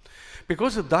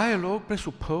 Because a dialogue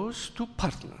presupposes two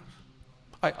partners.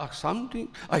 I ask something,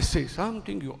 I say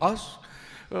something, you ask,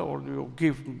 or you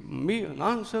give me an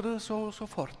answer, and so on and so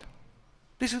forth.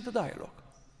 This is the dialogue,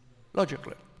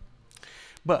 logically.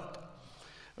 But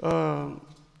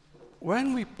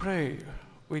when we pray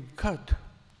with God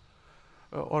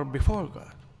or before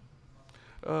God,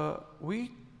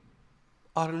 we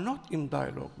are not in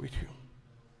dialogue with Him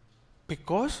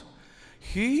because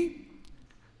He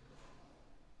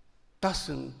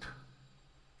doesn't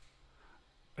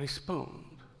respond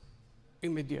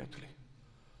immediately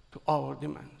to our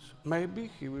demands. Maybe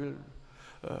He will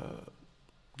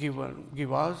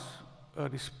give us a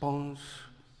response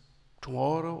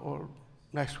tomorrow or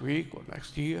next week or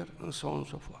next year, and so on and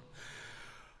so forth.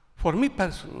 For me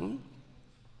personally,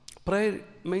 prayer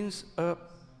means a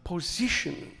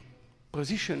positioning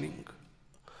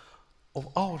of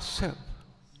ourselves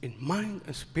in mind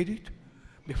and spirit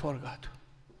before God.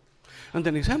 And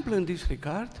an example in this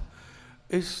regard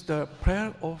is the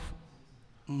prayer of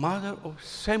Mother of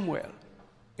Samuel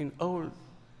in Old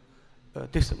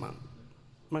Testament,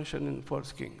 mentioned in 1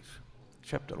 Kings,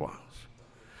 chapter 1.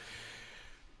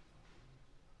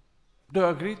 Do you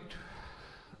agree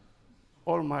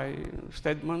all my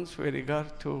statements with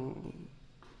regard to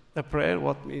the prayer,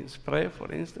 what means prayer,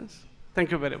 for instance?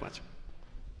 Thank you very much.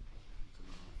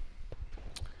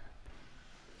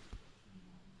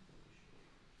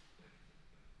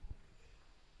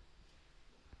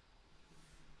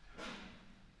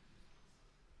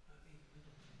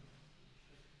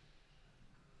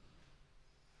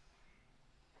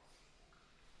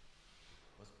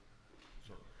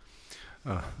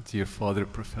 Dear Father,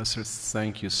 Professor,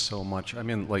 thank you so much. I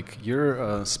mean, like,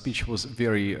 your speech was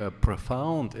very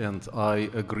profound, and I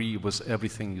agree with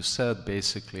everything you said,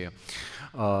 basically.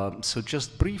 So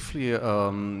just briefly,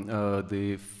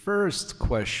 the first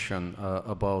question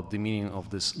about the meaning of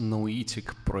this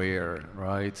noetic prayer,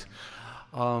 right?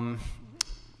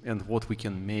 And what we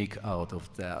can make out of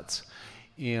that.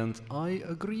 And I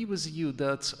agree with you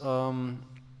that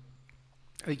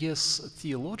I guess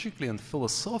theologically and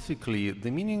philosophically, the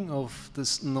meaning of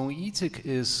this noetic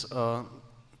is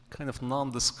kind of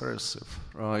non-discursive,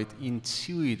 right?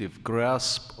 Intuitive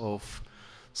grasp of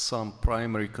some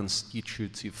primary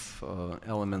constitutive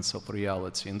elements of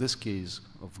reality. In this case,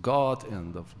 of God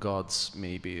and of God's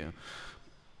maybe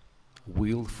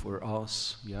will for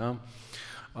us, yeah?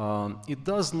 It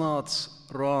does not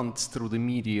run through the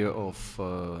media of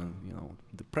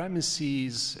the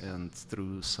premises and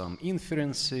through some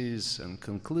inferences and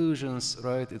conclusions,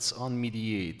 right? It's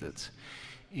unmediated.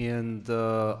 And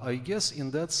I guess in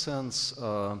that sense,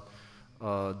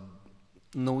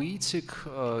 noetic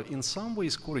in some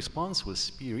ways corresponds with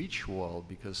spiritual,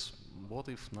 because what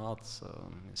if not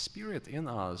a spirit in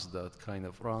us that kind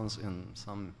of runs in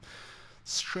some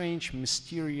strange,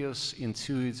 mysterious,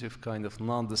 intuitive, kind of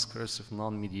non-discursive,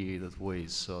 non-mediated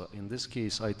ways. So in this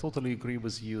case, I totally agree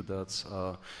with you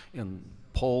that in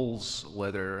Paul's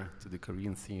letter to the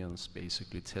Corinthians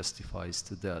basically testifies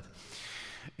to that.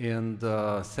 And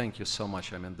thank you so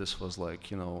much. I mean, this was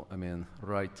like,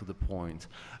 right to the point.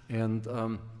 And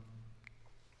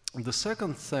the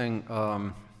second thing,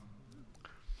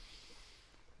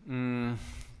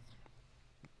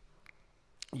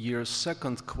 your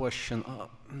second question,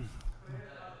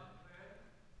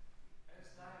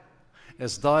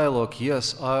 as dialogue,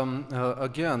 yes.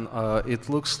 Again, it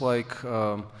looks like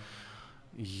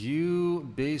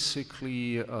you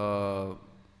basically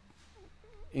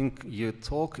your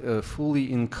talk fully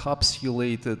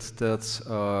encapsulated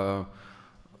that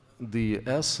the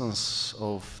essence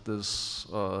of this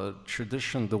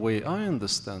tradition, the way I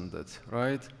understand it,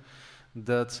 right?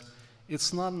 That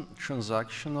it's not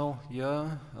transactional,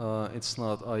 yeah? It's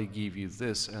not I give you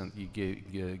this and you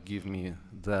give me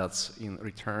that in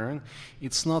return.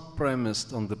 It's not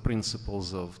premised on the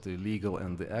principles of the legal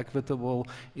and the equitable.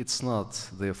 It's not,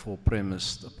 therefore,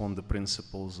 premised upon the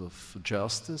principles of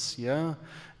justice, yeah?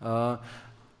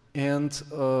 And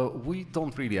we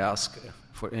don't really ask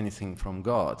for anything from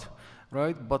God,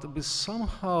 right? But we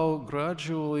somehow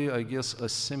gradually, I guess,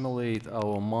 assimilate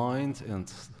our mind and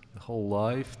the whole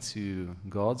life to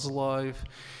God's life,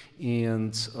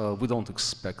 and we don't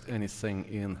expect anything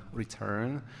in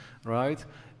return, right?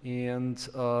 And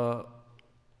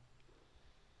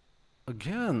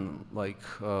again, like,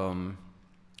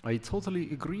 I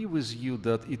totally agree with you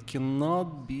that it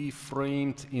cannot be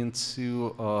framed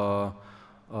into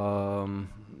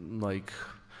like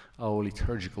our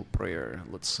liturgical prayer,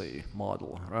 let's say,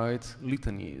 model, right?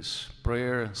 Litanies,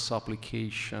 prayer,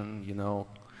 supplication,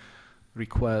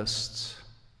 request,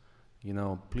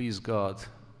 please God,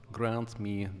 grant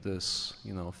me this,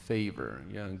 favor,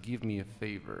 give me a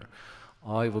favor.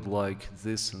 I would like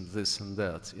this and this and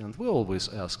that. And we always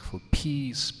ask for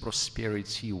peace,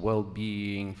 prosperity,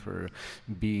 well-being, for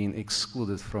being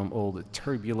excluded from all the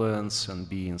turbulence and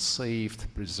being saved,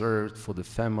 preserved for the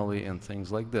family and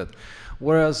things like that.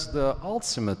 Whereas the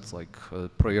ultimate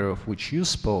prayer of which you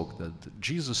spoke, that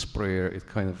Jesus prayer, it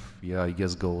kind of, I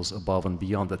guess goes above and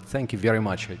beyond that. Thank you very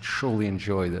much. I truly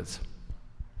enjoyed it.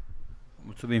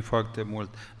 Mulțumim foarte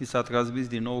mult. Mi s-a transmis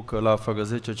din nou că la fără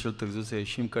 10 cel târziu să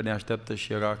ieșim, că ne așteaptă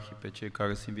și ierarhii pe cei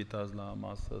care sunt invitați la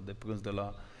masă de prânz de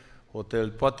la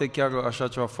hotel. Poate chiar așa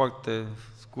ceva foarte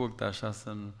scurt, așa,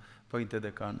 Părinte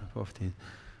Decan, poftim.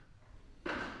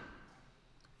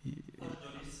 Aș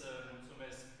dori să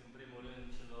mulțumesc în primul rând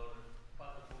celor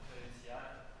 4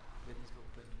 conferențiari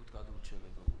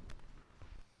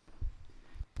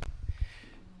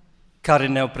care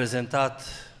ne-au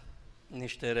prezentat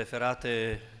niște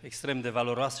referate extrem de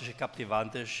valoroase și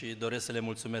captivante și doresc să le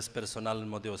mulțumesc personal în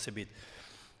mod deosebit.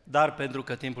 Dar pentru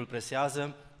că timpul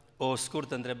presează, o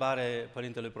scurtă întrebare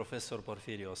Părintelui Profesor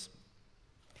Porfirios.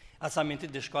 Ați amintit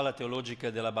de școala teologică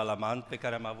de la Balaman, pe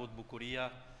care am avut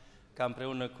bucuria ca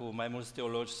împreună cu mai mulți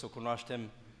teologi să o cunoaștem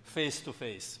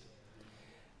face-to-face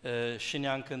și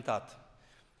ne-a încântat.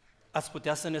 Ați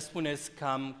putea să ne spuneți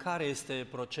cam care este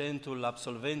procentul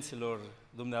absolvenților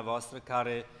dumneavoastră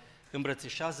care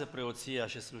îmbrățișează preoția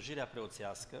și slujirea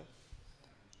preoțească,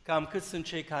 cam cât sunt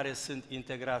cei care sunt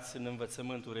integrați în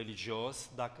învățământul religios,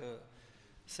 dacă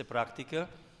se practică,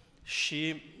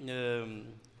 și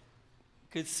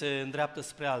cât se îndreaptă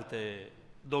spre alte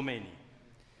domenii.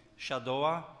 Și a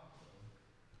doua,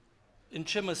 în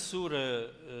ce măsură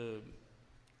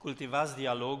cultivați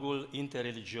dialogul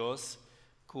interreligios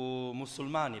cu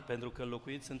musulmanii, pentru că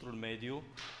locuiți într-un mediu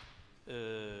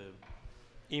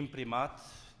imprimat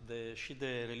și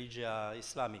de religia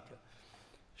islamică.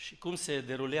 Și cum se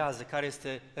derulează, care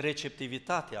este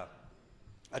receptivitatea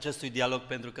acestui dialog,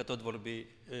 pentru că tot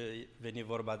veni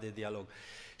vorba de dialog.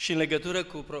 Și în legătură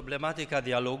cu problematica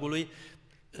dialogului,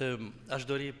 aș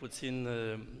dori puțin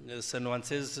să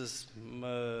nuanțez,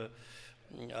 mă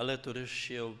alătur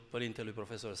și eu Părintelui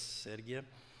Profesor Serghie.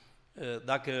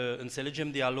 Dacă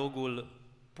înțelegem dialogul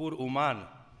pur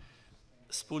uman,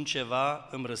 spun ceva,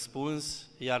 îmi răspunzi,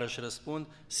 iarăși răspund,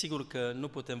 sigur că nu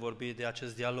putem vorbi de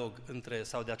acest dialog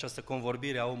sau de această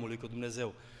convorbire a omului cu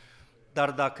Dumnezeu.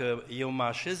 Dar dacă eu mă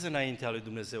așez înaintea lui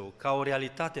Dumnezeu ca o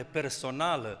realitate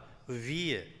personală,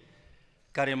 vie,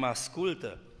 care mă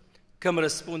ascultă, că îmi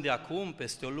răspunde acum,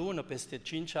 peste o lună, peste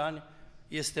 5 ani,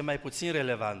 este mai puțin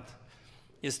relevant.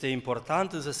 Este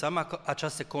important să am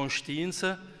această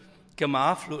conștiință că mă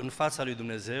aflu în fața lui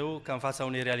Dumnezeu, ca în fața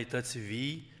unei realități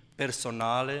vii,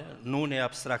 personale, nu unei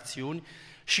abstracțiuni,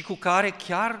 și cu care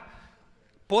chiar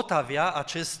pot avea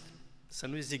acest, să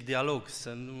nu zic dialog,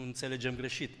 să nu înțelegem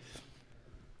greșit,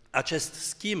 acest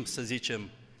schimb, să zicem,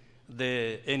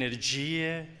 de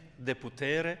energie, de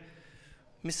putere,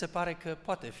 mi se pare că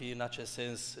poate fi în acest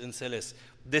sens înțeles.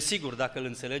 Desigur, dacă îl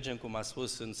înțelegem, cum a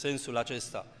spus, în sensul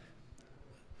acesta,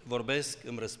 vorbesc,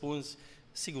 îmi răspunzi,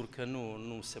 sigur că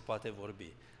nu se poate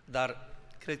vorbi. Dar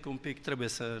cred că un pic trebuie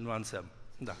să nuanțăm.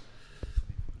 Da.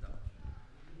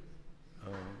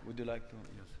 Would you like to?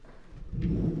 Yes.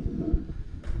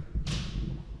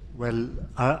 Well,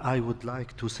 I would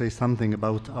like to say something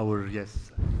about our,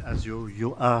 yes, as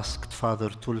you asked, Father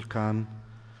Tulkan,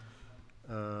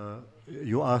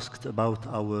 you asked about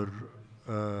our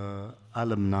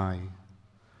alumni,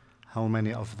 how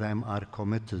many of them are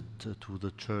committed to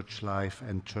the church life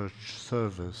and church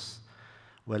service.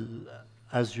 Well,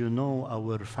 as you know,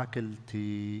 our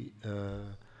faculty,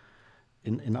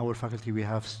 in our faculty we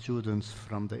have students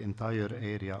from the entire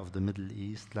area of the Middle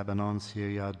East, Lebanon,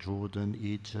 Syria, Jordan,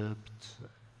 Egypt,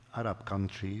 Arab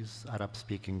countries,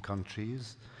 Arab-speaking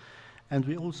countries. And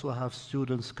we also have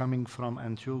students coming from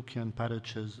Antiochian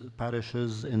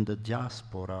parishes in the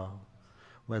diaspora,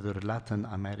 whether Latin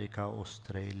America,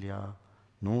 Australia,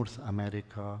 North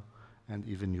America, and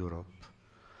even Europe.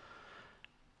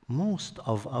 Most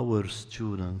of our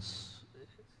students,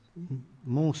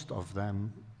 most of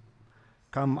them,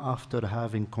 come after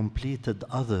having completed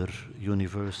other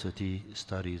university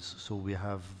studies. So we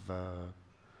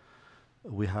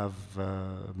have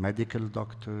medical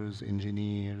doctors,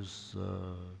 engineers,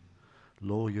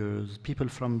 lawyers, people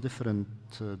from different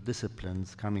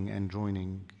disciplines coming and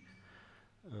joining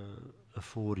a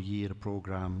 4-year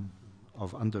program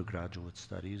of undergraduate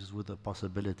studies with the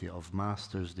possibility of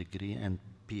master's degree and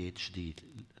PhD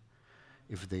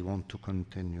if they want to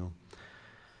continue.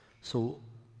 So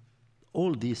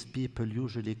all these people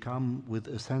usually come with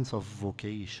a sense of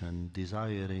vocation,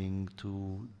 desiring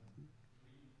to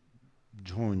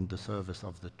join the service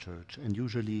of the church. And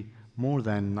usually more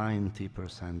than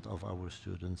 90% of our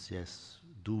students, yes,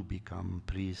 do become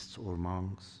priests or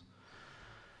monks,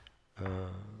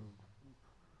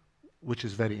 which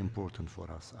is very important for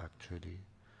us, actually.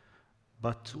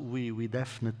 But we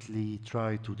definitely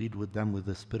try to deal with them with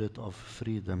the spirit of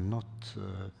freedom, not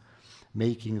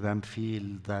making them feel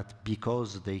that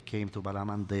because they came to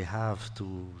Balaman, they have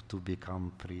to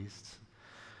become priests.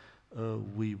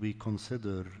 We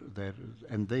consider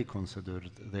and they considered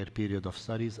their period of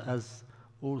studies as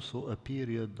also a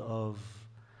period of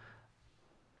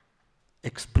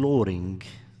exploring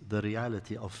the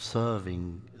reality of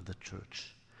serving the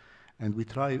church. And we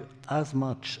try as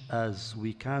much as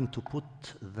we can to put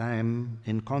them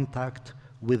in contact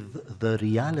with the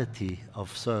reality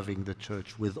of serving the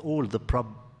church, with all the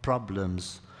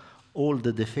problems, all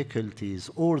the difficulties,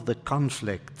 all the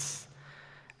conflicts,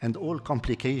 and all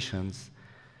complications.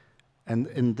 And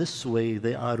in this way,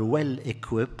 they are well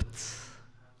equipped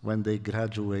when they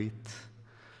graduate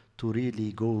to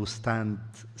really go stand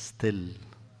still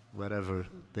wherever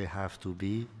they have to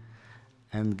be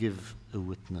and give a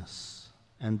witness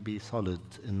and be solid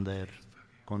in their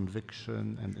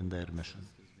conviction and in their mission.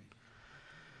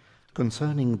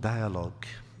 Concerning dialogue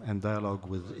and dialogue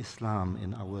with Islam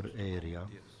in our area,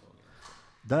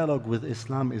 dialogue with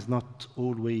Islam is not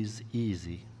always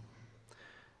easy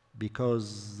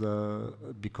because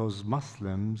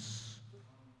Muslims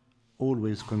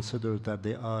always consider that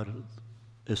they are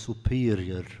a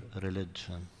superior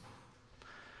religion,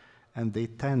 and they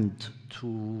tend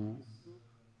to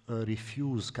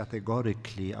refuse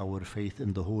categorically our faith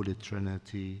in the Holy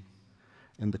Trinity,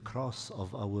 in the cross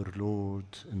of our Lord,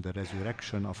 in the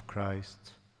resurrection of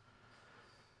Christ.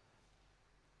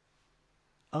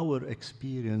 Our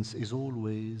experience is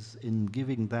always in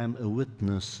giving them a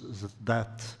witness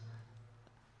that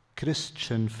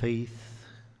Christian faith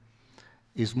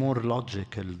is more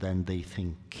logical than they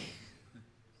think,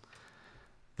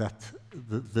 that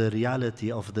the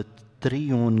reality of the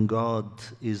triune God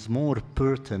is more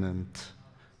pertinent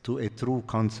to a true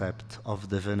concept of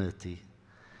divinity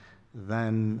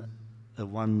than a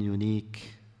one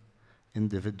unique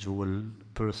individual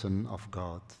person of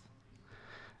God.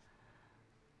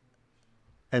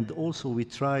 And also we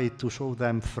try to show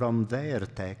them from their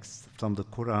text, from the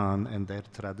Quran and their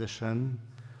tradition,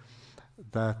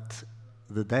 that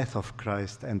the death of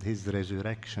Christ and his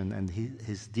resurrection and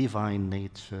his divine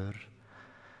nature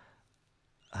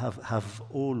have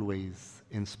always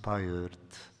inspired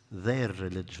their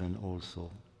religion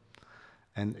also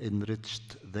and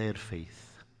enriched their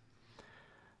faith.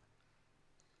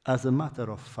 As a matter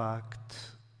of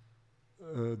fact,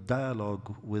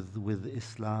 dialogue with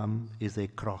Islam is a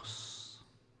cross.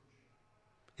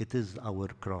 It is our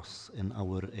cross in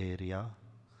our area,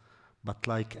 but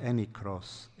like any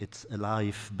cross, it's a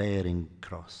life-bearing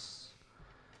cross,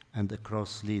 and a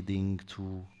cross leading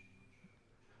to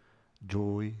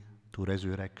joy, to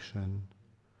resurrection,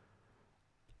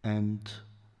 and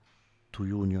to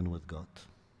union with God.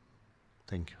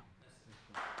 Thank you.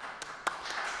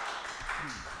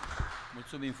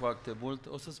 Mulțumim foarte mult.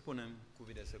 O să spunem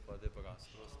cuvinte cu adevărat.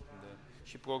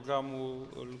 Și programul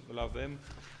îl avem,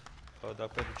 dar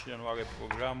pentru cine nu are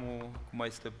programul, cum mai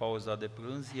este pauza de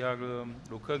prânz, iar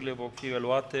lucrările vor fi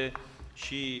reluate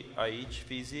și aici,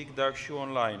 fizic, dar și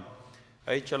online.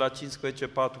 Aici, la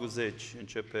 15:40,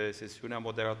 începe sesiunea,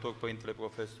 moderator Părintele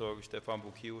Profesor Ștefan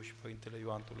Buchiu și Părintele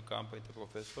Ioan Tulcan, Părinte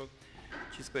Profesor.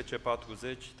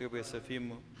 15:40, trebuie să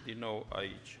fim din nou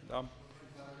aici, da?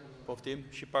 Poftim?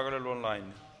 Și paralel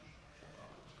online.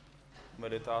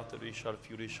 Numele Tatălui și al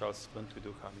Fiului și al Sfântului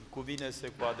Duh. Amin. Cuvine-se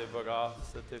cu adevărat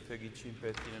să te fericim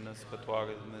pe tine,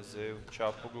 născătoare Dumnezeu, cea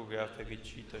pururea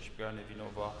fericită și prea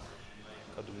nevinovat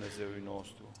ca Dumnezeul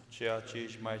nostru, ceea ce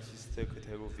ești mai cistă cât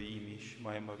heruvimii și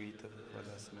mai mărită fără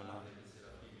de asemănare.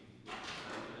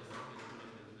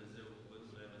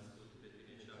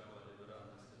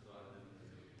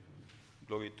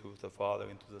 Glory to the Father,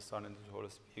 and to the Son, and to the Holy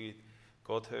Spirit.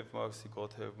 God have mercy,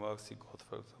 God have mercy, God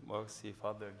have mercy.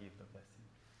 Father, give the blessing.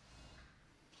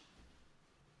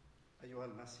 أيها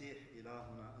المسيح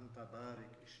إلهنا أنت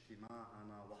بارك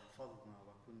اجتماعنا واحفظنا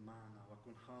وكن معنا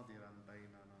وكن حاضرا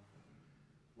بيننا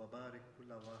وبارك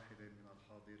كل واحد من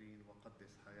الحاضرين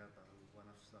وقدس حياته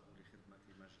ونفسه لخدمة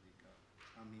مجدك.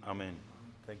 آمين. Amen.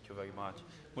 Thank you very much.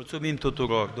 Mulțumim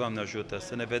tuturor. Doamne ajută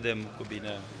să ne vedem cu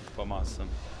bine pe masă.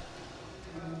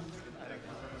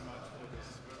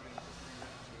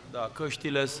 Da,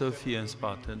 căștile să fie în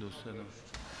spate duse. Da.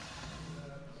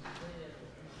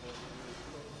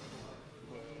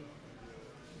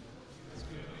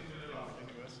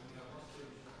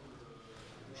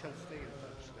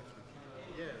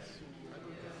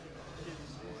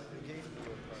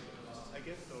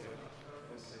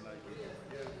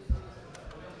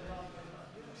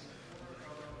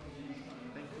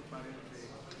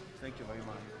 you very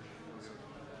much.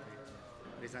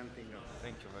 Presenting us.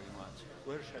 Thank you very much.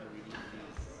 Where shall we leave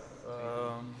these?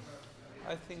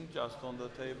 I think just on the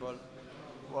table.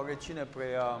 Oare cine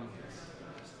preia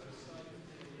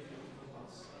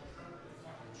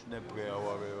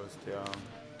oare ăstea?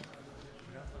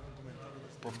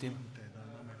 Poftim?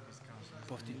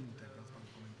 Poftim?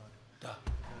 Da.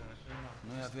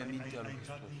 Noi avem mintea lui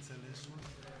Hristos.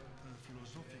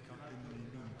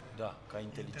 Da, ca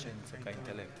inteligență, ca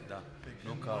intelect, da.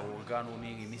 Nu ca organul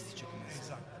unirii mistice, cum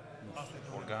este. Nu,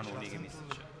 organul unirii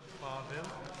mistice. Pavel,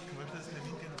 când vorbește despre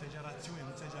minte, înțelegea rațiune,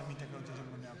 nu înțelegea mintea, că nu înțelegem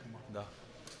noi acum. Da.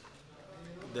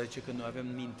 Deci când noi avem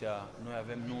mintea, noi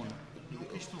avem nu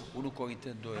 1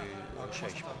 Corinteni 2,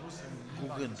 16. Cu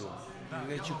gândul.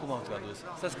 Deci cum au tradus?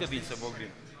 Stați că vin să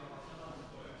vorbim.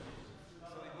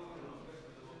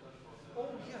 Oh,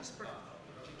 yes, perfect.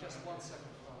 Just 1 second.